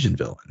he's a Legion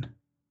villain.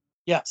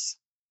 Yes.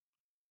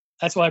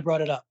 That's why I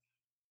brought it up.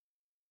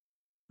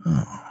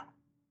 Oh.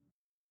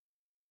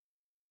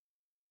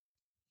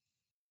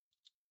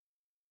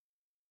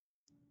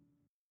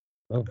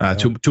 Oh, wow.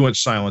 Too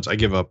much silence. I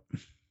give up.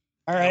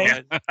 All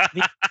right.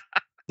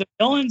 The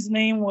villain's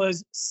name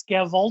was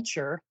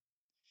Scavulture,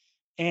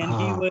 and he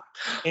Ah. was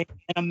an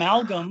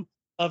amalgam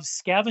of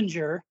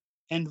Scavenger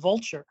and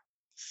Vulture.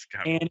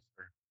 And-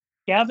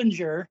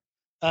 Scavenger,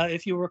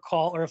 if you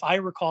recall, or if I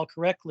recall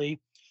correctly,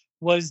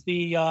 was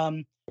the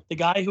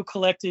guy who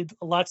collected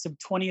lots of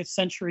 20th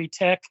century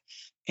tech,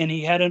 and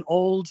he had an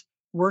old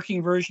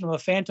working version of a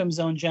Phantom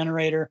Zone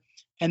generator,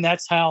 and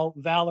that's how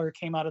Valor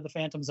came out of the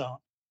Phantom Zone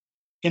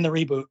in the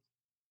reboot.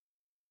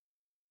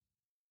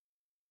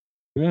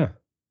 Yeah.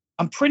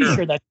 I'm pretty Sure.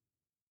 sure that.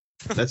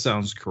 That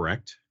sounds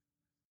correct.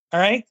 All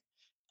right.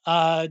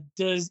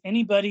 Does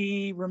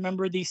anybody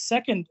remember the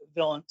second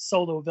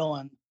solo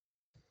villain?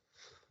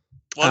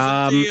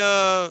 Wasn't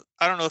I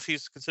don't know if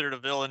he's considered a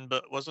villain,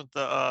 but wasn't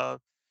the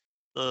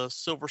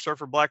Silver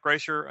Surfer Black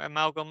Racer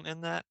amalgam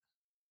in that?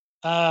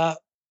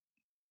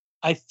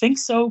 I think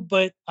so,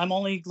 but I'm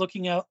only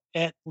looking out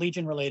at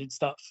Legion related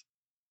stuff.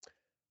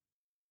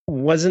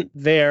 Wasn't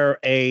there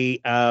a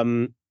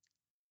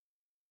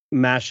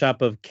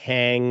mashup of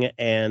Kang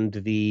and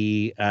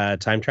the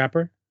Time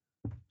Trapper?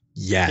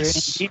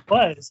 Yes. He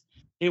was.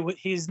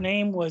 His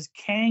name was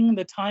Kang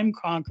the Time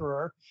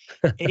Conqueror,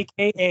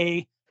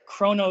 aka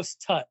Kronos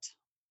Tut.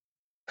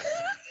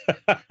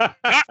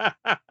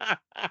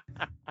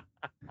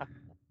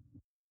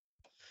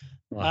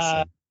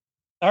 Awesome.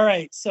 All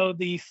right. So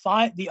the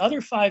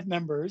other five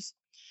members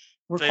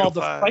were Fatal called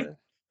Five.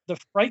 the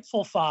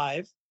Frightful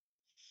Five.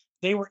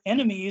 They were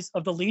enemies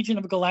of the Legion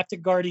of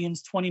Galactic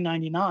Guardians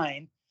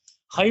 2099,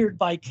 hired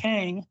by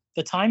Kang,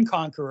 the Time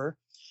Conqueror,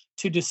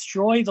 to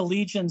destroy the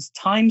Legion's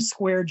Time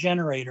Square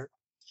generator.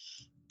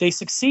 They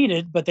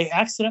succeeded, but they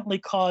accidentally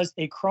caused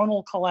a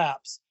chronal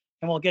collapse,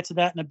 and we'll get to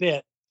that in a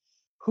bit.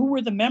 Who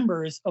were the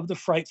members of the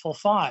Frightful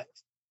Five?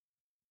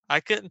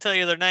 I couldn't tell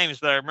you their names,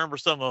 but I remember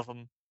some of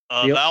them.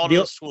 The-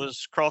 Valinus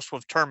was crossed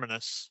with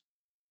Terminus.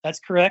 That's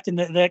correct, and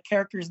that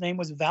character's name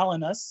was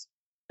Valinus.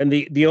 And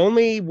the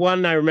only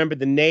one I remember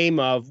the name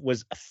of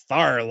was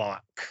Tharlock.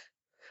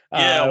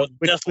 Yeah, with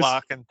which was-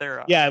 Deathlock and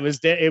Theros. Yeah, it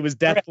was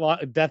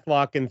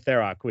Deathlock and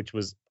Tharok, which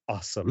was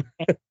awesome.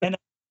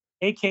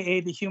 AKA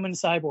the human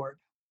cyborg.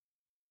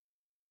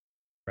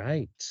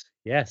 Right.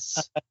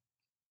 Yes.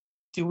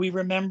 Do we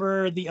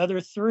remember the other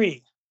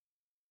three?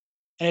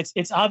 And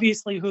it's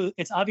obvious who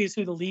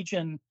the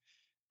Legion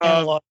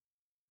analog.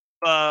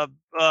 The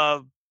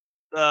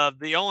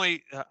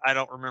only I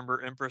don't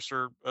remember Empress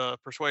or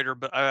Persuader,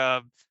 but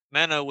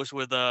Mano was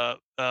with the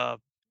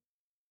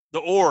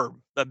orb,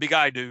 that big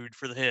eye dude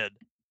for the head.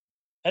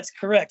 That's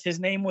correct. His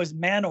name was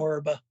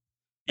Manorb.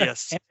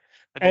 Yes, I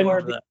do And-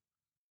 remember that.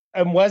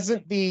 And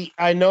wasn't the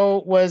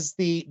Emerald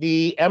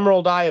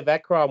Eye of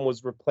Ekron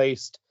was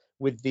replaced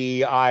with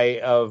the Eye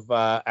of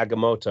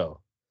Agamotto.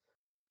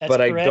 That's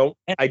but correct.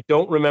 I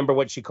don't remember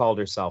what she called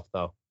herself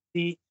though.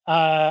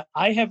 I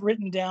have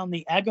written down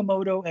the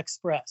Agamotto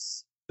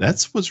Express,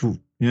 That's what's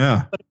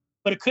yeah.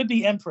 but it could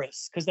be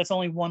Empress because that's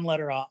only one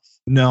letter off.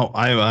 No,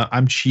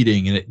 I'm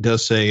cheating, and it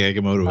does say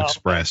Agamotto Oh.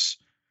 Express,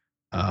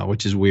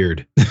 which is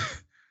weird.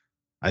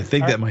 I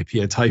think that might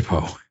be a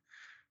typo.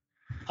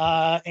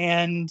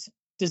 And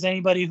does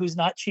anybody who's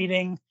not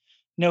cheating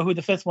know who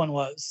the fifth one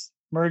was?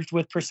 Merged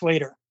with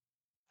Persuader.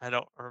 I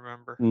don't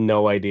remember.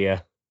 No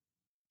idea.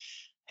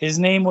 His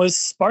name was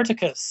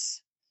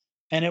Spartacus,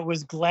 and it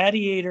was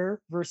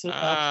Gladiator versus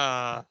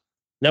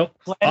Nope.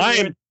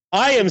 Gladiator,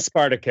 I am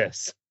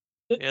Spartacus.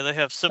 Yeah, they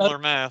have similar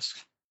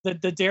masks. the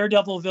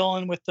Daredevil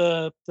villain with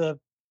the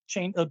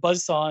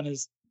buzzsaw on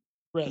his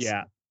wrist.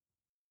 Yeah.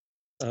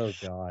 Oh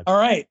God. All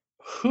right.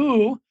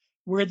 Who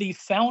were the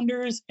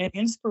founders and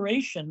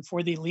inspiration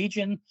for the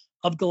Legion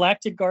of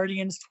Galactic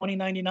Guardians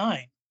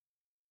 2099?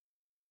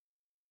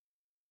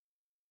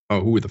 Oh,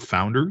 who were the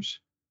founders?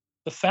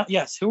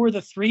 Yes, who were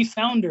the three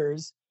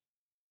founders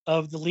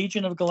of the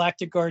Legion of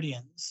Galactic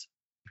Guardians?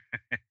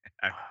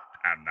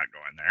 I'm not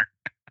going there.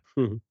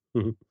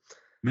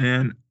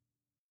 Man,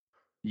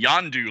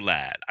 Yondu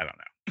lad. I don't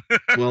know.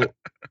 well,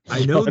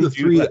 I know the Don't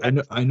do three.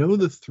 that. I know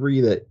the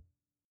three that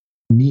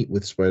meet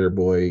with Spider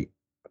Boy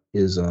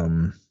is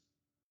on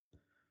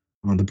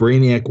the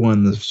Brainiac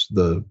one,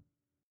 the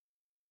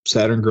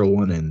Saturn Girl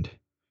one, and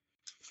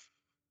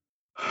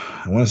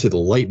I want to say the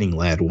Lightning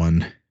Lad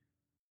one,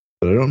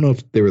 but I don't know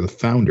if they were the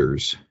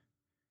founders.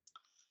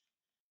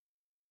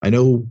 I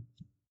know.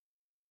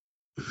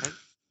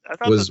 I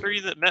thought Was- the three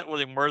that met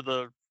with him were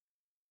the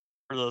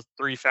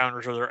three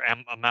founders or their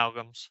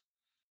amalgams.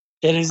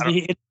 It is I don't-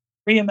 it's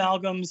three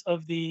amalgams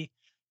of the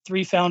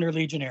three founder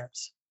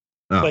Legionnaires.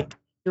 Oh, But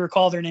you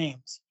recall their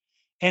names,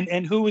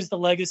 and who was the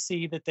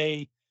legacy that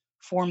they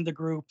formed the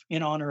group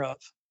in honor of?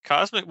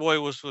 Cosmic Boy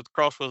was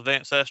crossed with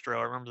Vance Astro.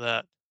 I remember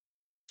that.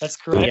 That's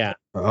correct. Yeah.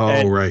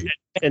 oh, right.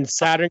 And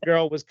Saturn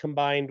Girl was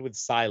combined with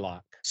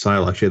Psylocke.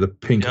 Psylocke, she had the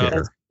pink Yeah.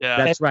 hair. Yeah,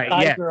 That's right.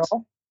 Sky Yeah.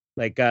 Girl.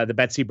 Like the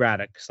Betsy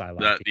Braddock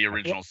Psylocke. The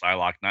original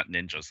Psylocke, not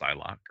Ninja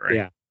Psylocke, right?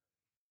 Yeah.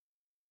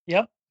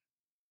 Yep.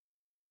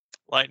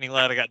 Lightning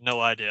Lad. I got no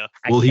idea.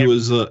 I Well, he can't-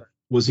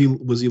 was he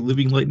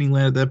Living Lightning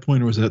Lad at that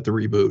point, or was that the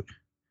reboot?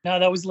 No,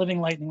 that was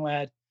Living Lightning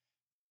Lad.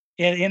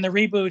 In the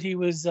reboot, he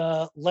was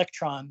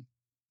Electron.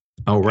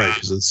 Oh, right,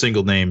 because it's a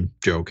single name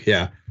joke.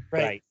 Yeah.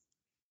 Right.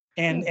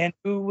 And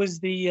who was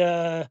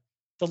the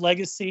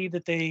legacy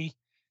that they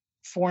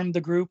formed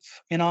the group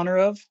in honor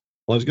of?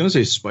 Well, I was gonna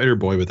say Spider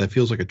Boy, but that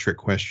feels like a trick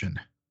question.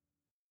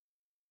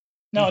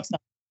 No, it's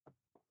not.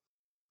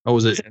 Oh,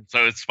 was it? And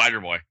so it's Spider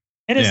Boy.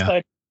 It is Yeah.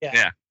 Spider.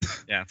 Yeah,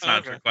 it's not a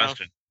Okay, trick well.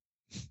 question.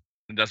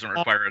 It doesn't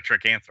require a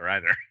trick answer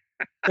either.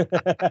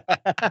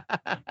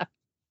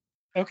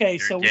 Okay,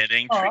 You're so we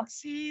getting saw,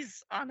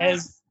 trixies on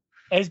us.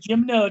 as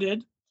Jim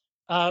noted,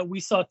 we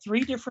saw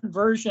three different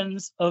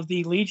versions of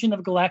the Legion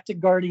of Galactic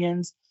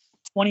Guardians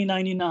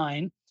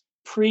 2099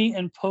 pre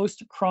and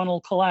post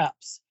chronal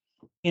collapse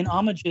in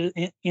homage to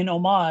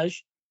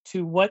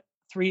what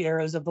three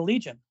eras of the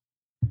Legion?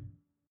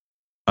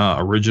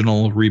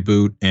 Original,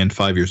 reboot, and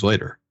 5 years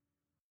later.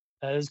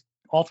 That is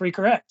all three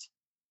correct.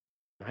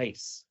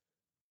 Nice.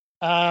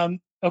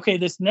 Okay,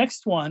 this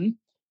next one,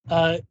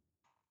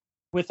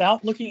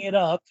 without looking it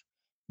up,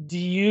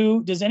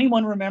 does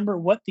anyone remember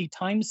what the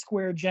Times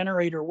Square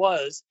generator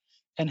was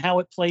and how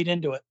it played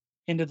into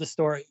the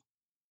story?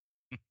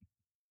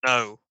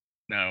 No.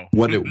 No.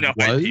 What it no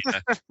was? idea.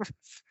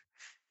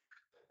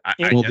 I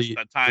Well, guess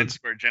the Times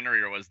Square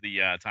generator was the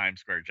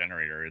Times Square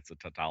generator. It's a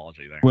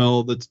tautology there.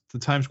 Well, the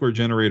Times Square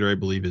generator, I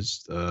believe,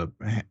 is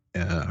an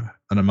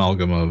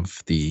amalgam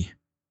of the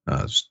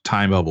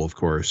time bubble, of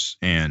course,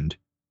 and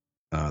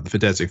the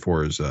Fantastic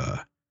Four is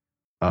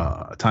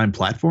time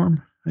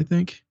platform, I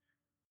think.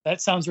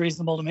 That sounds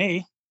reasonable to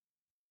me.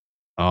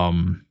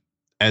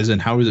 As in,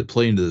 how does it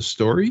play into the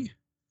story?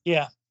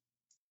 Yeah.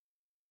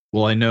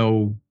 Well, I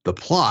know the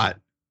plot,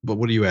 but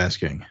what are you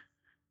asking?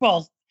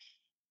 Well,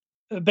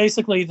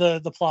 basically the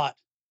plot.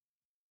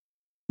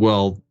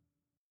 Well,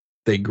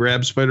 they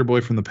grab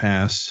Spider-Boy from the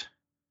past,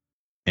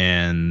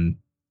 and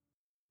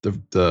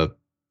the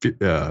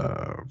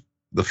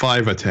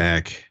 5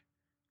 attack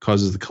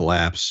causes the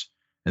collapse,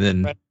 and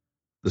then Right.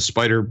 the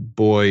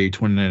Spider-Boy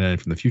 2099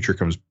 from the future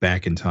comes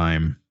back in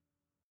time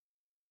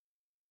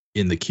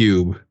in the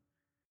cube,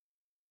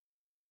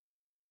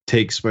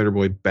 takes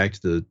Spider-Boy back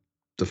to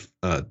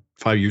the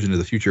 5 years into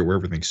the future where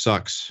everything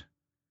sucks,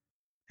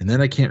 and then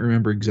I can't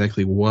remember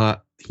exactly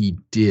what he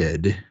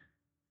did.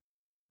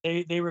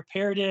 They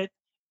repaired it,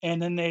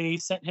 and then they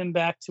sent him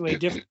back to a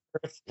different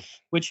Earth,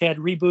 which had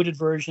rebooted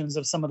versions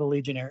of some of the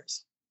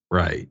Legionnaires.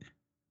 Right.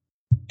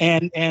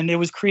 And it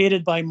was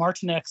created by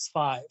Martin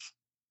X5.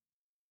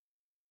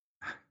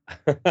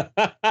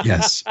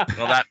 Yes.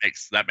 Well, that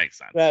makes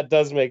sense. That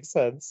does make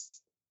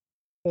sense.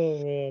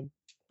 Oh man.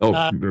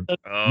 Oh,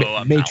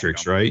 Oh,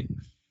 Matrix, right?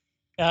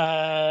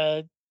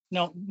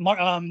 No,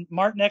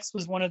 Martin X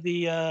was one of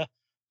the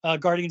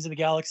Guardians of the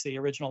Galaxy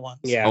original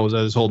ones. Yeah. Oh, was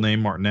that his whole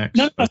name, Martin X?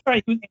 No,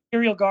 sorry, he was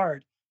Imperial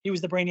Guard. He was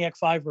the Brainiac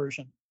 5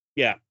 version.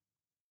 Yeah.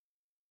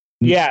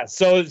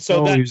 So Oh,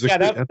 that, he was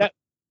the-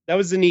 that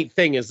was the neat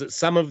thing, is that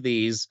some of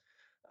these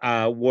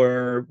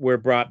were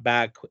brought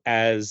back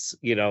as,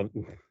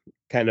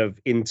 kind of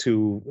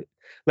into,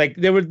 like,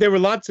 there were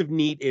lots of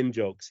neat in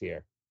jokes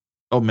here.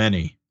 Oh,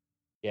 many.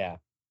 Yeah.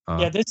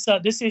 Yeah,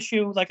 this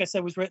issue, like I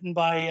said, was written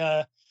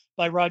by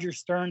Roger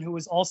Stern, who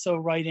was also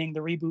writing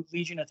the reboot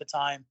Legion at the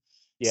time.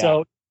 Yeah.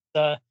 So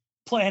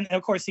and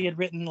of course he had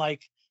written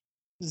like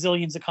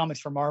zillions of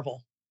comics for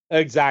Marvel.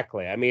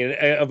 Exactly. I mean,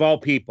 of all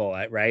people,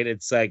 right?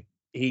 It's like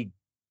he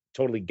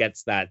totally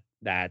gets that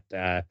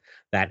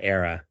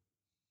era.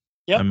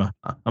 Yep.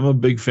 I'm a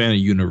big fan of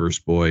Universe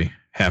Boy,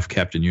 half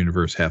Captain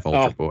Universe, half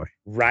Ultra Boy.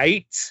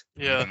 Right?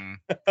 Yeah.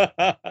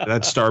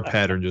 That star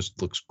pattern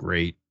just looks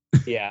great.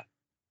 Yeah.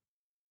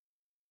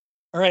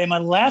 All right, my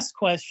last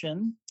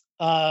question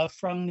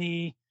from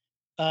the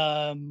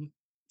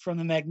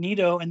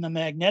Magneto and the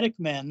Magnetic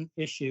Men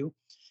issue.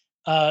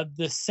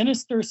 The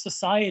Sinister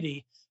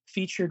Society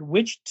featured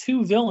which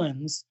 2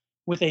 villains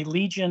with a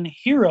Legion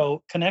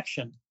hero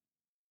connection?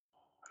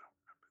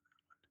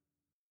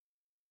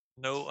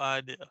 No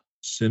idea.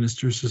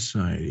 Sinister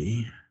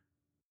Society.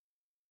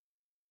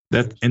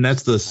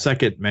 That's the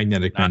second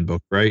Magnetic Men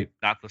book, right?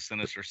 Not the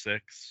Sinister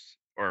Six,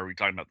 or are we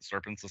talking about the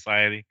Serpent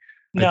Society?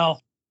 No,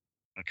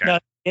 Okay. no,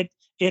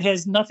 it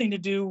has nothing to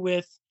do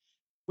with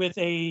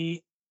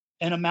an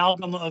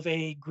amalgam of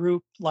a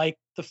group like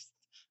the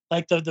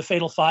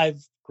Fatal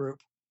 5 group.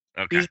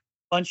 Okay. These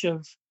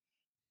are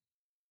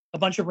a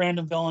bunch of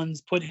random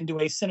villains put into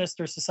a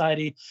Sinister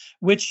Society,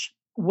 which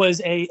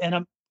was a kind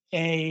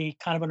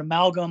of an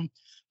amalgam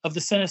of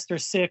the Sinister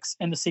Six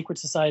and the Secret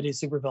Society of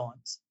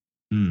Supervillains.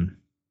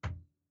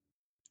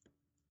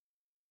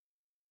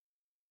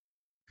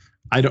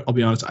 I'll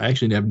be honest, I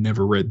actually have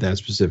never read that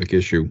specific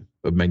issue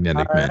of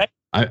Magnetic Men.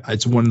 Right.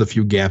 It's one of the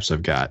few gaps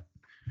I've got.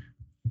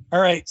 All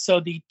right, so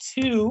the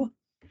 2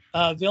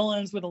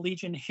 villains with a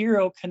Legion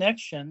hero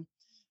connection,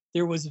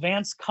 there was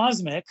Vance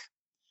Cosmic,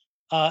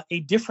 a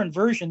different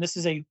version. This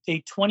is a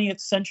 20th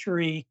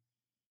century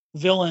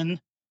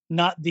villain,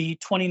 not the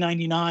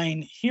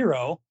 2099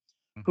 hero,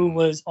 who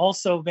was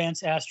also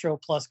Vance Astro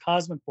plus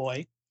Cosmic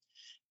Boy.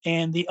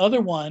 And the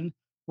other one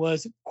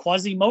was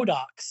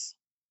Quasimodox.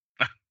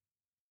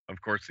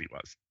 Of course he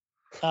was.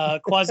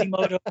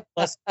 Quasimodo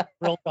plus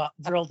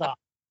Vrildox.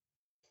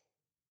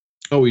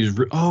 Oh,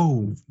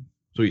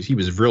 so he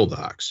was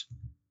Vrildox.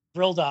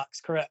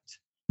 Vrildox, correct.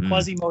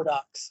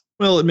 Quasimodox.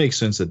 Well, it makes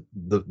sense that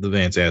the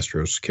Vance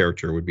Astros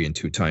character would be in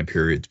 2 time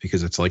periods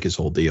because it's like his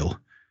whole deal.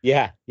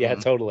 Yeah,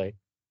 totally.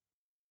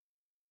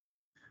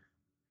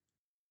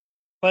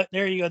 But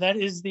there you go. That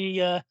is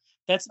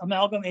that's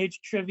Amalgam Age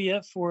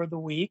trivia for the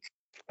week.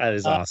 That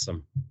is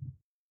awesome.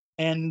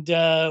 And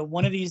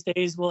one of these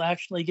days we'll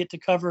actually get to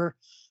cover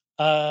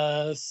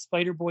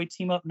Spider-Boy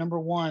Team Up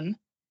 #1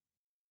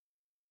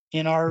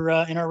 in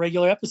our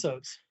regular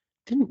episodes.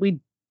 Didn't we?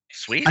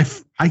 Sweet.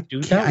 I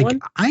do that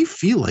one? I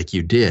feel like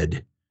you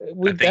did.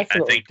 We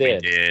definitely I think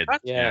did. we did.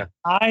 Yeah.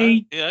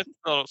 I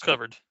thought it was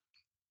covered.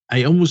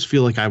 I almost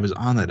feel like I was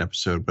on that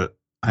episode, but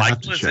I have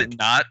Mike, to was check. it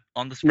not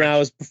on the spreadsheet? No, it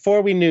was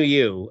before we knew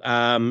you.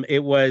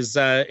 It was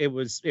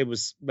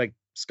like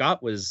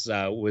Scott was.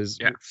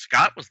 Yeah,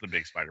 Scott was the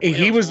big Spider.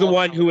 He was the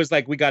one who was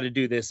like, we got to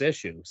do this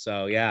issue.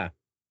 So yeah.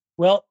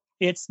 Well,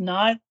 it's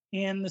not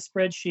in the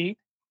spreadsheet,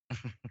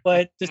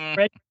 but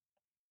the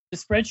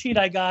spreadsheet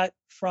I got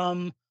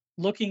from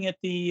looking at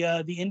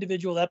the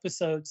individual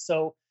episodes.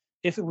 So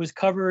if it was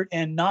covered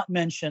and not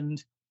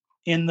mentioned,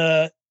 in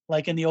the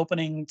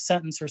opening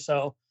sentence or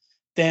so,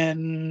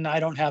 then I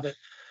don't have it.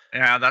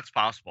 Yeah, that's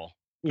possible.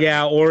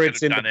 Yeah, You or could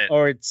it's have in done it.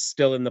 or it's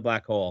still in the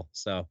black hole.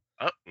 So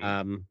Oh,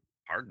 you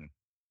pardon.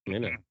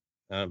 know,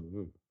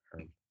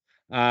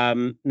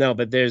 no,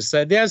 but there's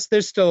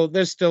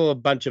still a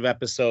bunch of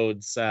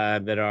episodes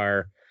that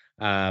are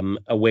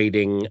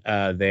awaiting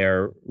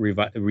their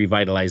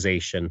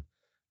revitalization,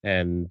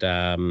 and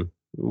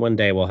one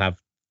day we'll have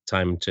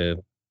time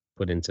to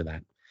put into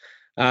that.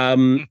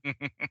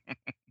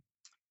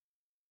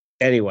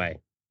 Anyway,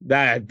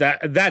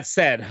 that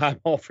said, I'm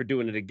all for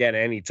doing it again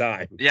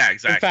anytime. Yeah,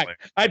 exactly. In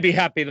fact, I'd be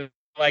happy to,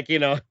 like, you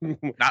know,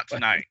 Not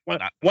tonight.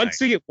 Not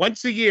once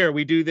a year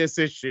we do this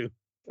issue.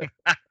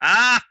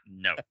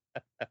 No.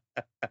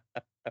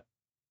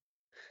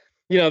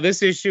 You know,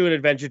 this issue and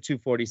Adventure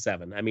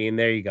 247. I mean,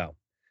 there you go.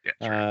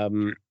 Yeah,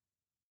 true.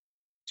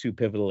 Two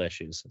pivotal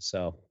issues.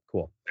 So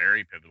cool.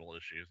 Very pivotal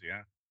issues.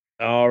 Yeah.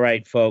 All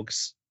right,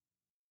 folks.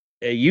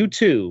 You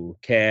too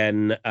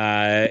can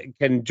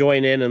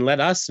join in and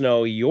let us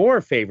know your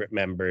favorite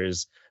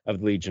members of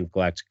the Legion of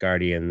Galactic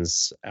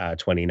Guardians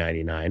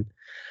 2099.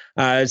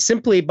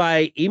 Simply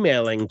by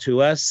emailing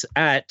to us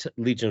at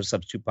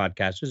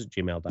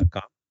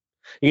legionofsubstitutepodcasters@gmail.com.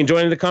 You can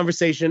join in the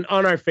conversation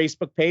on our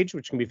Facebook page,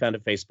 which can be found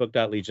at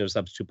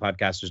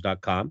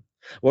facebook.legionofsubstitutepodcasters.com.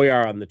 We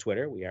are on the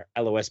Twitter. We are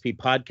LOSP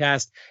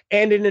Podcast.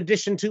 And in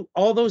addition to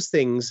all those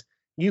things,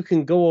 you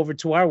can go over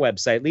to our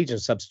website, Legion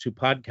of Substitute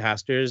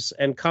Podcasters,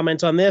 and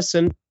comment on this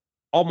and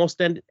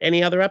almost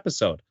any other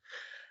episode.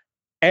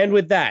 And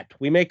with that,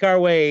 we make our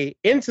way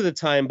into the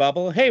time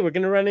bubble. Hey, we're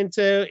going to run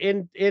into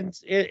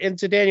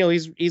Daniel.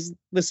 He's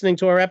listening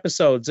to our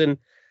episodes, and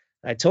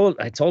I told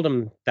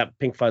him that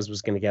Pink Fuzz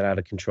was going to get out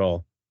of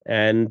control.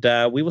 And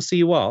we will see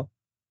you all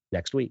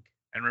next week.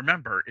 And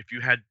remember, if you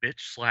had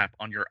bitch slap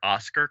on your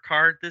Oscar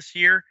card this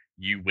year,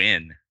 you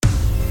win.